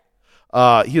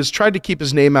 He has tried to keep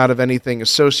his name out of anything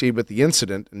associated with the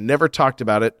incident and never talked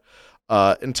about it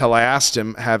until I asked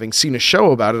him, having seen a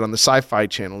show about it on the Sci-Fi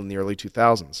Channel in the early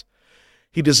 2000s.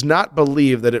 He does not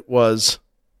believe that it was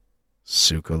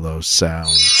Sucralose sound.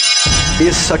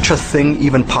 Is such a thing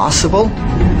even possible?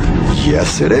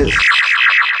 Yes, it is.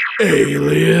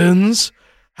 Aliens?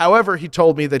 However, he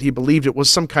told me that he believed it was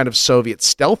some kind of Soviet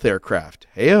stealth aircraft.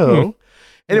 Heyo.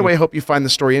 Anyway, I hope you find the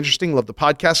story interesting. Love the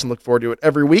podcast and look forward to it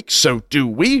every week. So do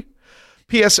we.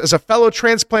 P.S. As a fellow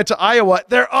transplant to Iowa,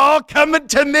 they're all coming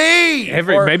to me.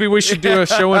 Maybe we should do a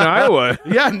show in Iowa.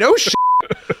 Yeah, no shit.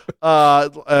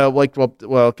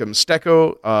 Welcome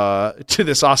Stecco to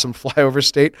this awesome flyover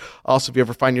state. Also, if you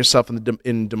ever find yourself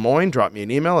in Des Moines, drop me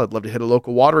an email. I'd love to hit a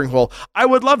local watering hole. I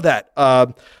would love that.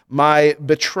 My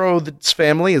betrothed's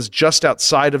family is just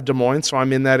outside of Des Moines, so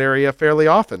I'm in that area fairly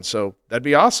often. So that'd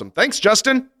be awesome. Thanks,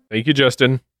 Justin. Thank you,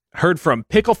 Justin. Heard from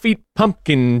Pickle Feet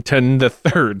Pumpkinton the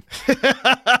Third.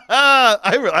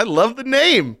 I love the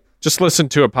name. Just listened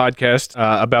to a podcast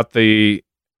about the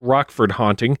Rockford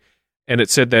haunting. And it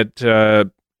said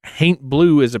that haint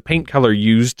blue is a paint color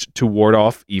used to ward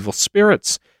off evil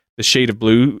spirits. The shade of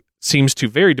blue seems to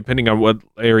vary depending on what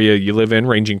area you live in,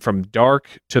 ranging from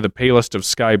dark to the palest of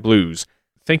sky blues.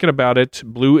 Thinking about it,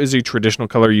 blue is a traditional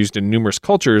color used in numerous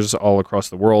cultures all across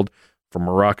the world, from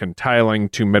Moroccan tiling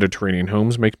to Mediterranean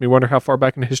homes. Makes me wonder how far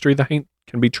back in history the haint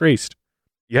can be traced.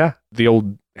 Yeah, the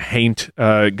old haint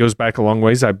goes back a long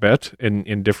ways, I bet,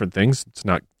 in different things. It's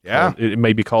not. Yeah. It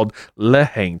may be called Le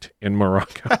Haint in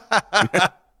Morocco.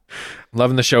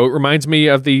 Loving the show. It reminds me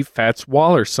of the Fats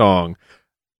Waller song.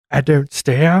 I don't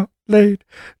stay out late,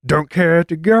 don't care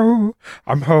to go.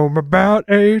 I'm home about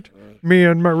 8, me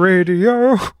and my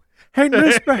radio. Ain't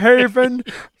misbehaving,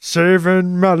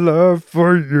 saving my love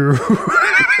for you.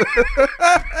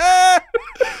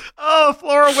 Oh,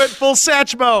 Flora went full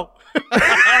Satchmo.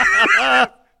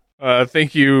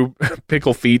 Thank you,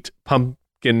 Pickle Feet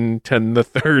Pumpkinton the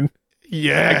Third.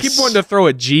 Yes. I keep wanting to throw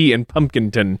a G in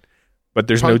Pumpkinton, but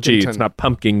there's no G. Pumpkinton. It's not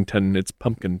Pumpkington. It's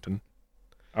Pumpkinton.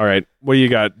 All right. What do you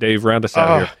got, Dave? Round us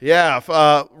out here. Yeah.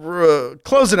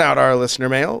 Closing out our listener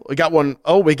mail. We got one.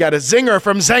 Oh, we got a zinger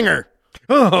from Zenger.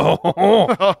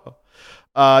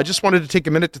 Just wanted to take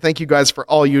a minute to thank you guys for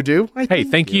all you do. Hey,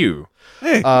 thank you.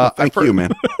 Hey, thank you,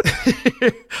 man.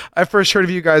 I first heard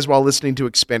of you guys while listening to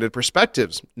Expanded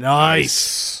Perspectives.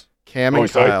 Nice. Cam and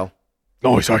Nice, Kyle.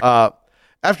 Nice.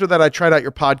 After that, I tried out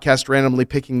your podcast, randomly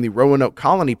picking the Roanoke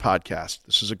Colony podcast.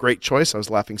 This was a great choice. I was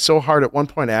laughing so hard at one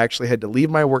point I actually had to leave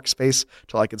my workspace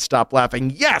till I could stop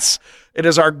laughing. Yes, it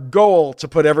is our goal to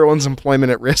put everyone's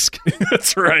employment at risk.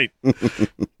 That's right.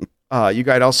 You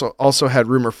guys also had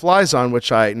Rumor Flies on,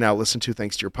 which I now listen to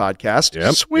thanks to your podcast.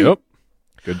 Yep. Sweet. Yep.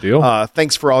 Good deal.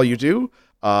 Thanks for all you do.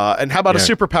 And how about a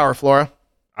superpower, Flora?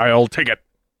 I'll take it.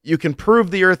 You can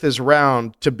prove the Earth is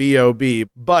round to B.O.B.,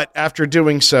 but after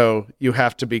doing so, you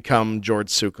have to become George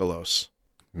Tsoukalos.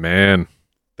 Man.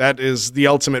 That is the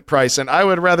ultimate price, and I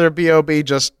would rather B.O.B.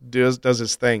 just does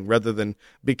his thing rather than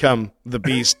become the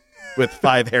Beast with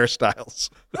 5 hairstyles,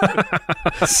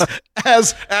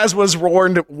 as was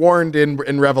warned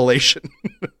in Revelation.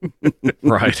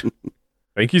 Right.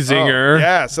 Thank you, Zinger.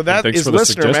 Yeah, so that is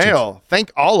listener mail.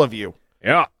 Thank all of you.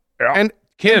 Yeah. And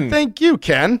Ken. Thank you,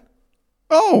 Ken.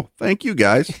 Oh, thank you,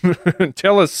 guys.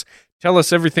 Tell us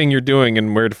everything you're doing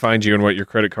and where to find you and what your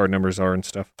credit card numbers are and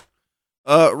stuff.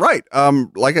 Right.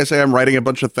 Like I say, I'm writing a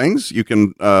bunch of things. You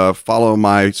can follow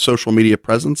my social media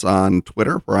presence on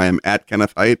Twitter, where I am at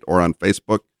Kenneth Hite, or on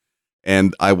Facebook.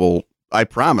 And I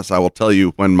promise I will tell you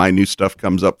when my new stuff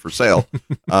comes up for sale.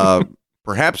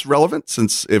 Perhaps relevant,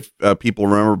 since if people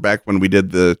remember back when we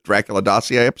did the Dracula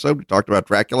dossier episode, we talked about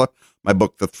Dracula. My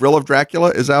book, The Thrill of Dracula,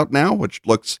 is out now, which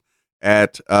looks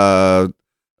at 2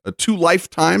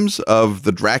 lifetimes of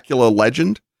the Dracula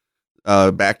legend,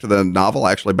 back to the novel,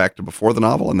 actually back to before the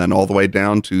novel, and then all the way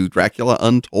down to Dracula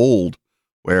Untold,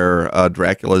 where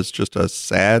Dracula is just a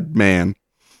sad man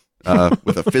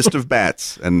with a fist of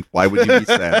bats. And why would you be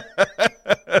sad?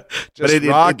 But it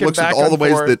looks at all the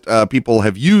ways that people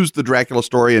have used the Dracula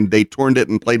story, and they turned it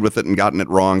and played with it and gotten it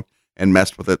wrong and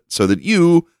messed with it, so that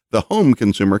you, the home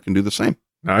consumer, can do the same.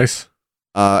 Nice.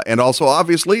 And also,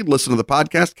 obviously, listen to the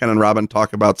podcast, Ken and Robin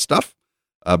Talk About Stuff.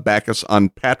 Back us on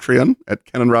Patreon at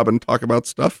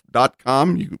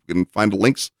kenandrobintalkaboutstuff.com. You can find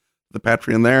links to the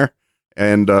Patreon there.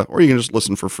 And or you can just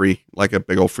listen for free, like a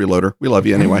big old freeloader. We love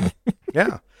you anyway.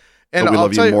 Yeah. And But we I'll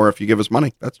love tell you more if you give us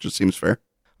money. That just seems fair.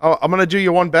 Oh, I'm going to do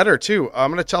you one better, too.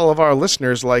 I'm going to tell all of our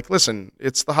listeners, like, listen,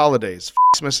 it's the holidays.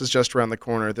 Xmas is just around the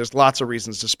corner. There's lots of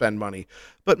reasons to spend money.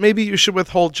 But maybe you should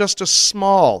withhold just a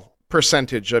small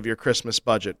percentage of your Christmas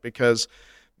budget, because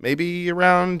maybe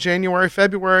around January,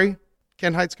 February,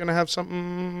 Ken Hite's going to have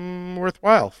something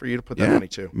worthwhile for you to put that money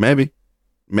to.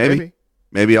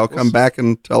 Maybe I'll come back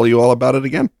and tell you all about it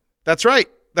again. That's right.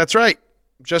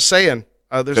 Just saying.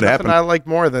 There's Could nothing happen. I like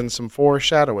more than some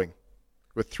foreshadowing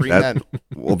with three men.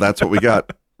 Well, that's what we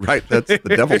got. Right. That's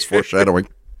the devil's foreshadowing.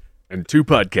 And 2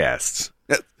 podcasts.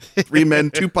 3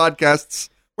 men, 2 podcasts.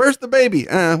 Where's the baby?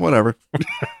 Whatever.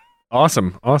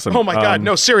 Awesome. Oh, my God.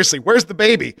 No, seriously. Where's the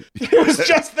baby? It was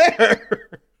just there.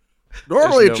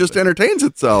 Normally There's it just entertains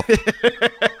itself.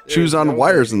 Chews on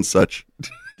wires and such.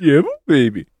 Yeah,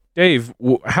 baby. Dave,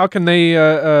 how can they,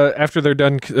 after they're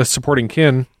done supporting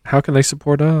Ken, how can they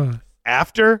support us?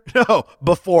 After? No,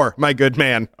 before, my good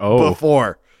man. Oh.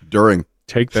 Before. During.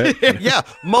 Take that. Yeah,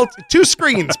 2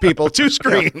 screens, people. 2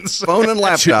 screens. Phone and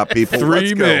laptop, people. 3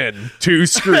 Let's go. men, 2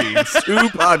 screens. 2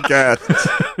 podcasts.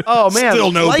 Oh, man.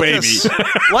 Still no like baby. Us,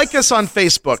 like us on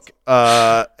Facebook.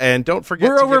 And don't forget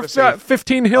We're to over give us a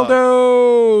 15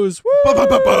 Hildos.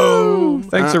 Woo!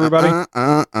 Thanks, everybody.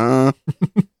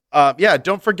 Yeah,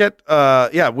 don't forget.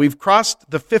 We've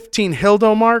crossed the 15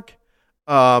 Hildo mark.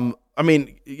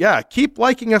 Keep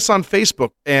liking us on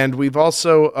Facebook, and we've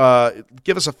also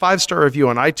give us a 5-star review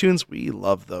on iTunes. We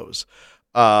love those.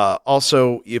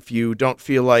 Also, if you don't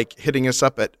feel like hitting us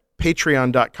up at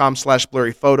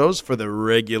patreon.com/blurryphotos for the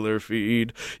regular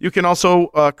feed, you can also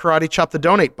karate chop the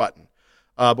donate button.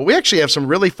 But we actually have some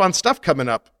really fun stuff coming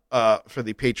up for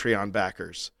the Patreon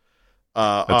backers.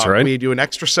 That's right. We do an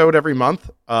extra sode every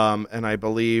month, and I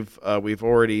believe we've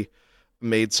already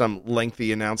made some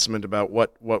lengthy announcement about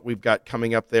what we've got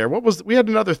coming up there. We had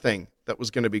another thing that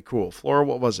was going to be cool. Flora,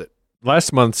 what was it?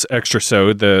 Last month's extra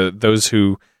so those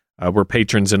who were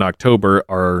patrons in October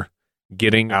are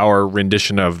getting our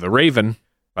rendition of The Raven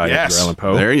by Edgar Allan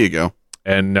Poe. There you go.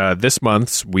 And this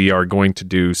month's we are going to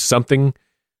do something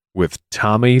with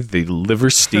Tommy, the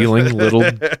liver-stealing little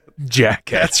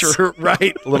jackass. That's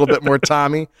right. A little bit more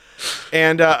Tommy.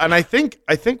 And I think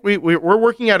we're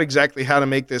working out exactly how to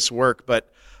make this work. But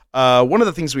one of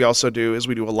the things we also do is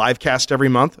we do a live cast every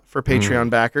month for Patreon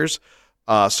backers.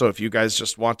 So if you guys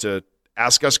just want to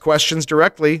ask us questions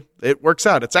directly, it works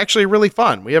out. It's actually really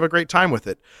fun. We have a great time with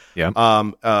it.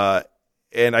 Yeah.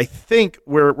 And I think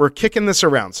we're kicking this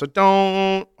around. So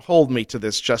don't hold me to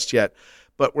this just yet.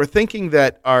 But we're thinking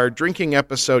that our drinking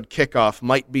episode kickoff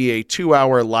might be a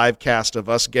 2-hour live cast of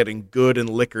us getting good and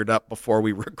liquored up before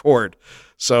we record.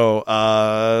 So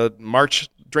March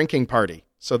drinking party.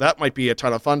 So that might be a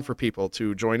ton of fun for people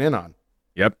to join in on.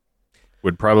 Yep.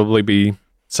 Would probably be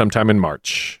sometime in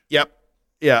March. Yep.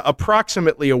 Yeah,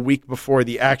 approximately a week before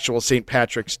the actual St.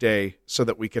 Patrick's Day so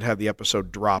that we could have the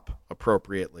episode drop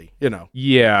appropriately,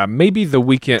 Yeah, maybe the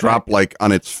weekend. Drop like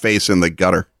on its face in the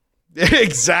gutter.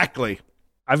 Exactly.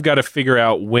 I've got to figure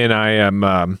out when I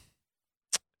am.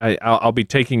 I'll be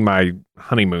taking my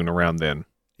honeymoon around then.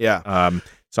 Yeah.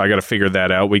 So I got to figure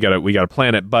that out. We got to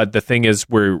plan it. But the thing is,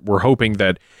 we're hoping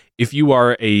that if you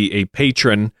are a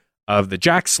patron of the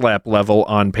Jack Slap level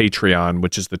on Patreon,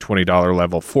 which is the $20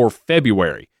 level for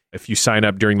February, if you sign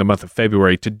up during the month of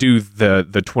February to do the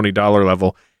 $20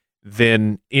 level,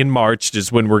 then in March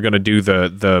is when we're going to do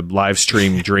the live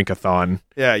stream drink-a-thon.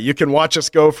 Yeah, you can watch us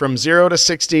go from 0 to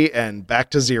 60 and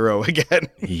back to 0 again.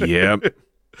 Yep.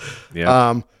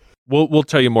 Yeah. We'll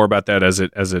tell you more about that as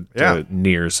it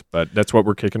nears, but that's what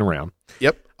we're kicking around.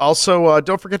 Yep. Also,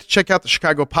 don't forget to check out the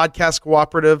Chicago Podcast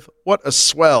Cooperative. What a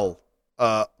swell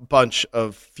bunch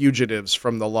of fugitives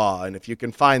from the law. And if you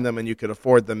can find them and you can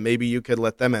afford them, maybe you could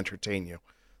let them entertain you.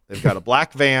 They've got a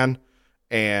black van,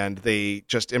 and they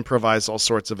just improvise all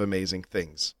sorts of amazing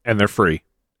things. And they're free.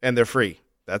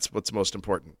 That's what's most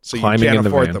important. So Climbing you can't in the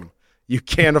afford van. them. You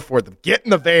can't afford them. Get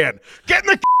in the van. Get in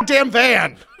the goddamn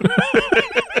van.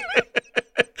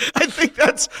 I think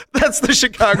that's the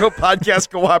Chicago Podcast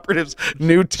Cooperative's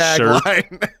new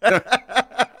tagline.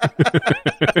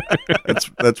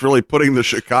 That's really putting the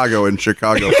Chicago in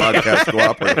Chicago Podcast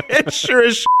Cooperative. It sure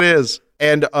as shit is.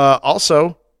 And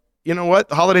also, you know what?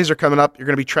 The holidays are coming up. You're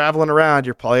going to be traveling around.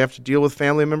 You probably have to deal with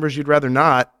family members you'd rather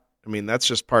not. I mean, that's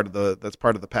just part of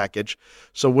the package.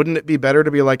 So wouldn't it be better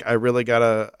to be like, I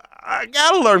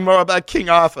gotta learn more about King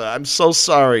Arthur. I'm so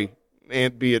sorry,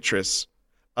 Aunt Beatrice.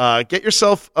 Get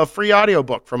yourself a free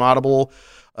audiobook from Audible,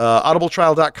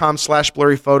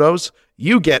 audibletrial.com/blurryphotos.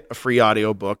 You get a free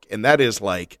audiobook, and that is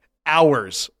like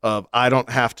hours of I don't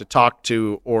have to talk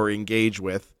to or engage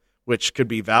with which could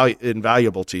be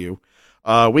invaluable to you.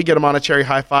 We get them on a cherry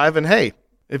high five, and hey,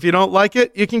 if you don't like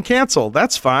it, you can cancel.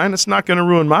 That's fine. It's not going to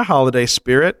ruin my holiday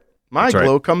spirit. My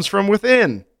glow comes from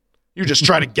within. You just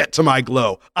try to get to my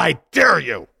glow. I dare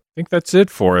you. I think that's it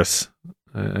for us.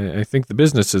 I think the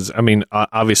business is, I mean,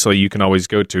 obviously you can always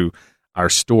go to our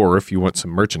store if you want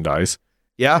some merchandise.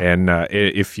 Yeah. And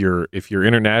if you're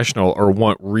international or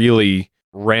want really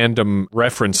random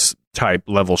reference type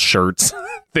level shirts,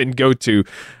 then go to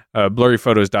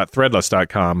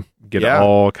blurryphotos.threadless.com. Get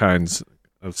all kinds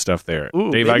of stuff there.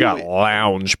 Ooh, Dave, I got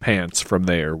lounge pants from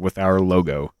there with our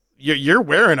logo. You're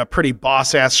wearing a pretty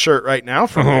boss-ass shirt right now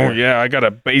from there. Yeah, I got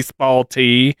a baseball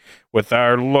tee with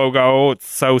our logo. It's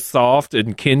so soft,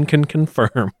 and Ken can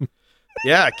confirm.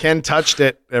 Yeah, Ken touched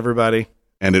it, everybody.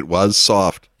 And it was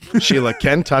soft. Sheila,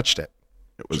 Ken touched it.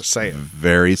 It was Just saying.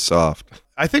 very soft.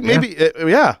 I think maybe, do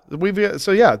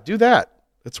that.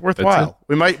 It's worthwhile.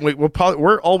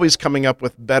 We're always coming up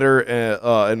with better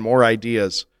and more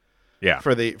ideas. Yeah,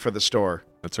 for the store.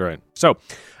 That's right. So,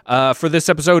 for this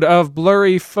episode of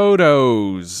Blurry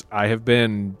Photos, I have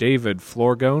been David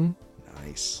Florgone.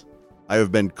 Nice. I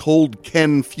have been Cold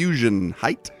Ken Fusion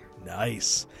Hite.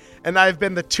 Nice. And I've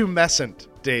been the tumescent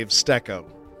Dave Stecco.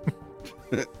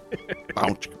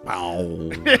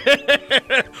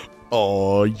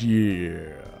 Oh,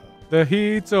 yeah. The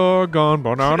heats are gone.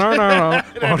 Banana, banana,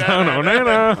 banana,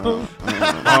 banana,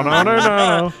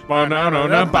 banana, banana,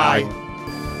 banana, bye.